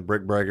like fucking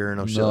Brick Breaker or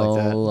no shit No,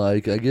 like that.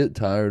 like I get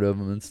tired of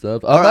them and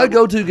stuff. All My right.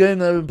 go-to game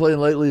that I've been playing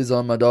lately is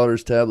on my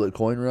daughter's tablet,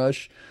 Coin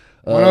Rush.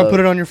 Why not put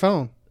it on your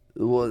phone?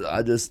 Well,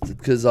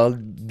 because I'll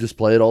just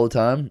play it all the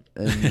time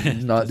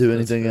and not do That's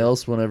anything fair.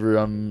 else whenever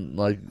I'm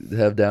like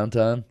have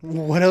downtime.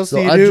 What else So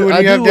do you I do when I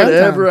you do have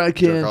whatever downtime? I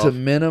can Jerk to off.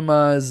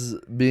 minimize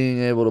being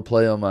able to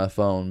play on my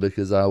phone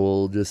because I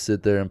will just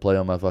sit there and play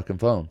on my fucking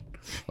phone.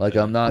 Like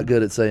I'm not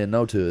good at saying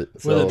no to it.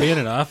 With So it being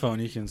an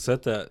iPhone, you can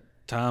set that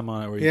time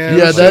on it where you Yeah, can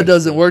yeah, that's that true.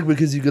 doesn't work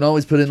because you can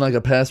always put in like a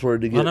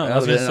password to get know, I out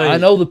was of it. gonna And say, I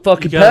know the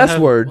fucking You gotta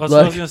password. Have,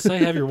 well, that's what I was like, gonna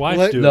say. Have your wife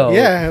Let- do No. it.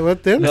 Yeah,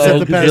 let them No, set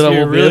the 'cause then If I password.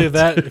 you're won't be really able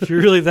that, if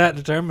you're really that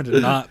determined to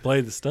not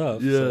play the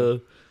stuff, yeah.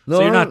 So, No,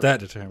 so you're I'm- not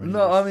that determined.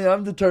 No, I mean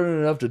I'm determined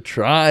enough to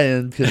try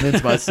and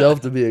convince myself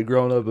to be a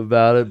grown up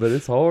about it, but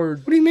it's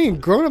hard. What do you mean?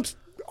 Grown-ups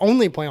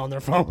only play on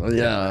their phone.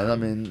 Yeah, I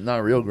mean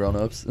not real grown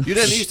ups. You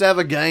didn't used to have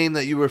a game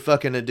that you were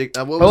fucking addicted.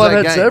 What was Oh, I've that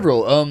had game?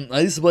 several.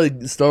 I used to play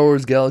Star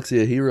Wars Galaxy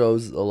of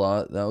Heroes a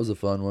lot. That was a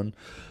fun one.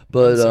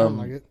 But Sound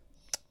like it.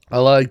 I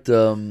liked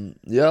I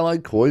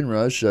like Coin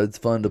Rush. It's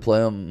fun to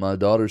play on my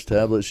daughter's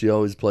tablet. She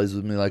always plays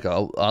with me. Like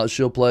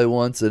she'll play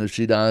once, and if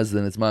she dies,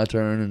 then it's my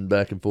turn, and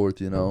back and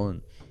forth,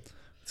 and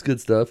it's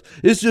good stuff.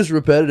 It's just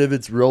repetitive.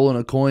 It's rolling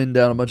a coin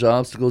down a bunch of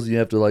obstacles. You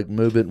have to like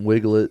move it and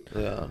wiggle it,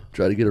 Yeah.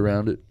 try to get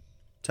around it.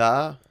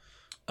 Ty?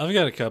 I've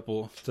got a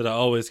couple that I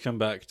always come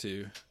back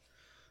to.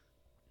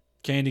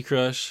 Candy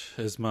Crush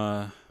is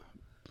my.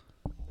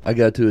 I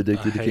got too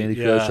addicted to I hate- Candy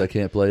Crush. yeah. I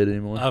can't play it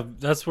anymore.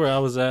 That's where I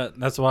was at.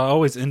 That's why I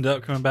always end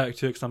up coming back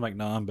to it because I'm like,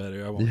 no, I'm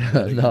better. I won't. Yeah,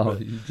 play it again, no,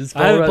 but you just I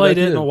fall haven't right played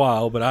back it in a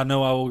while, but I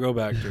know I will go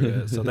back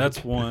to it. So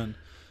that's one.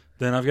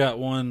 Then I've got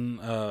one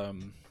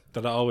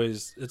that I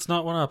always. It's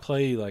not one I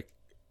play like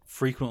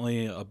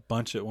frequently, a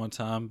bunch at one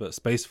time, but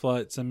Space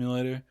Flight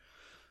Simulator.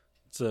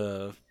 It's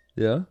a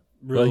Yeah,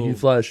 real. like you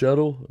fly a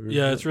shuttle. Or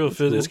Yeah, it's real. That's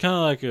It's cool. kind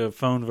of like a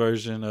phone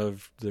version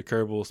of the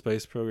Kerbal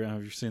Space Program.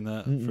 Have you seen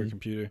that for Mm-mm. a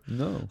computer?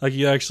 No. Like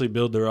you actually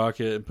build the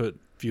rocket and put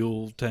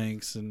fuel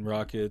tanks and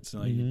rockets,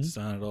 and like you Mhm.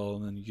 design it all,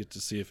 and then you get to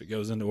see if it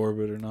goes into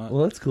orbit or not.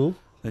 Well, that's cool.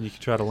 Then you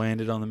can try to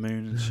land it on the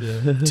moon and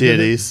shit.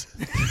 Titties.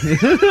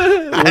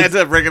 I had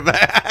to bring it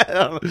back.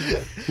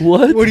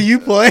 What? What do you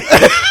play?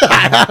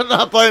 I'm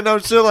not playing no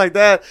shit like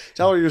that.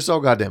 Tell her you're so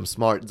goddamn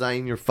smart.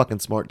 Zane, you're fucking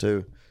smart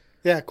too.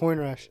 Yeah, Coin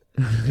Rush.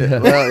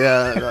 Well,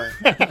 yeah.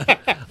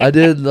 I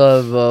did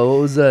love what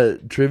was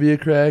that Trivia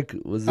Crack?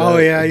 Was that, Oh,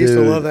 yeah, I used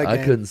to dude, love that I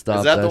game. couldn't stop.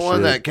 Is that the one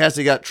shit. that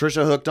Cassie got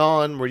Trisha hooked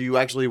on, where you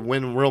actually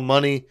win real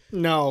money?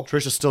 No,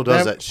 Trisha still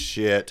does That- that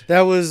shit.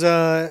 that was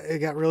it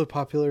got really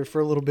popular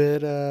for a little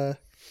bit.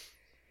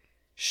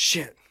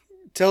 Shit.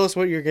 Tell us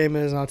what your game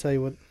is, and I'll tell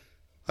you what.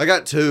 I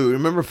got two.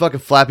 Remember fucking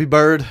Flappy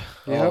Bird?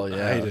 Oh Yep. I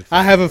yeah. hated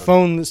I have a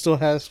phone that still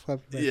has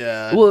Flappy Bird.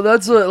 Yeah. Well,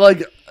 that's what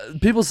like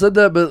people said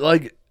that, but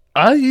like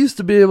I used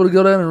to be able to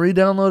go down and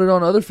re-download it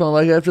on other phone.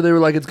 Like after they were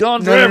like, it's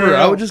gone No, no, no, forever. no.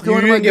 I would just go You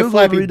into my didn't get Google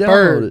Flappy and re-download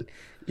Bird. it.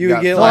 You got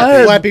would get Flappy.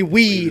 like Flappy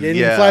Weed and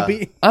Yeah.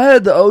 Flappy. I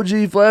had the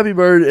OG Flappy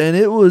Bird, and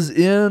it was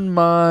in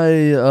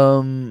my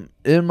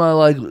in my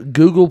like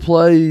Google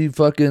Play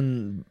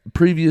fucking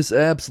previous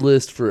apps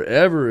list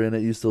forever, and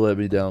it used to let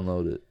me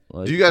download it.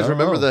 Like, Do you guys I don't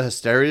remember know. the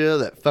hysteria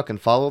that fucking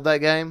followed that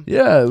game?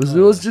 Yeah, it was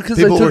just because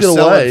they People took were it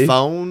selling away.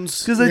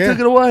 phones. Because they Yeah. took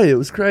it away. It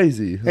was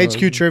crazy.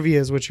 HQ Trivia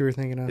is what you were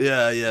thinking of.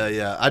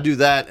 Yeah. I do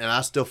that, and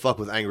I still fuck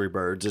with Angry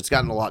Birds. It's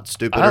gotten a lot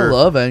stupider. I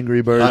love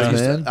Angry Birds,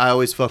 man. I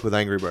always fuck with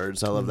Angry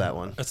Birds. I love that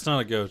one. It's not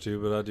a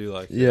go-to, but I do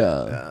like it.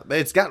 Yeah. But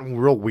it's gotten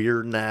real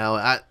weird now.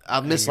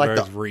 I miss Angry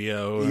like Birds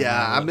Rio. and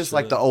yeah, all I that miss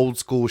like shit. the old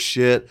school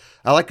shit.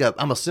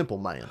 I'm a simple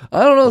man. I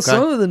don't know. Okay.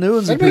 Some of the new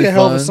ones are That'd make pretty a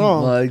hell of a fun.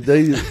 song. Like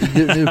they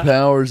get new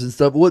powers and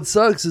stuff. What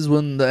sucks is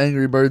when the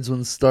Angry Birds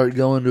ones start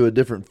going to a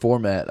different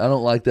format. I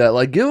don't like that.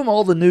 Like give them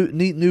all the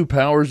neat new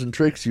powers and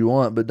tricks you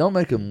want, but don't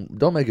make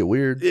it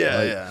weird.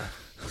 Yeah.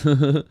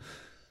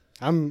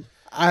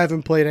 I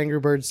haven't played Angry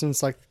Birds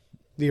since like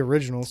the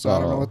original, so I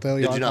don't know what the hell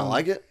Did y'all you not calling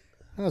like it?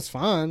 That was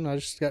fun. I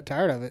just got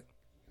tired of it.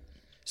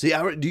 See,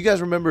 do you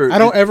guys remember? I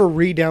don't ever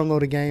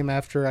re-download a game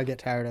after I get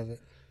tired of it.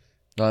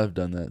 I've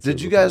done that.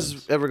 Did you several guys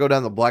times. ever go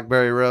down the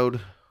BlackBerry road?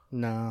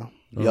 No.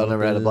 Y'all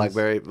never had a that is.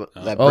 BlackBerry?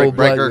 That Oh, breaker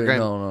BlackBerry. game?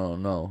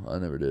 No, I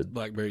never did.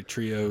 BlackBerry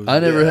Trios. I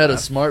never had a Yeah.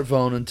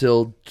 smartphone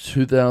until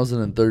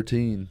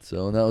 2013.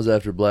 So, and that was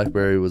after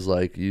BlackBerry was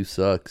like, "You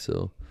suck."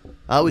 So,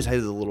 I always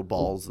hated the little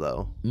balls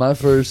though. my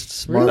first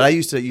smart, But I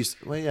used to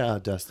well, yeah,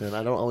 Dustin.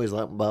 I don't always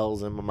let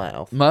balls in my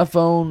mouth. my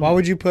phone. Why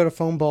would you put a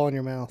foam ball in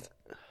your mouth?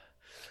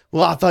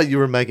 Well, I thought you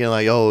were making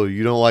like, oh,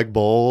 you don't like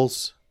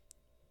balls?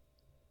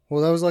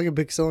 Well, that was like a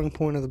big selling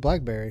point of the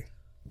BlackBerry.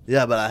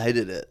 Yeah, but I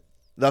hated it.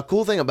 The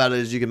cool thing about it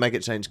is you can make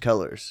it change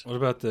colors. What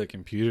about the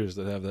computers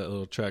that have that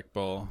little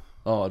trackball?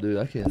 Oh, dude,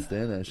 I can't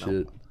stand that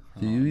shit.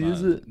 Do you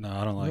use it? No,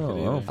 I don't like No, it I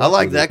either. don't I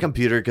like with that it.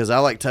 computer because I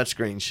like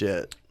touchscreen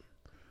shit.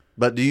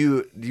 But do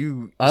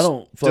you? I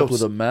don't still- fuck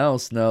with a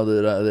mouse now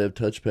that they have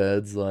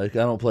touchpads. Like, I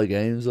don't play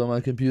games on my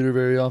computer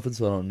very often,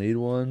 so I don't need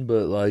one.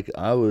 But like,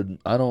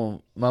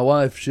 my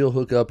wife, she'll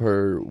hook up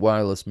her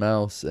wireless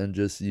mouse and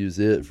just use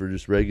it for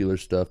just regular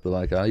stuff. But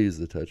like, I use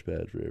the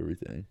touchpad for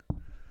everything.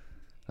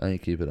 I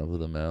ain't keeping up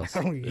with a mouse.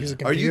 I don't use a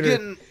Are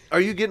computer.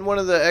 you getting one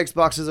of the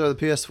Xboxes or the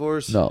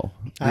PS4s? No,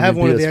 I have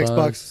one of the PS5s?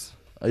 Xbox.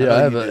 Yeah, I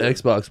have you an do.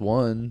 Xbox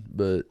One,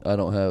 but I'm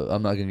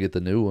not gonna get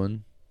the new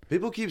one.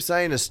 People keep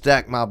saying to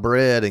stack my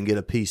bread and get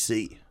a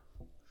PC.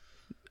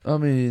 I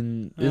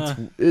mean,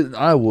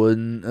 I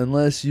wouldn't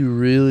unless you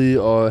really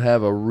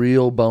have a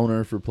real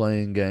boner for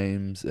playing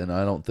games, and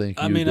I don't think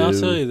you I mean, do. I'll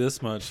tell you this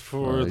much: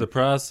 for Like- the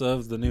price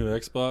of the new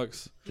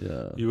Xbox,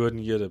 Yeah, you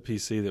wouldn't get a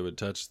PC that would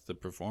touch the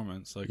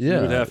performance. Like Yeah,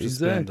 you would have to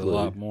spend a exactly.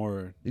 lot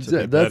more to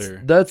exactly. be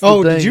better. That's the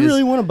Oh, thing. did you is-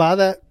 really want to buy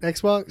that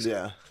Xbox?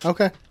 Yeah.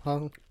 Okay.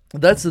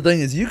 That's the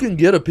thing is you can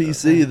get a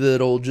PC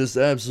that'll just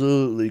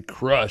absolutely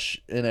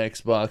crush an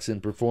Xbox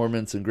in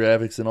performance and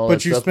graphics and all But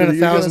that you stuff. spent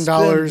you're gonna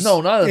 $1,000 spend- No,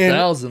 not in-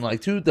 1,000,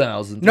 like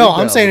 2,000. No,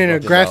 I'm saying in a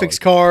 $3,000 graphics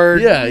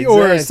card Yeah,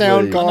 or a exactly.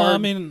 sound No, card. I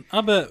mean,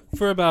 I bet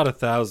for about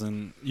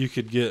 1,000, you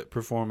could get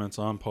performance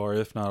on par,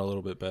 if not a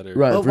little bit better.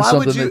 Right, Well, for why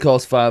would something you- that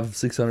costs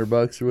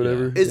 $500-600 or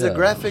whatever. Is the Yeah.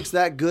 graphics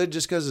that good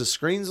just because the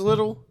screen's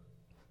little?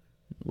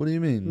 What do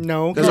you mean?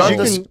 No, 'Cause because on you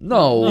this- can.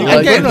 No, You I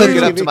like, can't no, hook you it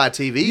can up be- to my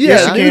TV. Yeah,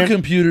 Yes, you new can.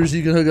 computers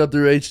you can hook up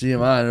through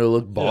HDMI and it'll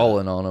look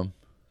balling on them.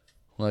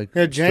 Like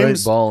Yeah,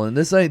 James- straight balling.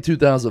 This ain't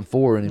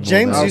 2004 anymore.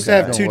 James man. used to Okay.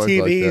 have It two don't work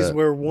like TVs that.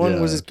 where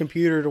one was Yeah. his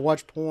computer to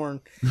watch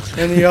porn,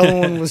 and the other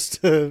one was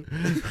to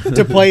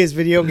play his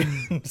video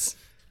games.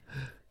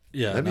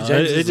 Yeah, Maybe no,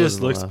 James it is just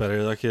living looks life.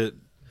 better. Like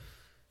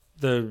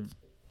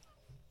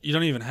you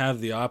don't even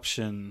have the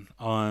option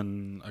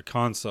on a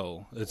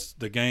console.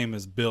 The game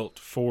is built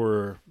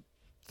for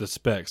the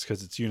specs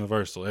because it's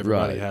universal.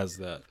 Everybody Right. has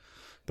that.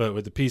 But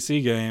with the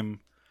PC game,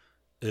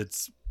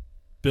 it's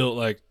built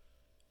like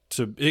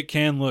it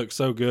can look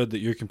so good that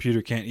your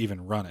computer can't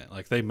even run it.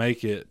 Like they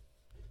make it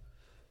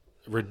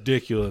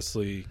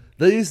ridiculously,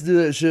 They used to do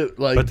that shit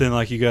like. but then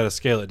like you got to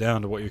scale it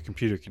down to what your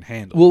computer can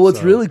handle. well, what's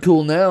So, really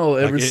cool now,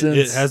 like, ever it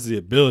since has the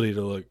ability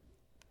to look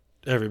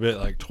every bit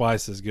like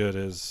twice as good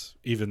as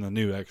even the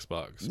new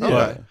Xbox. Yeah.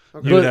 But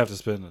Okay. you would But- have to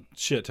spend a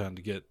shit ton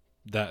to get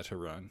that to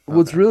run.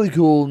 What's really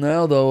cool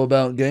now, though,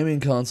 about gaming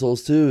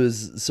consoles too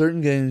is certain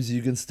games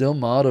you can still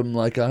mod them.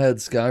 Like I had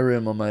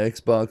Skyrim on my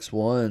Xbox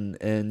One,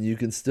 and you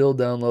can still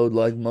download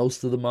like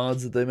most of the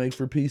mods that they make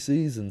for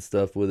PCs and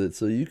stuff with it.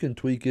 So you can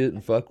tweak it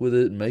and fuck with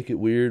it and make it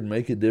weird,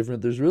 make it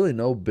different. There's really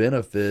no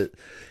benefit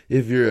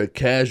if you're a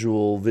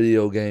casual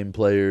video game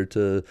player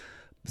to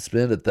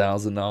spend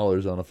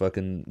 $1,000 on a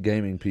fucking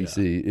gaming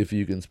PC if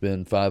you can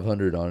spend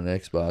 $500 on an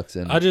Xbox.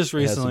 And I just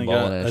have some recently got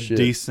ballin' a ass shit.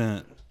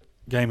 decent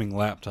gaming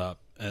laptop,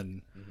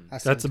 and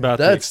That's that's about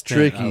the That's extent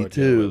I tricky would go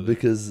too with it.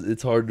 because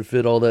it's hard to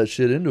fit all that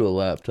shit into a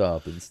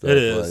laptop and stuff. It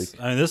is.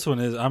 Like, I mean, this one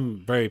is. I'm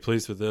very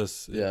pleased with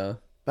this. yeah.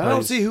 But I don't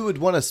plays- see who would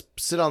want to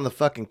sit on the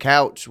fucking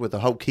couch with a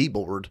whole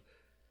keyboard.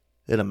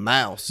 and a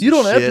mouse. You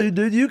don't and have shit. to,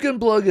 dude. You can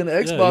plug an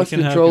Xbox can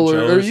have controller, or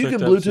controllers you can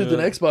hooked up Bluetooth to an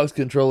it. Xbox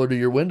controller to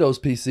your Windows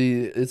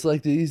PC. It's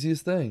like the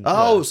easiest thing.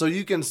 Oh, so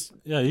you can.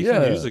 Yeah, you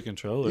Yeah. can use a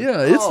controller.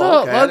 Yeah, it's Oh,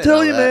 not. okay, I I'm didn't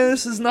telling know you, that. man,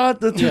 this is not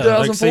the Yeah,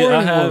 2004 like, see, I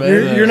anymore, have-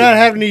 man. You're not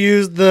having to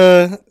use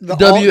the alt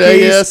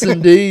WAS keys.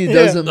 and D Yeah.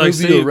 doesn't Like, move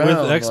see, you around.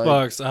 with like-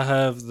 Xbox, I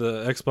have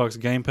the Xbox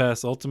Game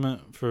Pass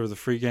Ultimate for the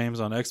free games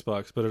on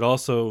Xbox, but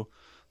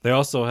they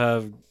also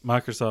have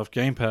Microsoft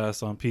Game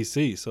Pass on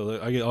PC, so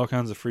I get all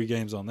kinds of free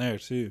games on there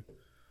too.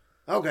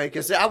 Okay,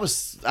 because I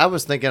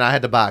was thinking I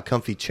had to buy a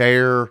comfy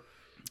chair.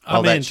 I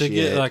All mean, that to shit.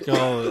 get like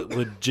all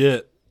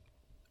legit,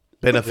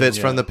 benefits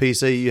Yeah. from the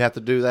PC, you have to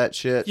do that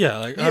shit. yeah.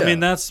 Like Yeah. I mean,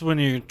 that's when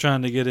you're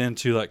trying to get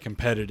into like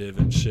competitive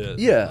and shit.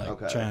 Yeah. like,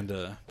 Okay. trying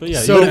to. But yeah,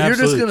 So you if can you're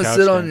just absolutely gonna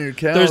sit on game. your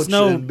couch There's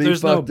no- and be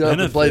there's no fucked up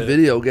and play benefit.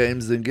 video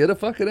games, then get a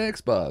fucking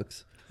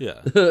Xbox, Yeah,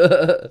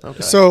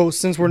 Okay. So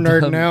since we're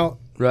nerding out,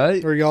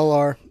 right? or y'all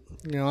are,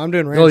 I'm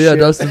doing ranch Oh yeah, shit.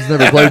 Dustin's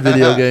never played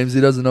video games.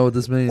 He doesn't know what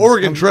this means.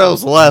 Oregon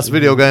Trail's the last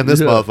video game this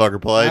Yeah.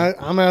 motherfucker played.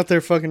 I'm out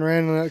there fucking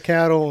ranting out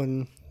cattle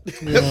and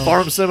know.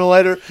 Farm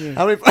Simulator.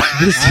 How many?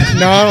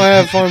 no, I don't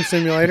have Farm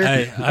Simulator.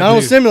 Hey, I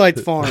don't do- simulate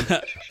the farm.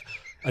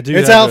 I do.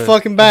 It's have out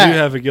fucking I back. do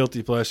have a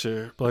guilty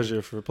pleasure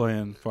for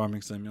playing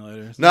farming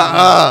simulators.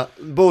 Nah,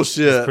 It's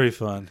bullshit. pretty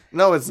fun.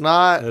 No, it's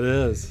not. It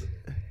is.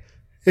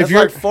 If It's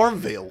you're like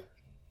Farmville.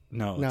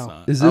 No, No.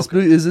 it's not.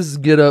 Is this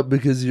get up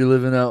because you're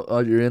living out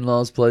at your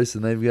in-laws' place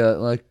and they've got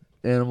like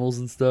animals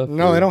and stuff?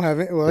 no, Or- they don't have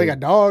it. Well, they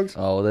got dogs.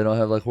 Oh, they don't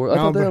have like horses. I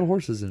No, thought they but- had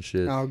horses and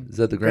shit. No, Is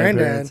that the Granddad.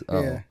 grandparents?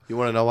 Yeah. You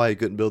want to know why he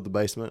couldn't build the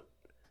basement?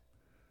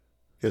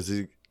 Because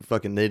he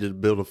fucking needed to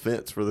build a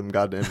fence for them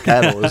goddamn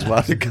cattle. Is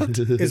why he got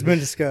to. It's been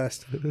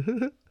discussed.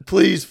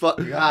 Please, fuck,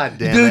 god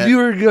damn Dude, it. you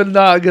are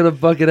not gonna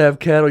fucking have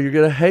cattle. You're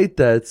gonna hate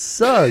that. It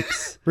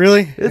sucks.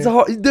 Really? It's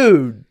hard,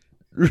 dude.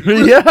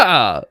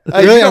 Yeah.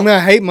 Hey, Really? you I'm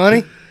gonna hate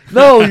money.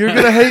 No, you're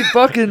gonna hate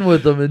fucking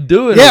with them and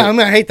doing Yeah, it. I'm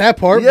gonna hate that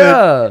part.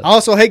 Yeah. But I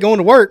also hate going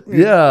to work.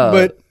 Yeah,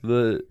 But I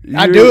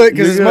you're- do it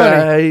 'cause it's you're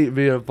gonna money. Hate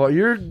being a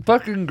your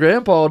fucking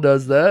grandpa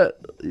does that.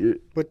 I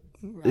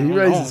He don't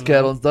raises know.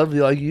 cattle and stuff.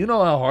 You're like, you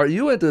know how hard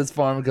you went to his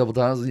farm a couple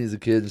times when he was a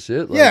kid and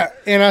shit. Like, yeah,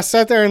 and I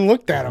sat there and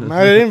looked at him.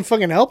 I didn't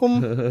fucking help him.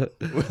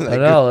 I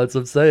know. That's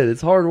what I'm saying.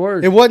 It's hard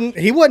work. He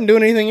wasn't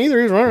doing anything either.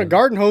 He was running a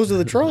garden hose to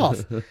the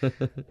trough.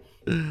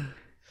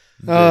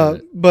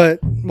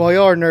 But while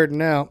y'all are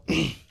nerding out,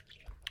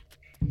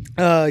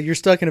 you're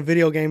stuck in a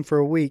video game for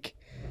a week.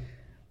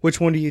 Which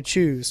one do you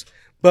choose?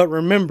 But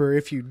remember,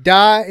 if you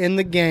die in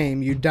the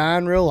game, you die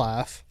in real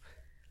life.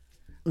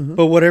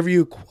 But whatever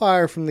you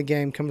acquire from the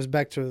game comes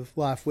back to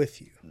life with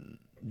you.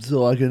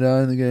 So I can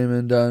die in the game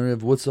and die in real.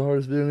 What's the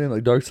hardest video game?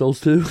 Like Dark Souls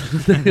 2?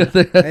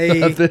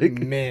 I think.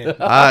 Amen.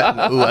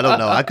 I don't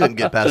know. I couldn't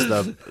get past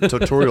the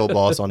tutorial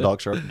boss on Dark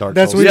Souls.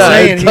 That's what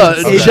Yeah. he's saying.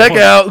 Yeah, check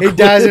out. He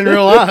dies in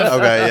real life.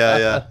 Okay,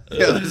 yeah.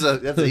 That's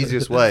the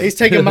easiest way. He's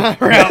taking my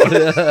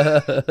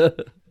route.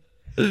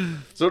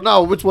 So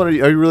no, which one are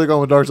you? Are you really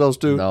going with Dark Souls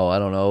 2? No, I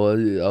don't know.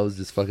 I was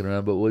just fucking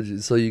around.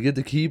 But so you get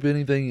to keep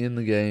anything in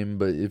the game,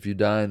 but if you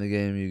die in the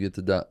game, you get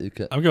to die.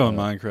 I'm going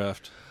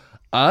Minecraft.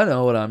 I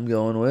know what I'm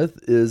going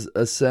with is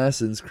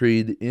Assassin's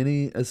Creed.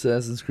 Any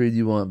Assassin's Creed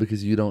you want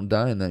because you don't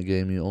die in that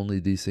game. You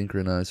only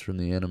desynchronize from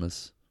the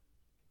Animus.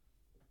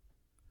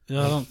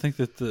 Yeah, I don't think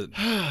that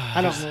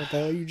I don't know what the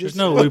hell you there's just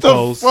no What the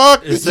loopholes.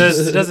 fuck? It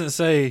says it doesn't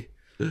say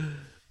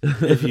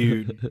if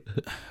you.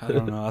 I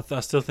don't know. I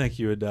still think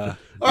you would die.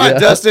 All right, Yeah.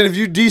 Dustin, if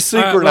you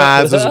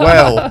desynchronize as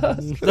well,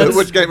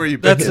 which game are you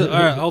That's picking? all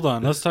right. Hold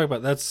on. Let's talk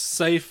about that's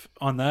safe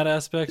on that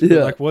aspect. Yeah.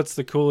 But like, what's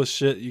the coolest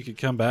shit you could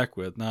come back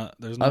with?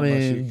 There's not I much you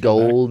mean, can come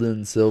gold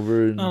and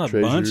silver and Not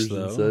a bunch, treasures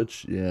and though.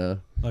 such. Yeah.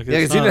 back. Like, Yeah, it's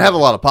because you not- didn't have a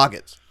lot of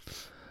pockets.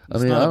 I It's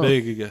mean, not I a don't-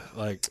 big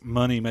like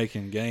money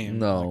making game.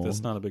 No, like,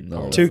 that's not a big no,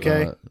 part. it's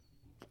 2K. not.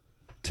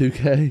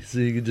 2K, so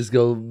you can just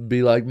go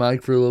be like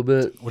Mike for a little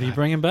bit. What are you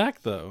bringing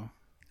back though?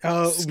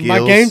 my Skills.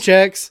 game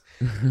checks.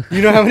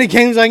 You know how many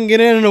games I can get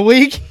in a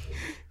week?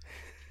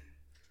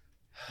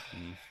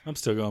 I'm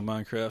still going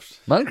Minecraft.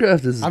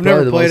 Minecraft is I've probably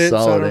never the played most it, so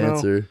I solid don't know.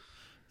 answer.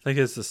 I think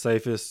it's the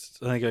safest.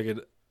 I think I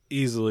could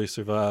easily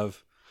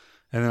survive,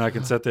 and then I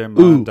can sit there and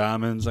Ooh. mine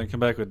diamonds. I can come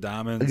back with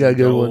diamonds I got a and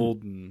good one.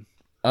 gold. And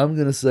I'm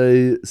gonna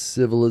say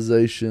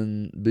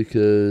Civilization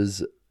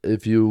because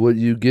if what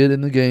you get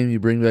in the game, you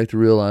bring back to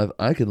real life.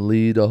 I can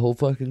lead a whole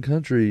fucking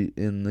country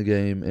in the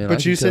game, and I But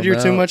can you said come you're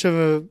too out- much of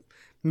a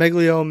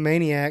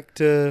megalomaniac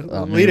to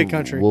I lead a mean,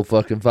 country. We'll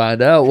fucking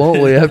find out,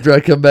 won't we? After I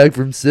come back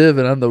from Civ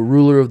and I'm the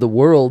ruler of the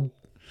world.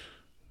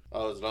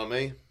 Oh, it's not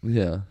me.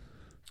 Yeah.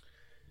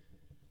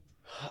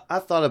 I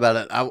thought about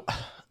it. I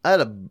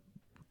had a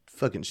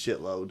fucking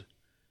shitload.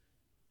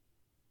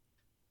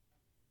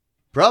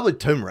 Probably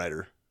Tomb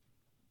Raider.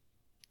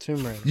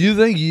 Tomb Raider. You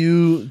think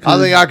you I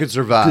think I could could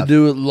survive.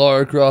 do what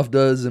Lara Croft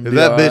does and If be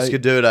that all bitch right?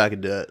 could do it, I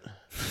could do it.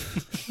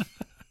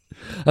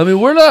 I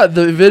mean, we're not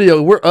the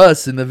video. We're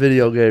us in the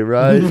video game,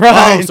 right?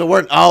 Right.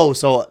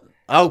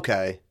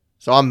 Okay.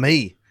 So I'm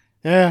me.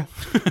 Yeah.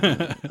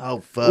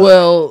 Oh fuck.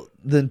 Well,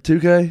 then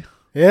 2K.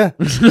 Yeah.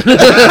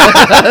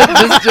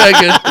 Just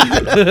checking.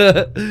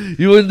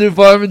 You wouldn't do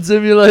Farming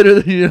Simulator?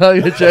 You're not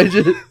gonna change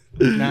it?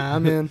 Nah,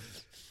 I'm in.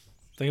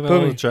 Think about Put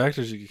all me- the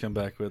tractors you could come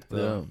back with,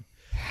 though.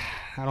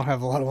 I don't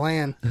have a lot of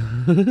land.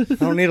 I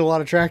don't need a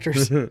lot of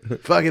tractors.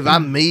 Fuck, if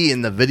I'm me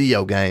in the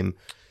video game,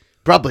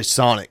 probably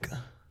Sonic.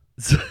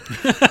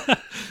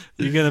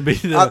 You're gonna be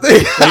the, I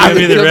think- you're gonna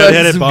be the Go back to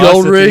redheaded some boss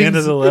gold at the end rings.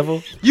 of the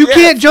level. You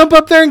can't jump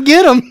up there and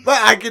get him. But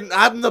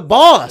I'm the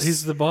boss.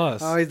 He's the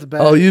boss. Oh, he's the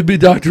best. Oh, you'd be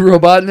Dr.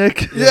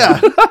 Robotnik? yeah.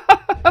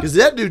 Because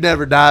that dude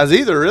never dies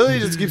either, really. He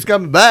just keeps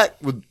coming back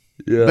with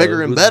Yeah,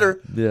 bigger and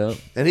better. Yeah.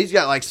 And he's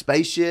got like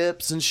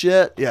spaceships and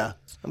shit. Yeah.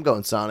 I'm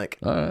going Sonic.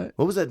 All right.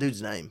 What was that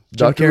dude's name?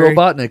 Dr. Carrey.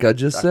 Robotnik, I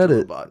just said Dr.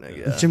 it. Robotnik,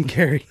 yeah. Jim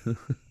Carrey.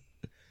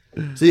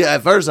 See,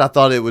 at first I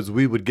thought it was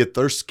we would get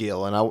their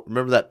skill, and I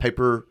remember that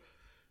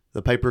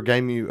the paper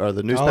game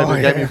the newspaper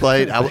yeah. game you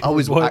played. I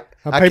always What?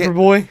 A I paper can't-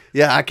 boy.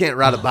 Yeah, I can't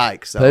ride a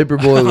bike. So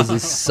Paperboy was a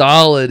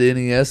solid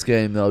NES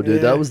game, though, dude.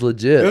 Yeah. That was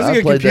legit. It was a I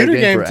good played that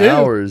computer game game, for too.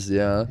 hours,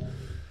 yeah.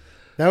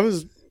 That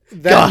was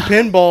that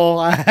and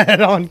pinball I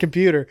had on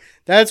computer.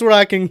 That's what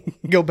I can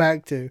go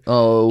back to.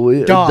 Oh,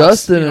 DOS.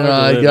 Dustin You and know,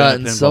 I to live got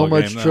in in a so pinball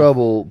much game, though.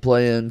 trouble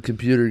playing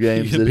computer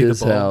games could at be the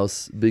his ball.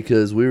 house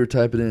because we were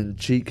typing in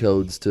cheat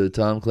codes to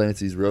Tom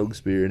Clancy's Rogue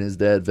Spear, and his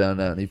dad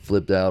found out and he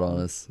flipped out on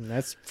us. And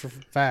that's for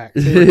fact.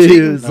 He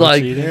was No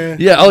like, cheating? Yeah.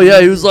 yeah, oh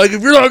yeah, he was like,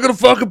 if you're not gonna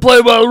fucking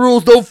play by the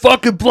rules, don't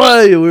fucking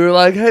play. And we were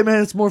like, hey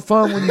man, it's more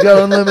fun when you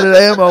got unlimited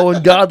ammo and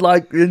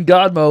in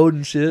God mode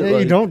and shit. Yeah,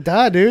 like, you don't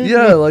die, dude.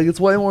 Yeah, like it's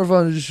way more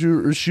fun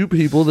to shoot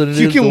people than it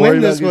You is can to win worry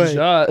this about getting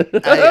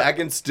way. shot. hey, I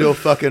can still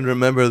fucking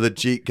remember the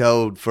cheat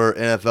code for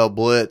NFL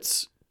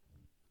Blitz,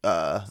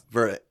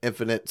 for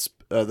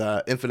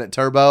the Infinite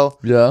Turbo.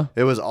 Yeah.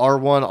 It was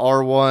R1,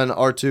 R1,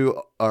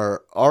 R2,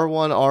 or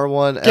R1,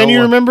 R1. Can you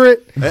L1. remember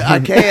it? I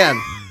can.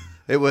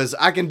 It was.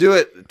 I can do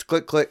it.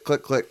 Click, click,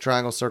 click, click.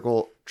 Triangle,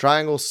 circle,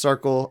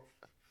 circle,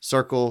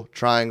 circle,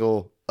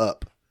 triangle,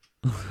 up.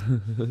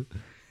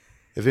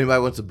 If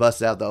anybody wants to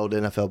bust out the old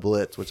NFL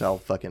Blitz, which I'll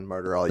fucking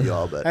murder all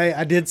y'all, but Hey,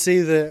 I did see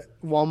that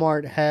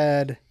Walmart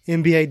had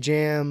NBA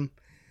Jam,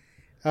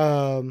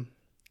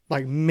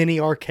 like mini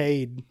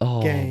arcade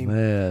Oh game.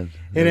 man.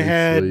 And it That'd be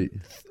had sweet.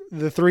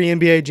 The 3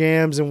 NBA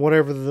Jams and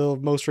whatever the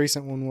most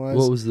recent one was.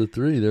 What was the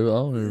 3? There, I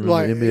don't remember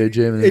Like, NBA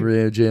Jam and it-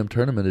 NBA Jam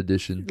Tournament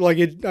Edition. Like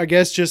it, I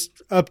guess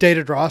just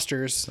updated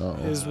rosters Oh.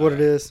 is what it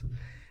is.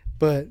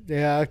 But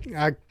yeah,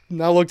 I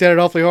looked at it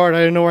awfully hard. I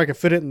didn't know where I could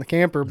fit it in the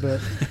camper,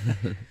 but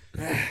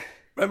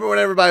remember when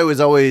everybody was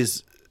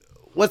always,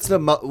 what's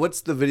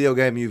the video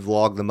game you've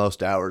logged the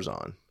most hours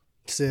on?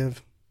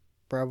 Civ,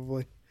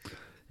 probably.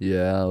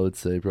 Yeah, I would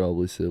say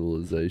probably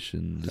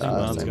Civilization. I think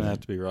mine's gonna have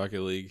to be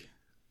Rocket League.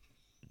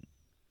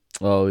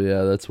 Oh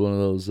yeah, that's one of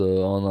those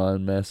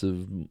online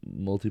massive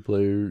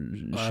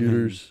multiplayer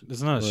shooters.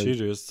 It's not a Like-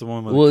 shooter. It's the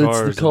one with Well, the it's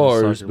cars. the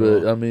cars, and the soccer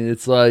but ball. I mean,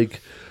 it's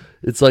like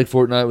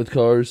Fortnite with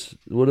cars.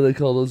 What do they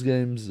call those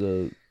games?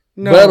 No,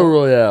 Battle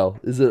Royale.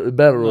 Is it a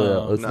Battle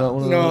Royale? No. It's No. not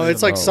one of no, those.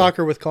 it's like Oh.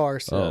 soccer with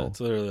cars. Yeah, Oh. it's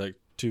literally like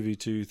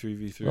 2v2,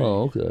 3v3.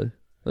 Oh, okay,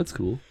 that's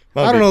cool.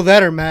 I don't know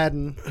that or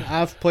Madden.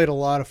 I've played a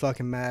lot of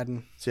fucking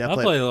Madden. See, I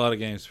play a lot of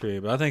games for you,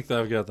 but I think that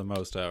I've got the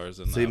most hours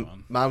in See, that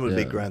one. mine would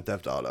be Yeah. Grand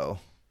Theft Auto.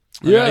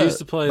 I used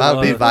to play. Mine a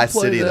would be lot of- Vice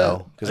play City that.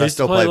 though, because I I used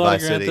still to play play a lot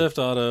Vice of Grand City. Theft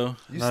Auto. You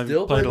and I've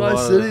still play played a Vice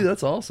lot City? of,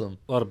 That's awesome.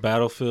 a lot of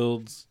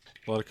Battlefields,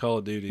 a lot of Call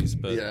of Duties,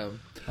 but Yeah.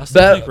 I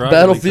still think Rocket League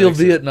Battlefield takes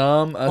it.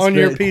 Vietnam. I On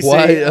your spent PC,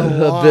 quite a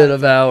a lot. bit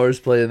of hours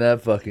playing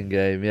that fucking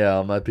game. Yeah,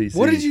 on my PC.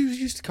 What did you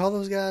used to call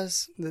those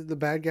guys? The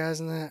bad guys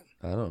in that?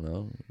 I don't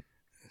know.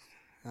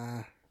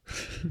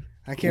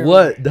 I can't.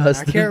 What, remember.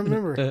 Dustin? I can't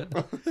remember.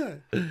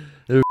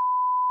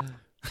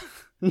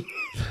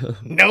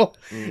 No,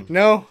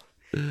 no,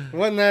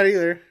 wasn't that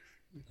either.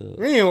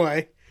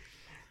 Anyway,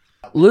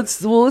 Let's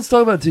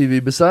talk about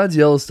TV. Besides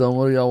Yellowstone,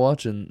 what are y'all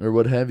watching, or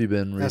what have you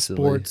been that's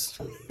recently? sports.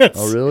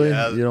 Oh, really?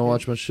 Yeah. You don't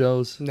watch much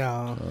shows?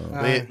 No,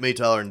 Me,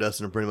 Tyler, and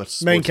Dustin are pretty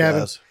much Main sports cabin.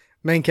 guys.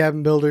 main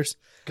cabin builders.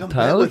 Come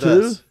Tyler bet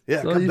with too? us.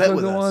 Yeah, So come you bet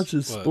with fucking us. watch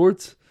is What?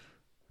 sports?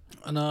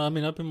 No, I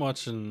mean I've been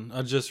watching.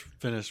 I just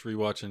finished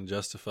rewatching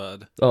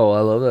Justified. Oh, I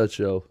love that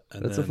show.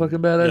 And That's a then fucking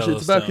badass shit.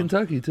 It's about Yellowstone.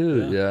 Kentucky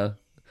too. Yeah. Yeah.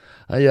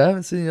 Yeah, I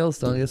haven't seen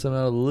Yellowstone. I guess I'm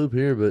out of the loop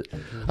here, but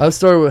I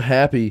started with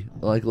Happy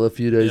like a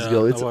few days Yeah,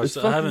 ago. I It's watched it.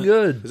 I fucking haven't-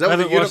 good. Is that I with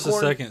the haven't watched the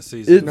unicorn? second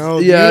season. It's, No,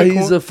 the yeah,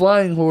 unicorn? he's a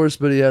flying horse,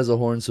 but he has a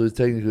horn, so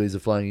technically he's a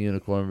flying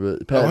unicorn.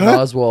 But Patton What?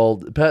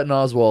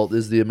 Oswalt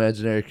is the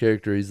imaginary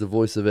character. He's the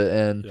voice of it,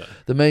 and Yeah.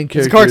 the main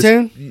It's a character.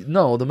 cartoon?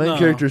 No, the main No,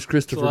 character is It's a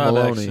Christopher live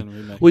Maloney. action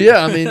remake. Well,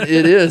 yeah, I mean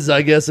it is,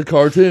 I guess, a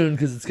cartoon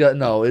because it's got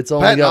it's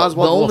only Patton got Oswalt,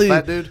 the the only little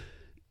fat dude.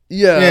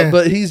 yeah, Yeah.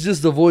 but he's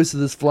just the voice of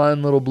this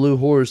flying little blue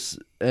horse.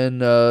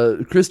 And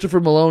Christopher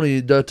Maloney,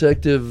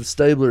 Detective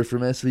Stabler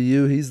from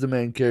SVU, he's the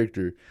main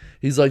character.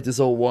 He's like this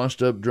old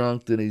washed up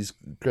drunk that he's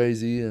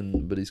crazy,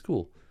 but he's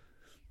cool.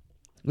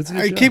 It's a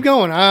good Hey, show. keep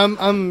going. I'm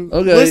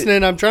Okay.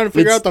 listening. I'm trying to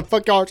figure It's- out the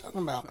fuck y'all are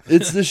talking about.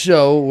 It's the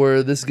show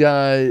where this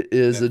guy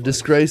is a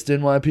disgraced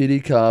NYPD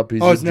cop.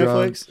 He's Oh, a it's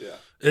drunk. Netflix.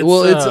 It's,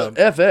 Well, it's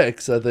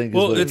FX, I think.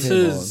 well, is what it's it came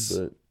his-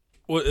 on,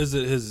 What is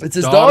it? It's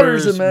his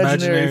daughter's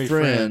imaginary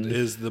friend friend.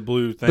 is the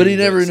blue thing. But he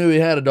never knew he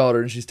had a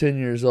daughter, and she's 10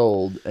 years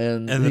old.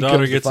 And And the he daughter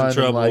comes to gets in find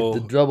him, trouble.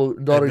 Like,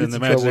 the daughter and gets then in the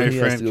trouble, and imaginary he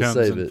has friend to go comes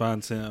save and it.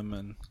 finds him,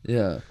 and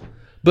Yeah.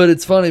 But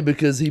it's funny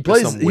because he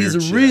plays. some weird He's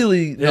a shit.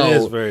 really it no.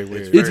 is very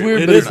weird. It's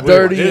weird, It but is it's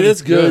weird. dirty It and is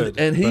it's good.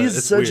 And but he's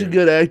it's such a weird.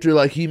 good actor.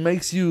 Like he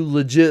makes you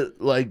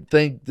legit like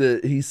think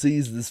that he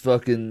sees this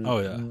fucking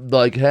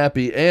like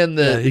happy and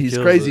that Yeah, he he's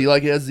kills crazy. it.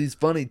 Like he has these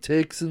funny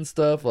ticks and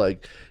stuff.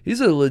 Like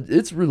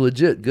it's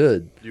legit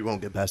good. You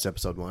won't get past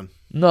episode 1.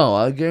 No,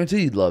 I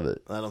guarantee you'd love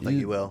it. I don't think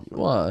you will.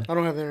 Why? I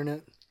don't have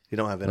internet. You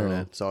don't have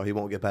internet, so he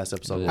won't get past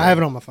episode Yeah. 1. I have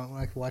it on my phone.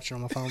 I can watch it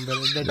on my phone, but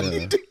it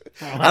doesn't.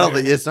 I don't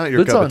think it's not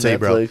your It's cup on of tea,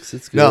 bro. Netflix.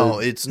 It's good. No,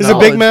 it's Is it not.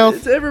 Big Mouth?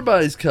 It's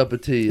everybody's cup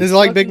of tea. Is It's it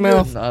like Big fucking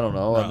Mouth? good. I don't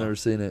know. I've No. never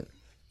seen it.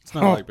 It's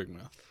not Oh. like Big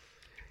Mouth.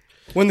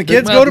 When the Big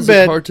kids Mouth go to is a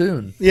bed,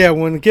 cartoon. yeah,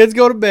 when the kids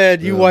go to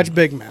bed, you Yeah. watch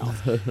Big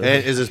Mouth.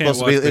 And is it Can't supposed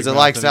to be? watch Big Is it Mouth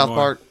like South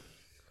anymore. Park?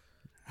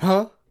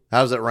 Huh?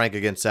 How does it rank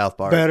against South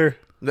Park? Better.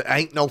 There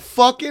ain't no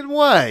fucking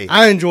way.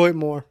 I enjoy it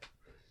more.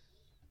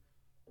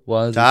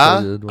 Why is it Huh?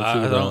 so good? What's it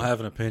I about? don't have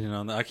an opinion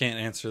on that. I can't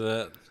answer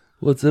that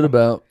What's it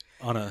about?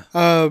 on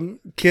a.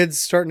 Kids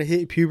starting to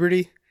hit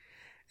puberty,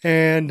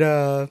 and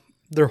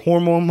their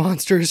hormone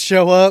monsters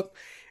show up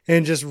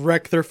and just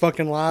wreck their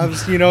fucking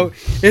lives. You know,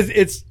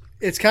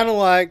 it's kind of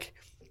like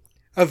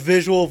a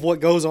visual of what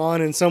goes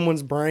on in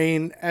someone's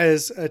brain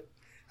as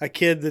a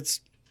kid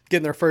that's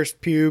getting their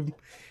first pube.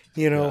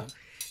 You know,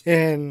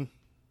 and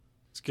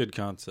It's a good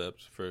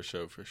concept for a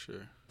show for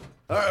sure.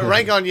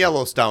 Rank on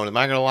Yellowstone. Am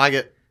I gonna like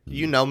it?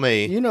 You know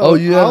me. you know, Oh,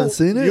 you haven't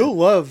seen it? You'll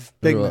love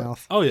Big Right.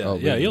 Mouth. Oh yeah, Oh,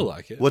 yeah, man. you'll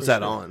like it. What's for that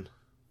sure. on?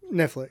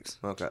 Netflix.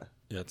 Okay.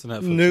 Yeah, it's a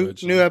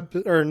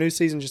Netflix New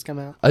season just come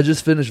out. I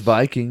just finished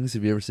Vikings.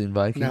 Have you ever seen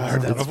Vikings? No, I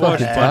heard It's I've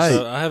watched fucking parts tight.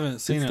 of it. I haven't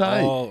seen It's it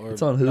tight. all. Or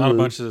It's on Not a Hulu.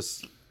 bunch of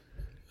this.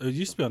 It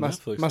used to be on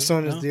Netflix. My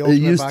son is no? the It ultimate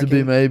used to be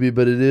Viking. maybe,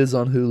 but it is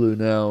on Hulu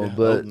now. Yeah,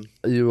 but Odin.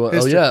 you, oh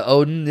History. yeah,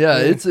 Odin. Yeah,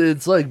 Yeah.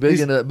 it's like big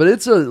He's- enough, but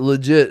it's a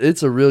legit.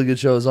 It's a really good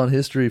show. It's on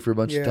History for a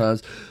bunch Yeah. of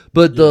times.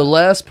 But the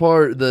last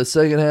part, the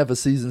second half of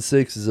season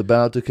 6 is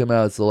about to come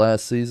out. It's the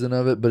last season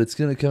of it, but it's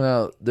going to come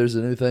out. There's a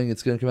new thing.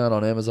 It's going to come out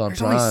on Amazon There's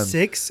Prime. only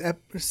six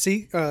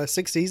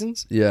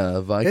seasons. Yeah,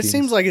 Vikings. It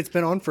seems like it's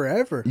been on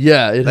forever.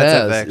 Yeah, it That's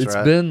has. FX, It's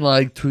right? been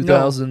like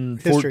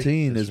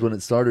 2014 history. is when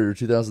it started, or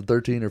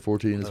 2013 or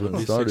 14 is when it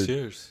Maybe started. 6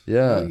 years.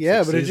 Yeah.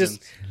 Yeah, Six but it just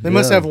seasons. they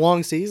must Yeah. have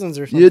long seasons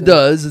or something. It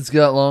does. It's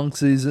got long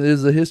season.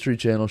 It's a History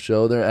Channel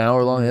show. They're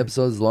hour-long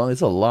episodes long.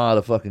 It's a lot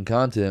of fucking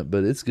content,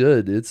 but it's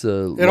good. It's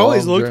a It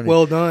always long looked journey.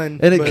 well done,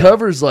 And it but-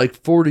 covers like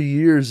 40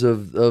 years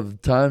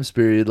of time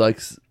period. Like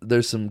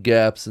there's some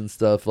gaps and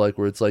stuff like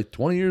where it's like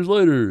 20 years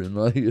later and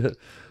like,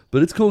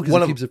 but it's cool because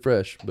One it of- keeps it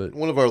fresh. But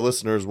One of our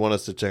listeners want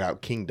us to check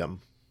out Kingdom.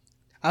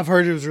 I've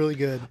heard it was really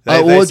good.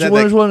 which said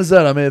one is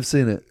that? I may have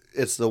seen it.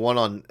 it's the one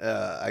on.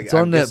 It's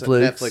on guess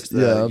Netflix. Netflix.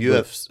 Yeah, The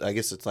UFC. I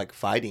guess it's like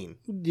fighting.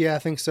 Yeah, I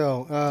think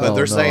so. But Oh,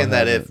 they're no, saying I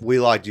that haven't. if we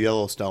liked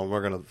Yellowstone,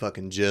 we're gonna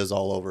fucking jizz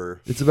all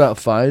over. It's about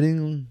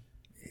fighting.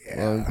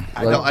 Yeah.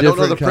 I don't know the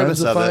different premise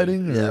kinds of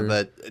fighting, it. Yeah, or-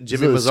 but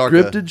Jimmy is it a Mazarka.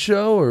 scripted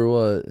show or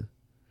what?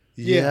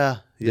 Yeah.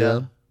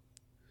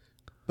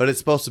 But it's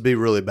supposed to be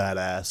really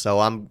badass. So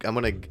I'm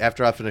gonna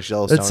after I finish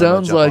Yellowstone. It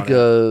sounds like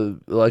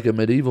a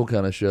medieval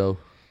kind of show.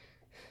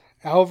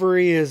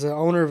 Alvary is the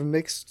owner of a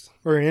mixed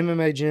or an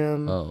MMA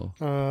gym.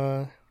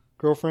 Oh,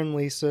 Girlfriend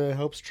Lisa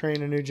helps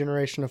train a new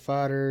generation of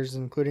fighters,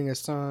 including his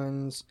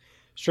sons,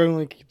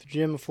 struggling to keep the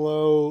gym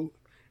afloat.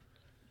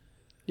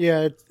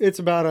 Yeah, it's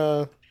about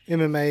a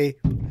MMA.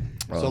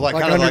 so like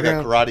Like kind of like a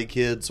Underground. Karate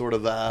Kid sort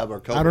of vibe or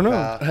Cobra I don't know.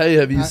 Kai. hey,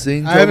 have you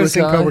seen? I haven't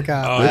seen Kai? Cobra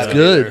Kai. Oh, It's I haven't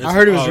good. either. I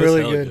heard it was it's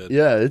really hella good.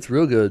 Yeah, it's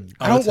real good.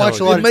 I don't it's watch a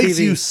hella lot It of makes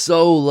TV. you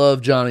so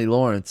love Johnny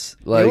Lawrence.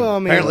 Like, well, I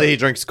mean, Apparently he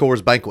drinks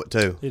Coors Banquet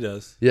too. He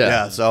does. yeah.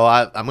 Yeah, so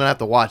I'm gonna have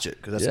to watch it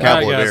because that's Yeah. All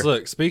right, cowboy guys. beer.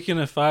 Look, speaking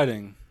of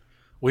fighting,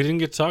 we didn't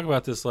get to talk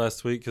about this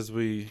last week because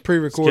we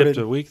Pre-recorded.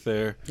 skipped a week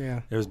there.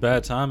 yeah, It was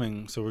bad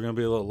timing, so we're gonna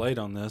be a little late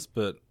on this.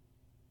 But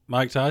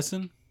Mike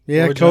Tyson,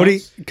 yeah. Roy Cody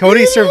Jones?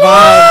 Cody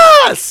survived.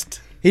 Lost!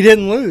 He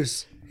didn't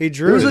lose. He It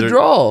drew. was a There-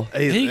 draw.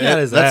 He got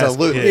his that's ass a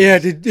loot. kicked.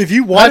 Yeah, if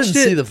you I watched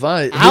didn't see it, the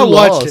fight. I Who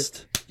watched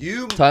lost?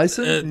 You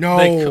Tyson. No.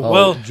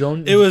 well,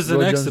 Joan- it was an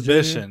Roy Jones Jr.?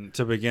 exhibition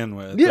to begin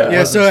with. Yeah. That yeah,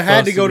 wasn't so it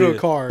had to supposed go to be- a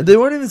card. They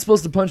weren't even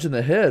supposed to punch in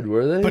the head,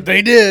 were they? But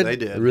they did. they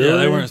did. Really? Yeah,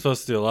 they weren't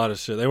supposed to do a lot of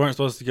shit. They weren't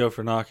supposed to go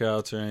for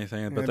knockouts or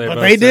anything, but they But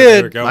both they said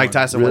did. were going. Mike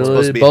Tyson wasn't supposed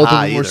Really? to be Both of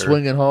high them were either.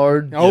 swinging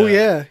hard. Oh Yeah.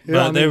 yeah, But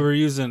I they mean, were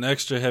using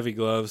extra heavy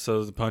gloves,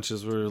 so the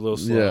punches were a little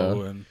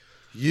slow. Yeah. And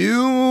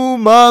You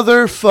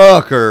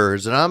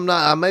motherfuckers, and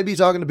I may be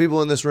talking to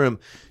people in this room,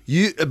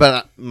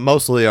 but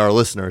mostly our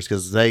listeners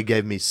because they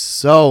gave me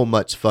so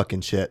much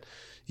fucking shit.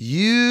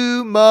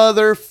 You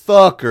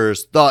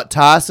motherfuckers thought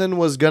Tyson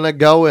was gonna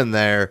go in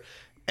there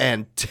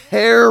and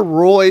tear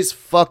Roy's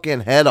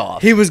fucking head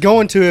off. he was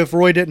going to if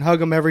Roy didn't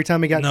hug him every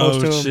time he got no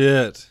close to him.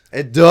 shit.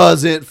 It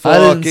doesn't I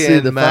didn't see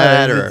fucking the fight. I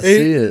matter. didn't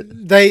see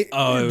it. They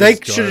Oh, it they was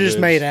should have just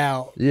garbage. made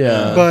out.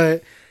 Yeah.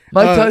 But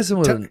Mike Tyson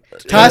would.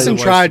 Tyson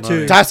Yeah, tried wasted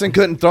money. to. Tyson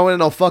couldn't throw in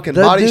no fucking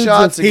That body dude's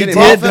shots. a- And He get him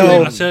did, off of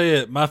though. him. I tell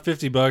you, my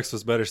 $50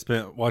 was better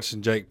spent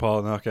watching Jake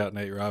Paul knock out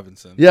Nate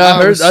Robinson. Yeah,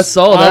 I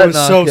saw that. I was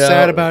so knockout.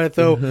 sad about it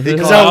though. He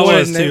 'Cause called- I wanted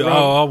was Nate too.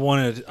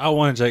 Robinson. I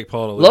wanted Jake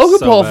Paul to lose. Logan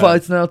so Paul bad.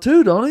 fights now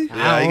too, don't he?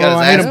 Yeah, he Oh, got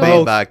I his hate ass them beat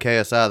both. by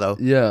KSI though.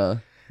 Yeah.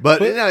 But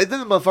you know,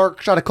 then the motherfucker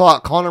tried to call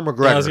out Conor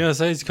McGregor. Yeah, I was gonna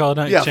say he's called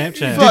out Yeah, champ.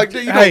 fuck,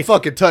 dude, you Hey, don't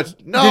fucking touch.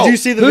 No, Did you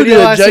see the Who video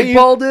did? I sent Jake you?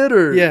 Paul did,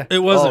 or Yeah.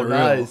 It wasn't real.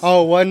 nice.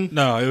 Oh, one.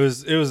 No, it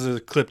was a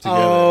clip together.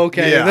 Oh,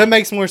 okay. Yeah. That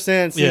makes more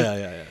sense. Yeah.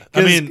 I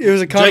 'Cause mean, it was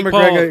a Conor Jake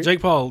Paul, McGregor-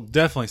 Jake Paul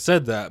definitely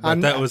said that, but I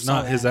that was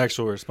saw not his that.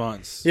 actual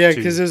response. Yeah, to-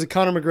 because it was a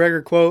Conor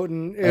McGregor quote,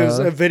 and it was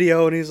Uh-huh. a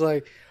video, and he's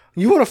like,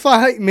 "You want to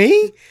fight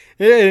me?"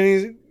 Yeah, and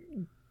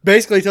he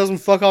basically tells him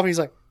fuck off. And he's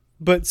like,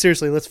 "But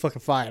seriously, let's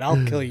fucking fight.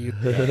 I'll kill you."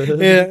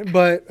 Yeah,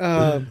 but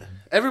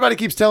everybody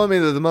keeps telling me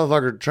that the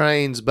motherfucker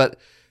trains, but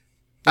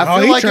I Oh,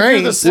 feel he like if you're the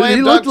trains. Dude, slam he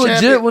dunk looked legit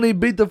champion, when he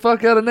beat the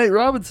fuck out of Nate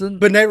Robinson.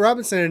 Nate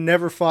Robinson had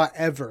never fought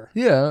ever.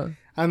 yeah,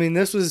 I mean,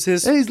 this was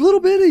his. and he's little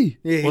bitty.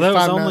 Yeah, he's well, that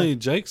was 5'9". only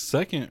Jake's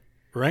second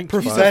ranked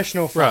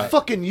Professional fight. fight. Right.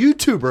 fucking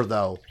YouTuber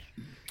though.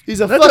 He's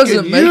a That fucking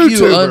doesn't make YouTuber.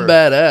 you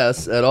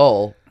unbadass at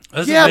all.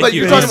 Doesn't Yeah, make but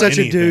you you're do such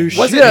a anything. douche.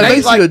 Was it Yeah, it Nate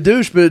makes like? you a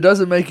douche, but it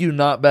doesn't make you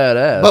not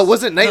badass. But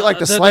wasn't Nate like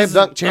the That slam doesn't-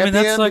 dunk I champion?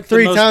 mean, that's like the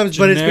 3 most times,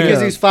 but it's generic-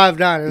 because he's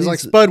 5'9". It was like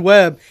He's- Spud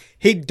Webb.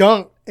 He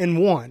dunked and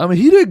won. I mean,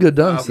 he did good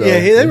dunks. Though. Yeah,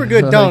 they were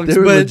good dunks, they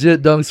were but-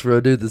 legit dunks for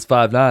a dude that's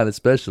 5'9",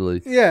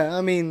 especially. Yeah, I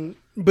mean,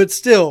 but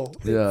still,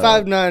 Yeah.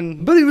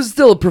 5'9", But he was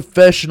still a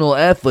professional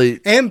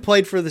athlete. and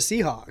played for the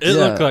Seahawks. It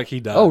Yeah. looked like he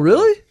died. Oh,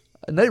 really?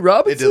 Nate It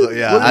Robinson? did,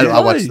 yeah, What did he I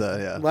watched play? that.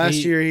 Yeah, Last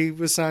He- year, he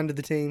was signed to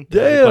the team.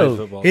 Yeah, he played Damn.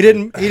 football. He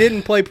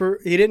didn't play.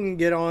 He didn't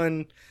get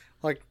on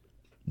like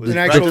Was an it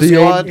actual practice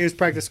squad. squad? He was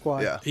practice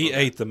squad. yeah. He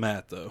ate the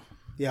mat though.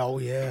 Yeah, oh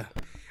yeah.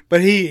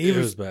 But he It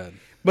was. was bad.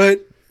 But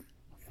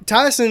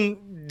Tyson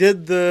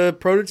did the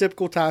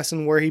prototypical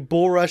Tyson where he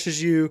bull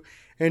rushes you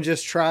and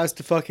just tries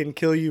to fucking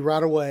kill you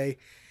right away.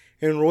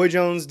 And Roy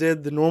Jones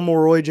did the normal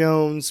Roy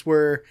Jones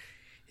where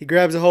he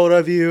grabs a hold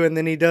of you and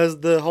then he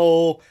does the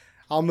whole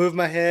I'll move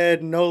my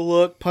head, no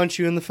look, punch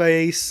you in the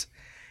face.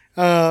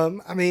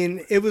 I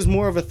mean, it was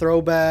more of a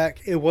throwback.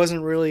 It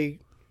wasn't really.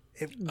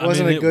 It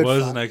wasn't I mean, a good It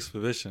was fight. an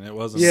exhibition. It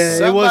wasn't. Yeah, it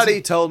Somebody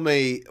wasn't- told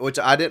me, which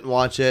I didn't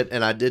watch it,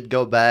 and I did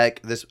go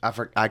back.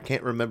 I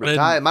can't remember. And-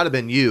 Ty, it might have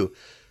been you,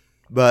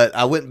 but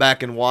I went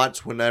back and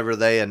watched whenever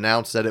they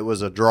announced that it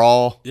was a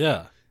draw,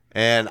 Yeah.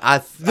 and I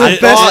The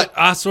thought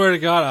I swear to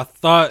God, I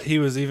thought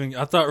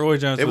Roy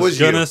Jones It was was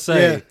gonna you.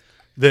 say Yeah.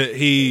 that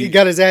he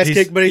got his ass he's-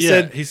 kicked, but he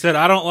said- he said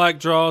I don't like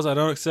draws, I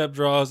don't accept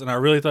draws, and I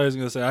really thought he was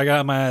gonna say I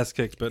got my ass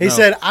kicked, but He no.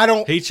 said, "I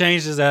don't." He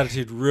changed his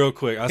attitude real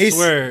quick. I He's-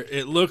 swear,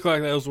 it looked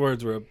like those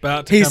words were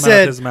about to He come out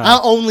said, of his mouth. "I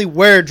only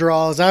wear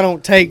draws. I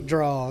don't take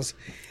draws."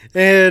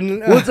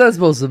 And What's that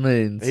supposed to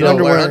mean? he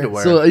don't wear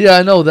underwear. underwear. So yeah,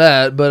 I know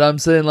that, but I'm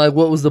saying like,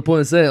 what was the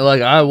point of saying it?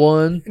 Like I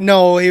won?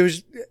 no, he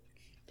was.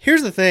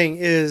 Here's the thing: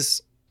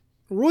 is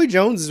Roy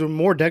Jones is a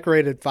more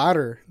decorated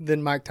fighter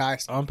than Mike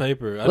Tyson. On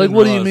paper, I Like, didn't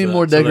what do you realize mean that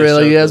more until they decorated?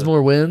 Like he showed has the-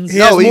 more wins? He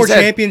No, has more he's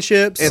had-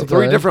 championships. in 3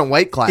 Okay. different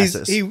weight He's,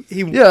 classes. he Yeah,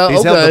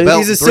 He's held the okay. belt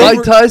He's a in silver-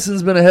 Mike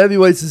Tyson's been a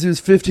heavyweight since he was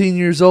 15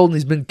 years old, and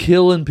he's been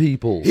killing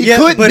people. He yeah,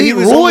 couldn't but he beat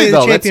was Roy, only the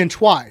though. champion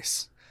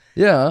twice.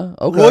 Yeah,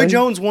 okay. Roy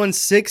Jones won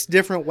 6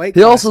 different weight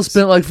He classes. also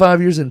spent like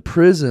 5 years in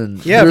prison.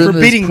 Yeah, during for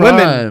his beating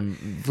prime.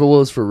 For what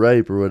was for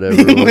rape or whatever,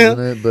 Well, wasn't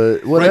it?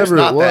 But whatever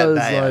not it that was,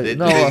 bad. like, It-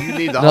 no, you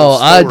need the no, whole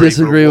I story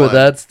disagree for with one.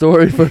 that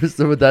story first,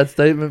 with that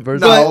statement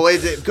first. No,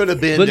 it could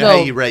have been, But hey,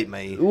 no. he raped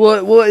me.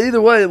 Well,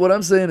 either way, what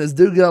I'm saying is,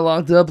 dude got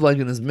locked up like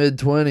in his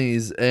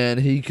mid-20s, and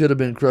he could have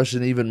been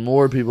crushing even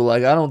more people.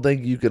 Like, I don't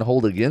think you can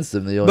hold against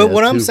him. But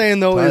what I'm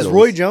saying though is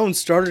Roy Jones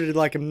started at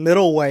like a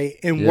middleweight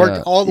and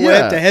worked all the way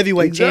up to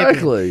heavyweight champion.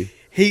 Exactly.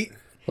 He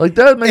Like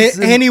that makes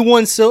and he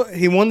won.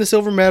 He won the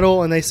silver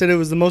medal, and they said it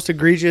was the most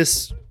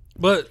egregious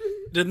But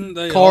didn't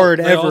they card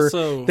they ever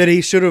Also, that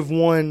he should have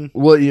won.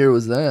 What year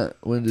was that?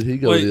 When did he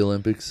go Wait. to the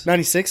Olympics?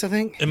 96, I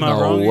think. am I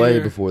No, wrong? way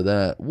here? before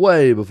that.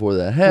 Way before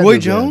that. Had Roy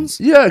to have been. Jones?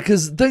 Yeah,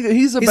 because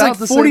he's about like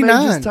the same age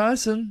 49. as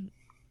Tyson.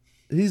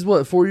 He's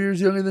what, 4 years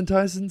younger than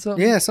Tyson?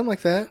 Something. Yeah, something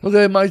like that.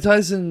 Okay, Mike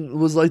Tyson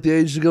was like the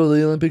age to go to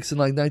the Olympics in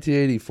like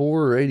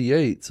 1984 or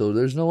 88. So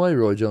there's no way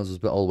Roy Jones was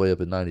all the way up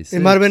at 96.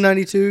 It might have been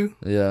 92.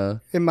 Yeah,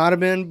 It might have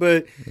been,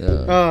 but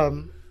yeah.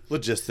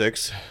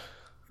 Logistics.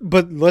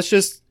 but let's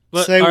just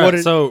But, say all what right,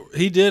 it. so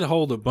he did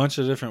hold a bunch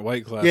of different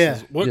weight classes. Yeah.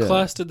 What Yeah.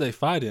 class did they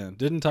fight in?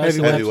 Didn't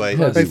Tyson Heavyweight.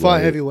 have to- They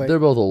fought heavyweight. They're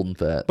both old and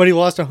fat. But he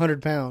lost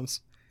 100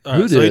 pounds. All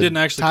right, Who so he did? didn't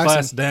actually Tyson.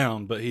 class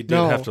down, but he did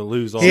No. have to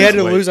lose all He had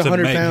his to weight lose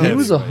 100 make pounds. He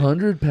was heavyweight.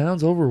 100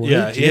 pounds overweight.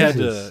 Yeah, he had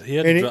Jesus. to. He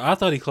had And to. he- I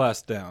thought he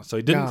classed down, so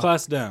he didn't No.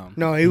 class down.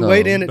 No, he No.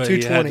 weighed in at but he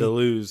had 220. to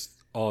lose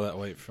all that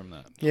weight from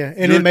that. Yeah,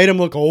 and it made him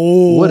look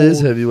old. What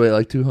is heavyweight?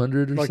 Like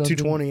 200 or Like something?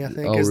 220, I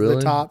think, Oh, is really?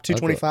 the top. I thought-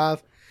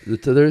 225.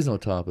 There is no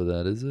top of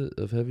that, is it?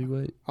 Of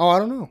heavyweight? Oh, I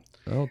don't know.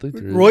 I don't think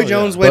there is. Roy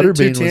Jones weighed at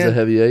Butterbean was a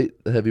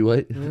 210.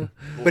 heavyweight.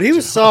 But he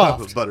was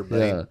soft. Butterbean.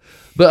 Yeah,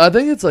 but I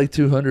think it's like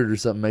 200 or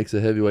something makes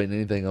a heavyweight, and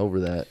anything over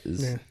that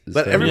is. Yeah. is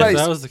But fair. Yeah, everybody's-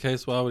 if that was the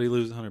case, why would he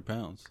lose 100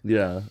 pounds?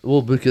 Yeah,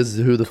 well, because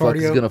who the fuck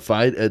is Cardio. going to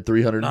fight at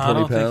 320 No, I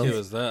don't pounds? think it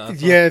was that. I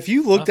thought- Yeah, if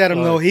you looked I at him,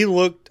 thought- though, he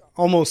looked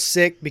almost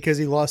sick because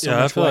he lost so Yeah,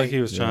 I much feel weight. like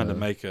he was trying to Yeah.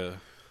 make a.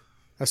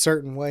 A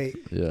certain weight.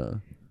 Yeah.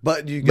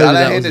 But you Maybe gotta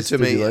that hand it was to a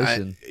me.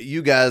 stipulation.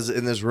 You guys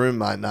in this room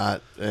might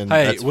not, and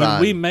Hey, that's when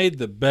fine. we made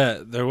the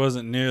bet, there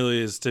wasn't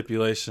nearly as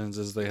stipulations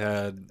as they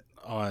had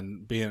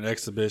on being an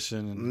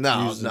exhibition. And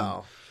no, using-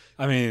 no.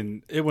 I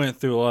mean, it went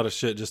through a lot of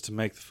shit just to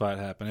make the fight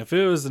happen. If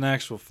it was an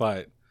actual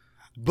fight,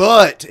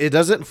 But it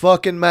doesn't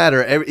fucking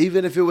matter.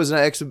 Even if it was an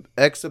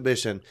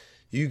exhibition,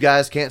 you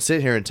guys can't sit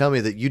here and tell me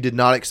that you did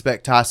not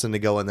expect Tyson to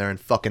go in there and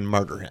fucking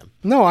murder him.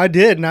 No, I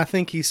did, and I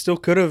think he still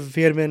could have if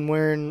he had been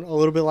wearing a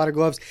little bit lighter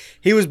gloves.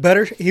 He was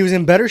better. He was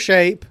in better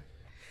shape.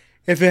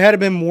 If it had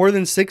been more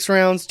than 6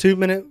 rounds, 2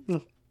 minute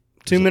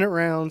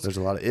rounds. There's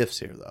a lot of ifs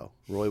here, though.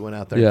 Roy went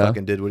out there Yeah. and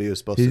fucking did what he was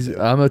supposed to do.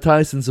 I'm a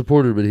Tyson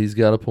supporter, but he's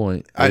got a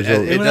point. I- There's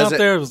a- it he went out doesn't-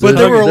 there. Was But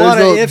there were a lot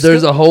of there's ifs.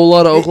 There's a whole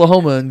lot of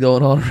Oklahoma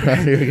going on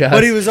around here, guys.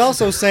 But he was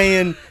also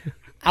saying,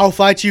 "I'll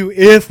fight you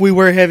if we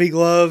wear heavy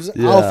gloves.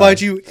 I'll Yeah.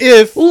 fight you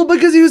if." Well,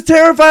 because he was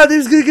terrified he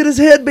was going to get his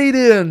head beat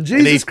in.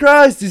 Jesus he-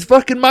 Christ, he's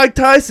fucking Mike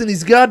Tyson.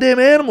 He's a goddamn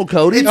animal,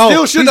 Cody. He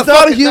still shouldn't he's have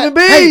not a fucking- human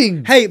Hey,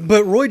 being. hey,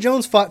 but Roy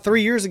Jones fought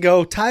 3 years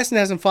ago. Tyson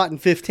hasn't fought in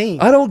 15.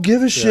 I don't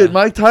give a shit. Yeah.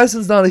 Mike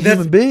Tyson's not a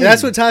human being.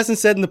 That's what Tyson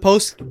said in the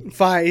post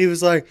fight. He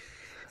was like,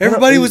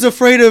 everybody was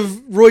afraid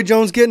of Roy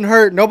Jones getting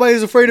hurt. Nobody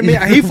was afraid of me.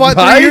 He fought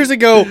Right? 3 years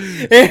ago.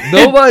 And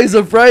Nobody's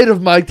afraid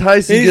of Mike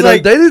Tyson. he's Get like,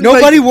 up. They didn't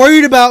nobody make-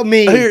 worried about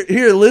me.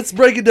 Here, let's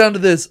break it down to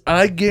this.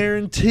 I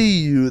guarantee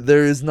you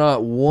there is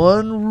not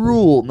one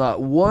rule,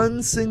 not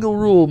one single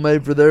rule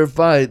made for their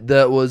fight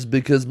that was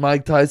because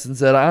Mike Tyson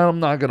said,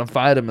 I'm not going to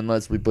fight him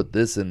unless we put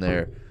this in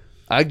there.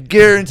 I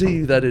guarantee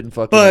you that didn't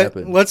fucking But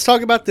happen. let's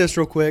talk about this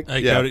real quick. Hey,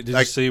 Yeah, Cody, did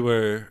like- you see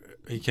where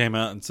he came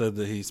out and said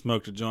that he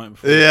smoked a joint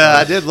before? Yeah,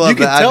 I did love You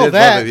could that. tell I did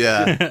that. love it,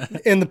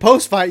 yeah. In the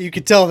post fight, you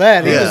could tell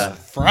that. He Yeah. was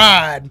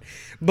fried.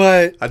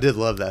 But I did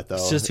love that, though.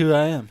 It's just who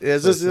I am. yeah,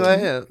 it's just who I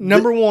am.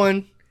 number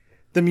one,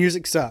 the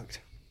music sucked.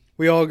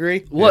 We all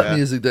agree? What Yeah.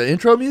 music? The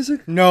intro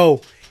music?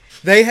 No.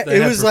 It had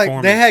was like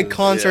they had performances.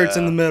 concerts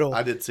in Yeah, the middle.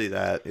 I did see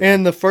that. Yeah.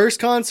 And the first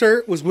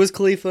concert was Wiz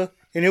Khalifa,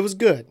 and it was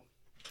good.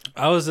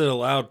 I was at a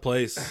loud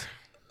place.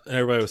 And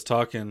everybody was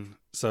talking,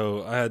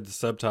 so I had the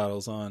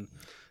subtitles on,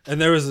 and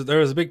there was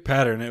a big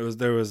pattern.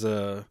 There was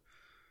a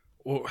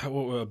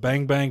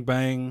bang bang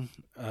bang.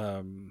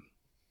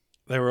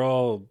 They were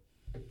all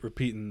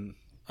repeating.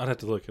 I'd have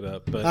to look it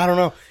up, but I don't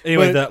know.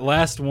 anyway, But that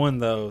last one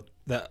though,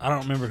 that I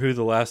don't remember who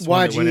the last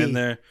one that went in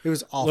there. It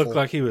was awful. Looked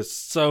like he was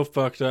so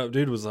fucked up.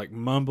 Dude was like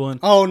mumbling.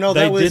 Oh, no,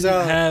 they that was,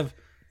 didn't have.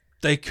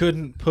 They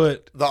couldn't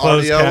put The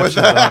closed audio with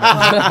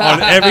captions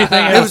on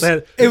everything it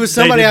else. was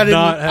somebody They did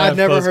not I'd have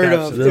never closed heard of.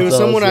 captions. It was That's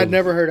someone awesome. I'd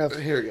never heard of.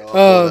 Here you go. Go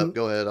ahead. I'll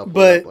pull it up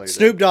But later.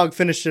 Snoop Dogg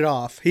finished it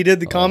off. He did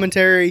the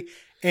commentary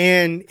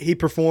and he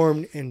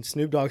performed, and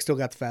Snoop Dogg still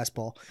got the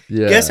fastball.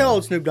 Yeah. Guess how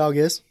old Snoop Dogg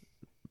is?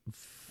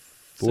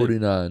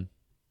 49.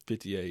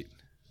 58.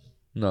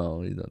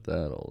 No, he's not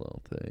that old, I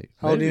don't think.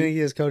 How old do you Maybe. think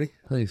he is, Cody?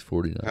 I think he's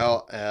 49.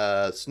 How,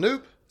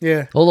 Snoop?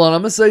 Yeah. Hold on,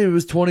 I'm going to say he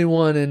was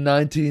 21 in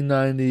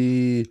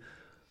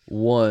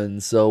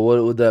 1991. So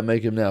what would that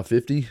make him now?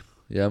 50?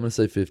 Yeah, I'm going to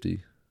say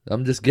 50.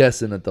 I'm just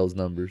guessing at those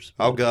numbers.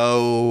 I'll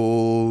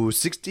go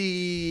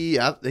 60.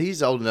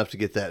 He's old enough to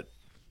get that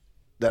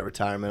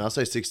retirement. I'll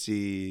say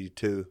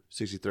 62,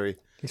 63.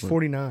 He's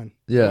 49.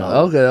 Yeah,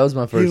 okay, that was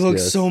my first He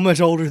looks guess. so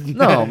much older than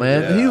that. No,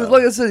 man. He Yeah. was,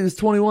 like I said, he was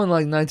 21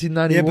 like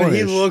 1991. Yeah, but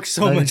he looks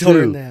so much older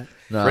than that.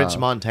 Nah. French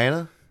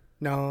Montana?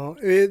 No,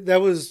 he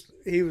was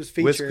Wiz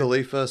featured.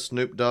 Khalifa,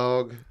 Snoop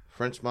Dogg,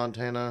 French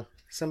Montana.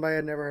 Somebody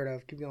I'd never heard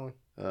of. Keep going.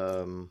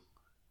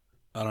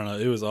 I don't know.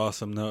 It was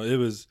awesome though. It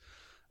was.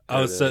 I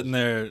It was is. sitting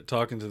there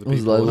talking to the Was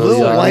people. like Lil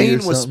Yachty or Wayne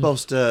was something.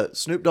 supposed to.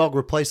 Snoop Dogg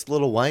replaced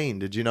Lil Wayne.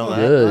 Did you know that?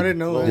 Good. I didn't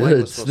know Lil that. Wayne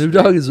Good. was supposed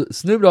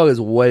Snoop to Dogg is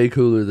way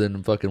cooler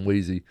than fucking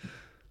Wheezy.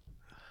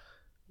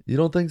 You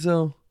don't think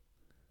so?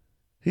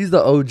 He's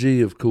the OG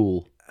of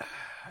cool.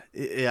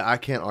 Yeah, I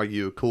can't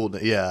argue. Cool.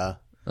 Yeah,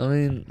 I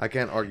mean, I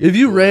can't argue. if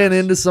you cool ran ness.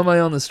 into somebody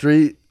on the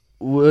street,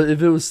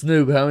 if it was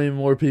Snoop, how many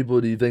more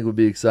people do you think would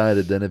be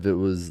excited than if it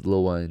was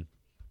Lil Wayne?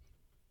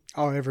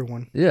 Oh,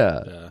 everyone.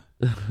 Yeah. Yeah.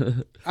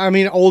 I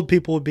mean, old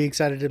people would be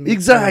excited to meet.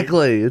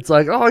 Exactly. It's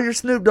like, oh, you're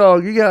Snoop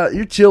Dogg.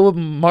 You're chill with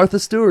Martha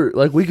Stewart.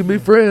 Like, we can be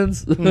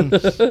friends.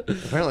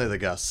 Apparently the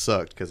guy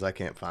sucked because I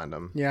can't find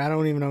him. Yeah, I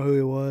don't even know who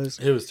he was.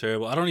 It was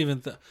terrible. I don't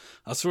even.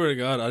 I swear to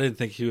God, I didn't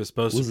think he was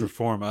supposed to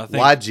perform. I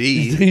think YG.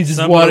 he just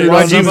somebody,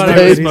 wanted on somebody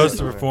the was stage. supposed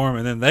to perform,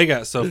 and then they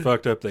got so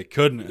fucked up they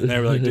couldn't, and they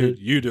were like, "Dude,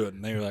 you do it."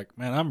 And they were like,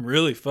 "Man, I'm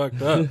really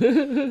fucked up,"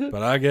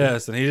 but I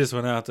guess. And he just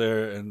went out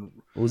there, and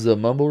Was it a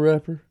mumble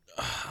rapper?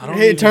 I don't.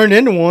 It even- turned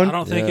into one. I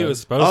don't think Yeah. it was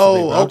supposed to. Be,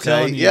 Oh, but I'm okay.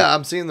 telling you, Yeah,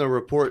 I'm seeing the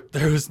report.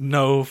 there was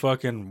no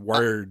fucking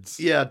words.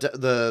 Yeah,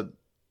 the.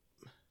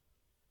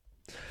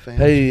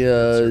 Hey,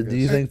 Circus. do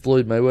you think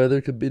Floyd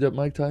Mayweather could beat up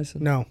Mike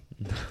Tyson? No.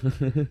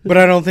 But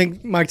I don't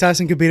think Mike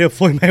Tyson could beat up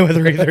Floyd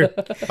Mayweather either.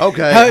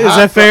 Okay. Is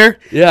that fair?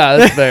 Yeah,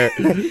 that's fair.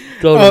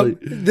 Totally.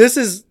 This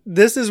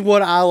is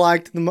what I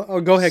liked.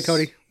 Go ahead,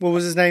 Cody. What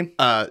was his name?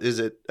 Is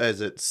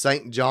it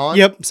St. John?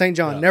 Yep, St.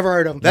 John. Never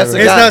heard of him. That's the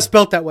it's guy. not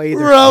spelt that way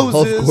either.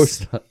 Roses. Of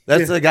course not.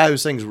 That's the guy who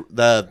sings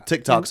the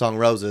TikTok song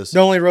Roses. The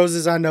only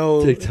roses I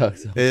know. TikTok.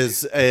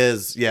 Is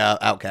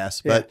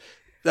Outkast. Yeah.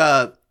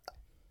 But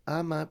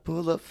I might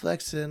pull up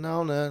flexing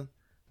on her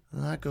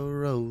like a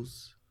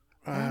rose.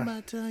 I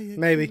might tell you.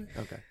 maybe.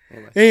 Okay.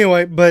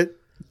 Anyway, but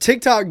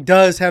TikTok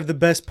does have the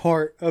best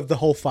part of the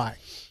whole fight,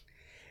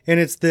 and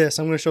it's this.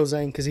 I'm going to show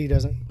Zane because he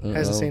hasn't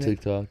seen it.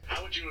 TikTok.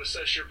 How would you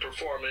assess your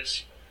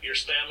performance, your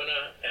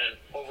stamina, and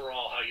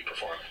overall how you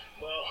perform?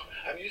 Well,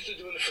 I'm used to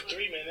doing it for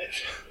 3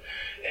 minutes,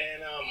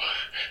 and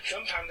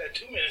sometimes that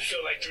 2 minutes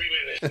feel like 3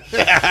 minutes.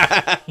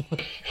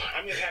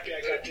 I'm just happy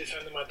I got this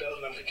under my belt,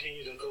 and I'm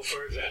continuing to go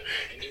further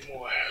and do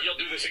more. You'll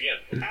do this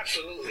again?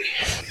 Absolutely.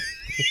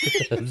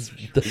 That's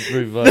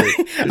pretty funny.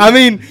 I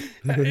mean,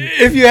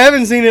 if you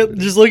haven't seen it,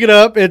 just look it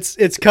up.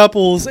 It's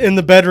couples in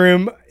the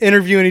bedroom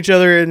interviewing each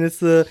other, and it's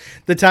the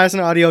Tyson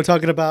audio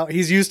talking about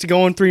he's used to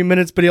going 3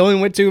 minutes, but he only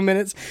went 2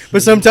 minutes.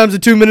 But sometimes the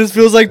 2 minutes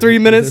feels like 3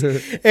 minutes,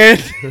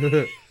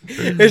 and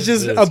it's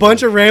just a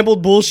bunch of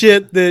rambled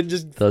bullshit that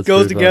just That's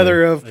goes pretty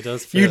together. It Of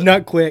does you fit.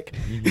 nut quick.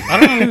 I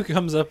don't know who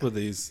comes up with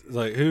these.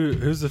 Like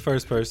who's the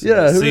first person?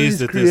 Yeah, that who are sees these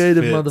that this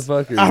creative fits?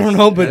 motherfuckers? I don't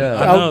know, but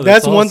Yeah. I know,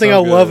 that's that's one thing I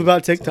also love good.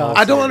 about TikTok.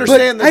 I don't But,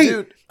 understand the Hey,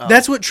 dude.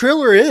 that's what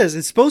Triller is.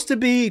 It's supposed to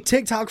be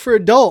TikTok for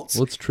adults.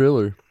 What's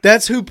Triller?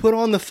 That's who put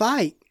on the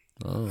fight.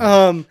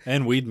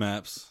 And weed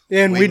maps.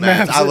 And Weed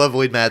Maps. I love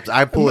Weed Maps.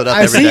 I pull it up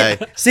I every day.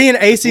 seeing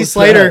AC What's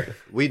Slater. that?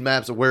 Weed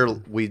Maps are where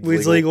weed's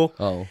Weed's legal.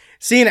 legal. Oh,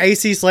 Seeing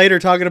AC Slater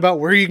talking about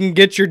where you can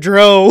get your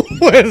dro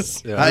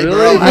was Yeah. Hey,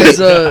 really?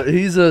 bro,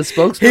 He's a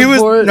spokesman he was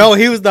for it. no,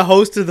 he was the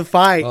host of the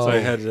fight. Oh. So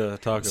he had to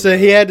talk. So about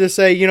he it. had to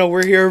say,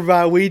 we're here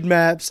by Weed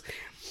Maps.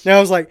 And I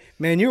was like,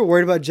 man, you were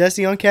worried about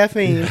Jesse on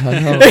caffeine. I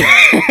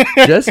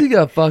know. Jesse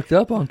got fucked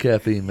up on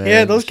caffeine, man.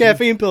 Yeah, those She-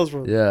 caffeine pills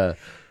were. Yeah.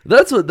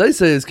 That's what they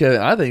say is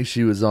caffeine. I think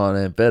she was on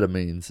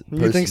amphetamines.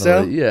 You think so?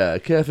 personally. Yeah,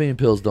 caffeine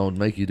pills don't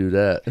make you do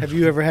that. Have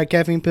you ever had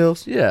caffeine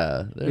pills?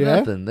 Yeah, they're Yeah?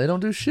 nothing. They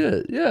don't do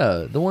shit.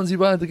 Yeah, the ones you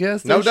buy at the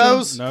gas station. No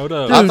dose? No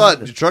doubt. I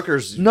thought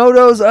truckers. No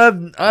dose. I've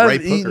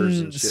Rape hookers eaten and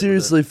shit with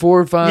seriously 4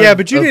 or 5. Yeah,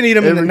 but you of didn't eat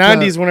them in the every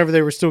kind. 90s whenever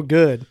they were still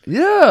good.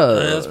 Yeah.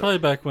 That's probably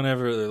back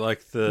whenever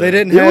like the They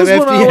didn't It have was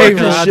when I FDA. worked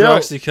the at rules. Shell.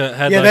 hydroxycut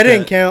had Yeah, like that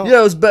didn't count.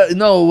 Yeah, it was bad.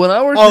 No, when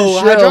I worked Oh,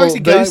 at Shell,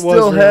 hydroxycut they was still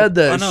real. had I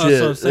that know, that's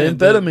what I'm shit, saying.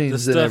 amphetamines the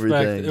stuff and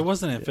back- everything. it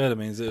wasn't amphetamines.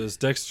 It was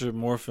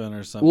dextromorphin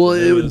or something. Well,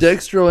 it was was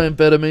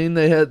dextroamphetamine.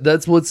 They had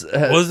that's what's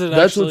Was it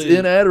that's what's actually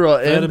in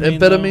Adderall. amphetamine,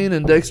 Amphetamine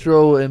and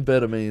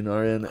dextroamphetamine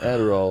are in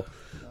Adderall.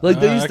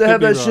 Like they I used to could have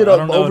be that wrong. shit I up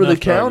don't know over the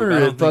enough about it, counter but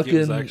I at don't think it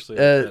was fucking actually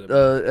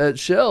at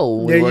Shell.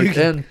 Yeah, when we you worked.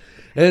 can-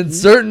 and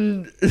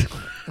certain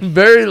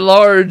very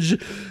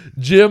large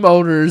gym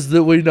owners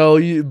that we know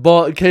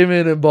came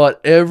in and bought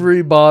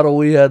every bottle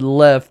we had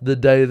left the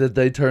day that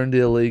they turned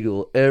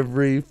illegal.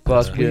 Every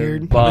fucking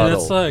weird.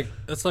 bottle. I mean,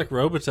 that's like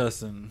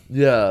Robitussin,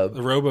 yeah.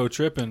 the Robo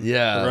tripping.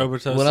 Yeah. the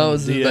Robitussin. When I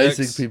was in DX,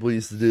 basic, people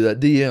used to do that.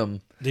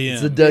 DM. DM.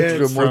 It's a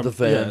It's from-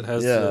 dextromorphan. Yeah, it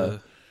has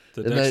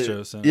the And they-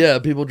 dextrose in it. yeah,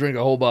 people drink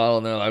a whole bottle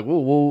and they're like, whoa,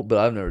 whoa, but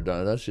I've never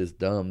done it. That's just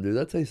dumb, dude.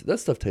 That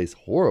stuff tastes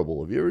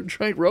horrible. Have you ever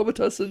drank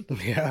Robitussin?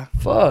 Yeah.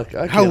 Fuck,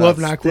 I love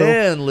cannot NyQuil.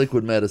 stand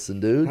liquid medicine,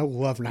 dude. I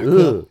love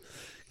NyQuil. Ugh.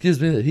 Gives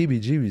me the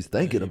heebie-jeebies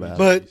thinking about it.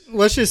 But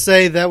let's just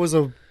say that was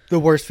the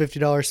worst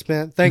 $50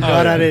 spent. Thank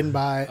God yeah. I didn't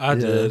buy it. I Yeah.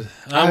 did.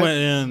 I went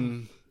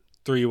in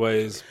 3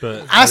 ways,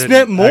 but I didn't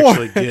spent more.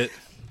 Actually, get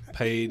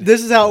paid.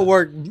 This is how it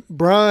worked.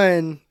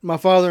 Brian, my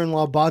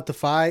father-in-law, bought the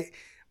fight,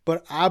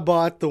 but I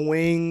bought the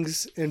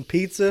wings and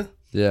pizza.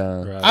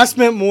 Yeah. Right. I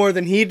spent more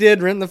than he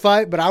did renting the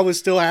fight, but I was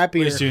still At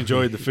happier. least you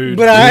enjoyed the food.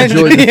 But I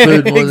You enjoyed the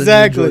food more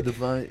exactly. than you enjoyed the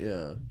fight,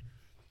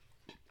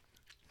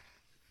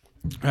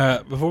 yeah.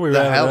 Before we The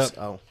wrap house. it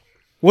up, Oh.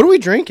 What are we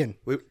drinking?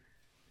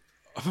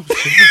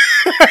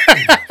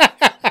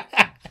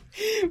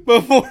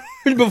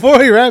 Before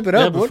we wrap it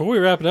yeah, up, what- before we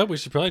wrap it up, we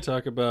should probably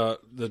talk about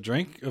the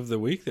drink of the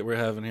week that we're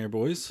having here,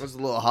 boys. What's a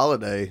little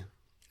holiday?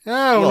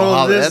 I don't Little know. If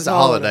holiday. this That's is a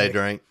holiday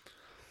drink.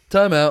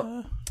 Time out.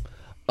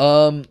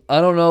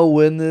 I don't know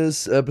when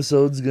this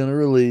episode's gonna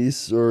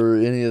release or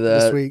any of that.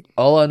 This week.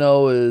 All I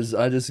know is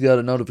I just got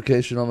a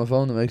notification on my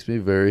phone that makes me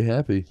very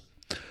happy.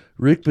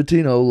 Rick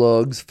Pitino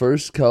logs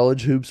first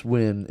college hoops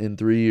win in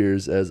 3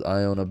 years as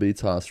Iona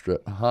beats Hofstra.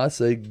 I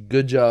say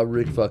good job,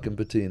 Rick fucking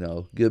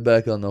Pitino. Get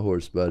back on the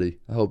horse, buddy.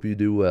 I hope you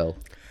do well.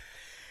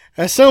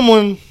 As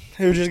someone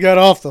who just got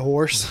off the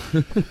horse,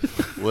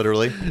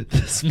 Literally.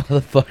 This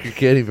motherfucker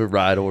can't even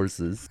ride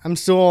horses. I'm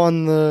still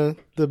on the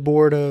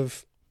board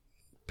of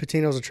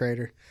Patino's a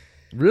traitor.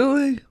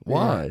 Really?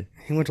 Why?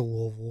 He went to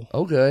Louisville.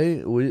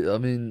 Okay. I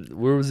mean,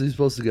 where was he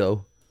supposed to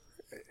go?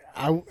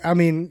 I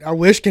mean, I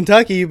wish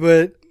Kentucky,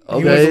 but he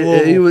went to Okay,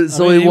 Louisville. he was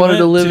so I mean, he he wanted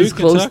to went live to as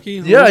close. Kentucky,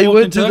 Yeah, he Louisville,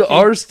 went to Kentucky.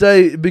 our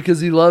state because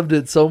he loved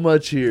it so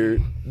much here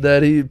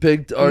that he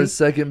picked our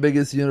second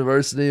biggest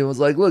university and was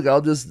like, "Look,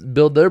 I'll just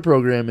build their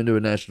program into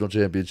a national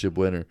championship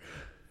winner."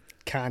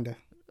 Kinda.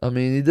 I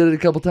mean, he did it a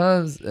couple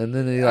times, and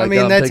then he like mean,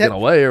 got him that's taken it.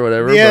 away or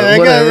whatever. Yeah, but they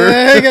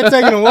whatever. got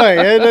taken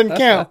away. It doesn't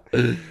count.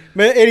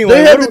 But anyway,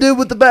 They had what to do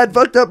with the bad,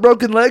 fucked up,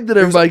 broken leg that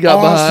was everybody got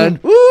awesome.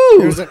 behind.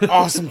 Woo! it was an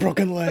awesome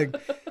broken leg.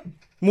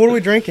 What are we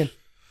drinking?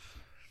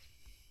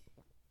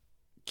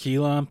 Key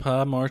lime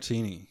pie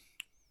martini.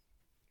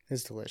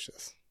 It's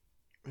delicious.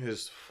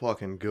 It's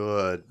fucking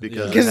good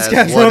because Because it it's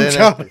has got wood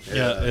rum in it. chata.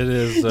 Yeah, it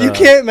is. You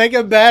can't make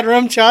a bad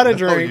rum chata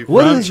drink. you-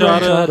 What Rum is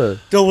rum chata. chata?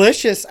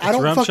 Delicious. I It's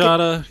don't rum fucking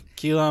chata,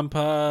 key lime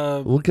pie.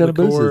 What kind of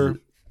booze is liqueur. it?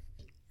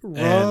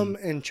 rum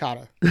and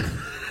chata.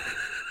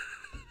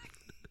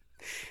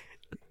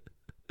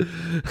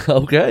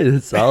 Okay,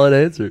 that's a solid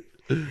answer.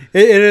 It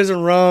is a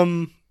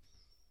rum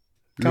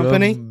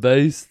company.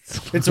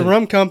 Based. It's a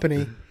rum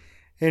company,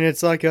 and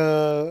it's like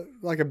a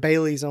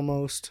Bailey's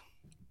almost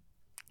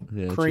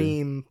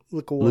cream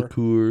liqueur.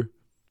 liqueur.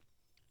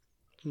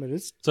 But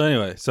it's So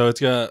anyway, so it's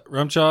got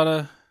rum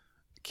chata,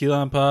 key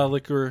lime pie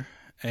liquor,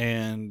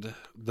 and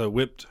the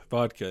whipped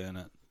vodka in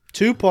it.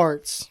 2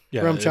 parts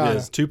Yeah, rum it chata.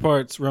 is 2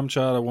 parts rum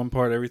chata, 1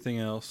 part everything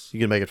else. You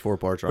can make it 4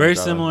 parts. Very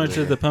similar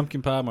to the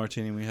pumpkin pie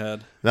martini we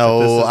had. No,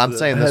 This is I'm the-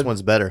 saying this Have-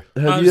 one's better. I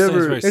Have was you saying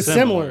ever? very It's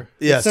similar.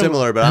 Yeah, It's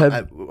similar. But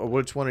Have-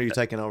 which one are you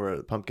taking over,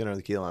 the pumpkin or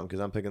the key lime? Because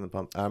I'm picking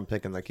I'm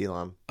picking the key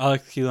lime. I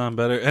like the key lime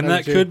better, and I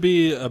that do. could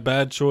be a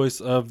bad choice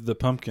of the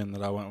pumpkin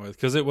that I went with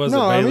because it was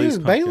No, a I Bailey's. mean it's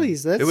pumpkin.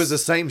 Bailey's. That's It was the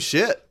same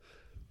shit.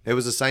 It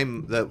was the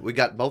same that we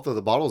got both of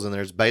the bottles in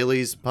there. It's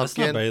Bailey's That's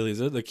not pumpkin.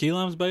 Bailey's. Is it? The key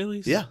lime's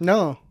Bailey's. Yeah.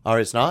 no, Or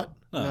it's not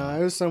no,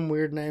 it was some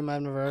weird name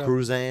I've never heard of.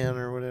 Cruzan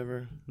or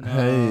whatever.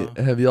 Hey,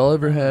 have y'all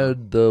ever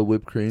had the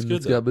whipped cream good,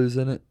 that's though. got booze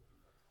in it?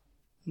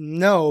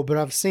 No, but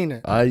I've seen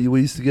it.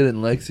 We used to get it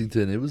in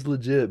Lexington. It was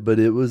legit, but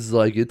it was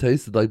like it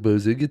tasted like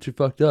booze. It'd get you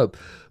fucked up,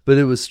 but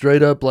it was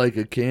straight up like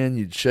a can.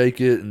 You'd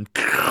shake it and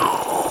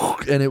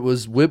it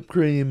was whipped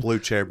cream. Blue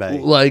Chair Bay.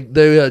 Like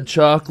they had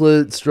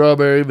chocolate,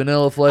 strawberry,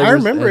 vanilla flavors.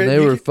 remember and it. They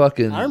You were could-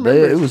 fucking. I remember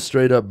It it. was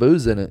straight up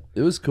booze in it.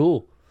 It was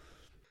cool.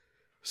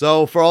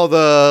 So for all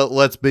the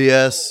Let's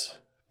BS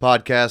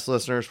podcast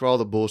listeners, for all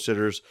the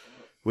bullshitters,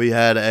 we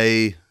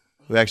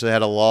actually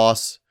had a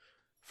loss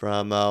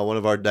from one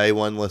of our day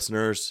one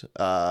listeners,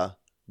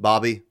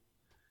 Bobby.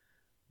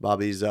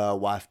 Bobby's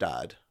wife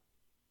died.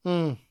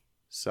 Mm.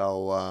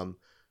 So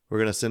we're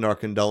going to send our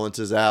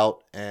condolences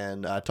out,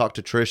 and I talked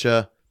to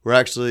Trisha. We're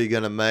actually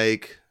going to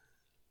make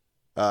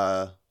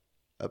a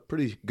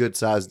pretty good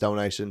sized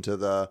donation to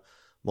the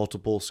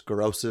multiple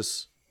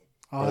sclerosis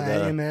Oh, Or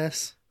the-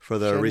 AMS. for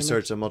the Shannon.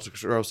 research of multiple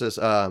sclerosis.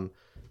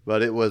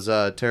 But it was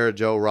Tara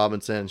Jo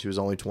Robinson. She was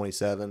only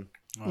 27.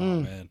 Oh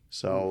Mm. man.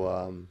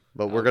 So,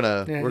 but we're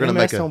gonna Yeah, we're gonna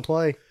AMS make don't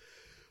play.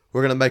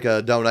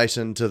 a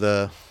donation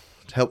to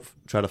help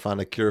try to find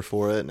a cure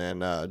for it,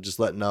 and just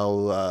let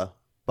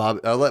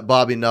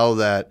Bobby know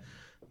that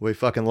we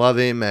fucking love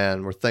him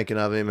and we're thinking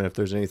of him, and if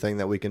there's anything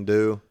that we can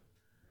do,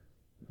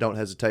 don't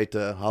hesitate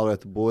to holler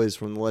at the boys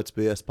from the Let's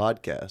BS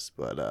podcast.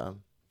 But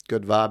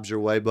good vibes your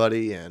way,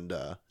 buddy, and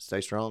stay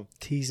strong.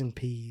 T's and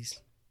P's.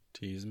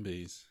 T's and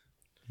B's.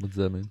 What does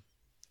that mean?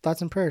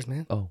 Thoughts and prayers,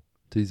 man. Oh,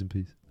 T's and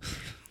P's.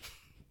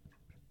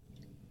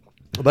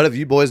 But if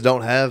you boys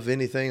don't have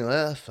anything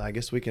left, I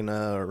guess we can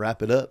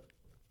wrap it up.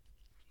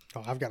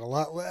 Oh, I've got a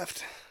lot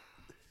left,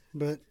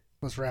 but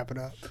let's wrap it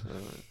up.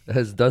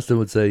 As Dustin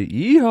would say,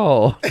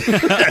 yeehaw.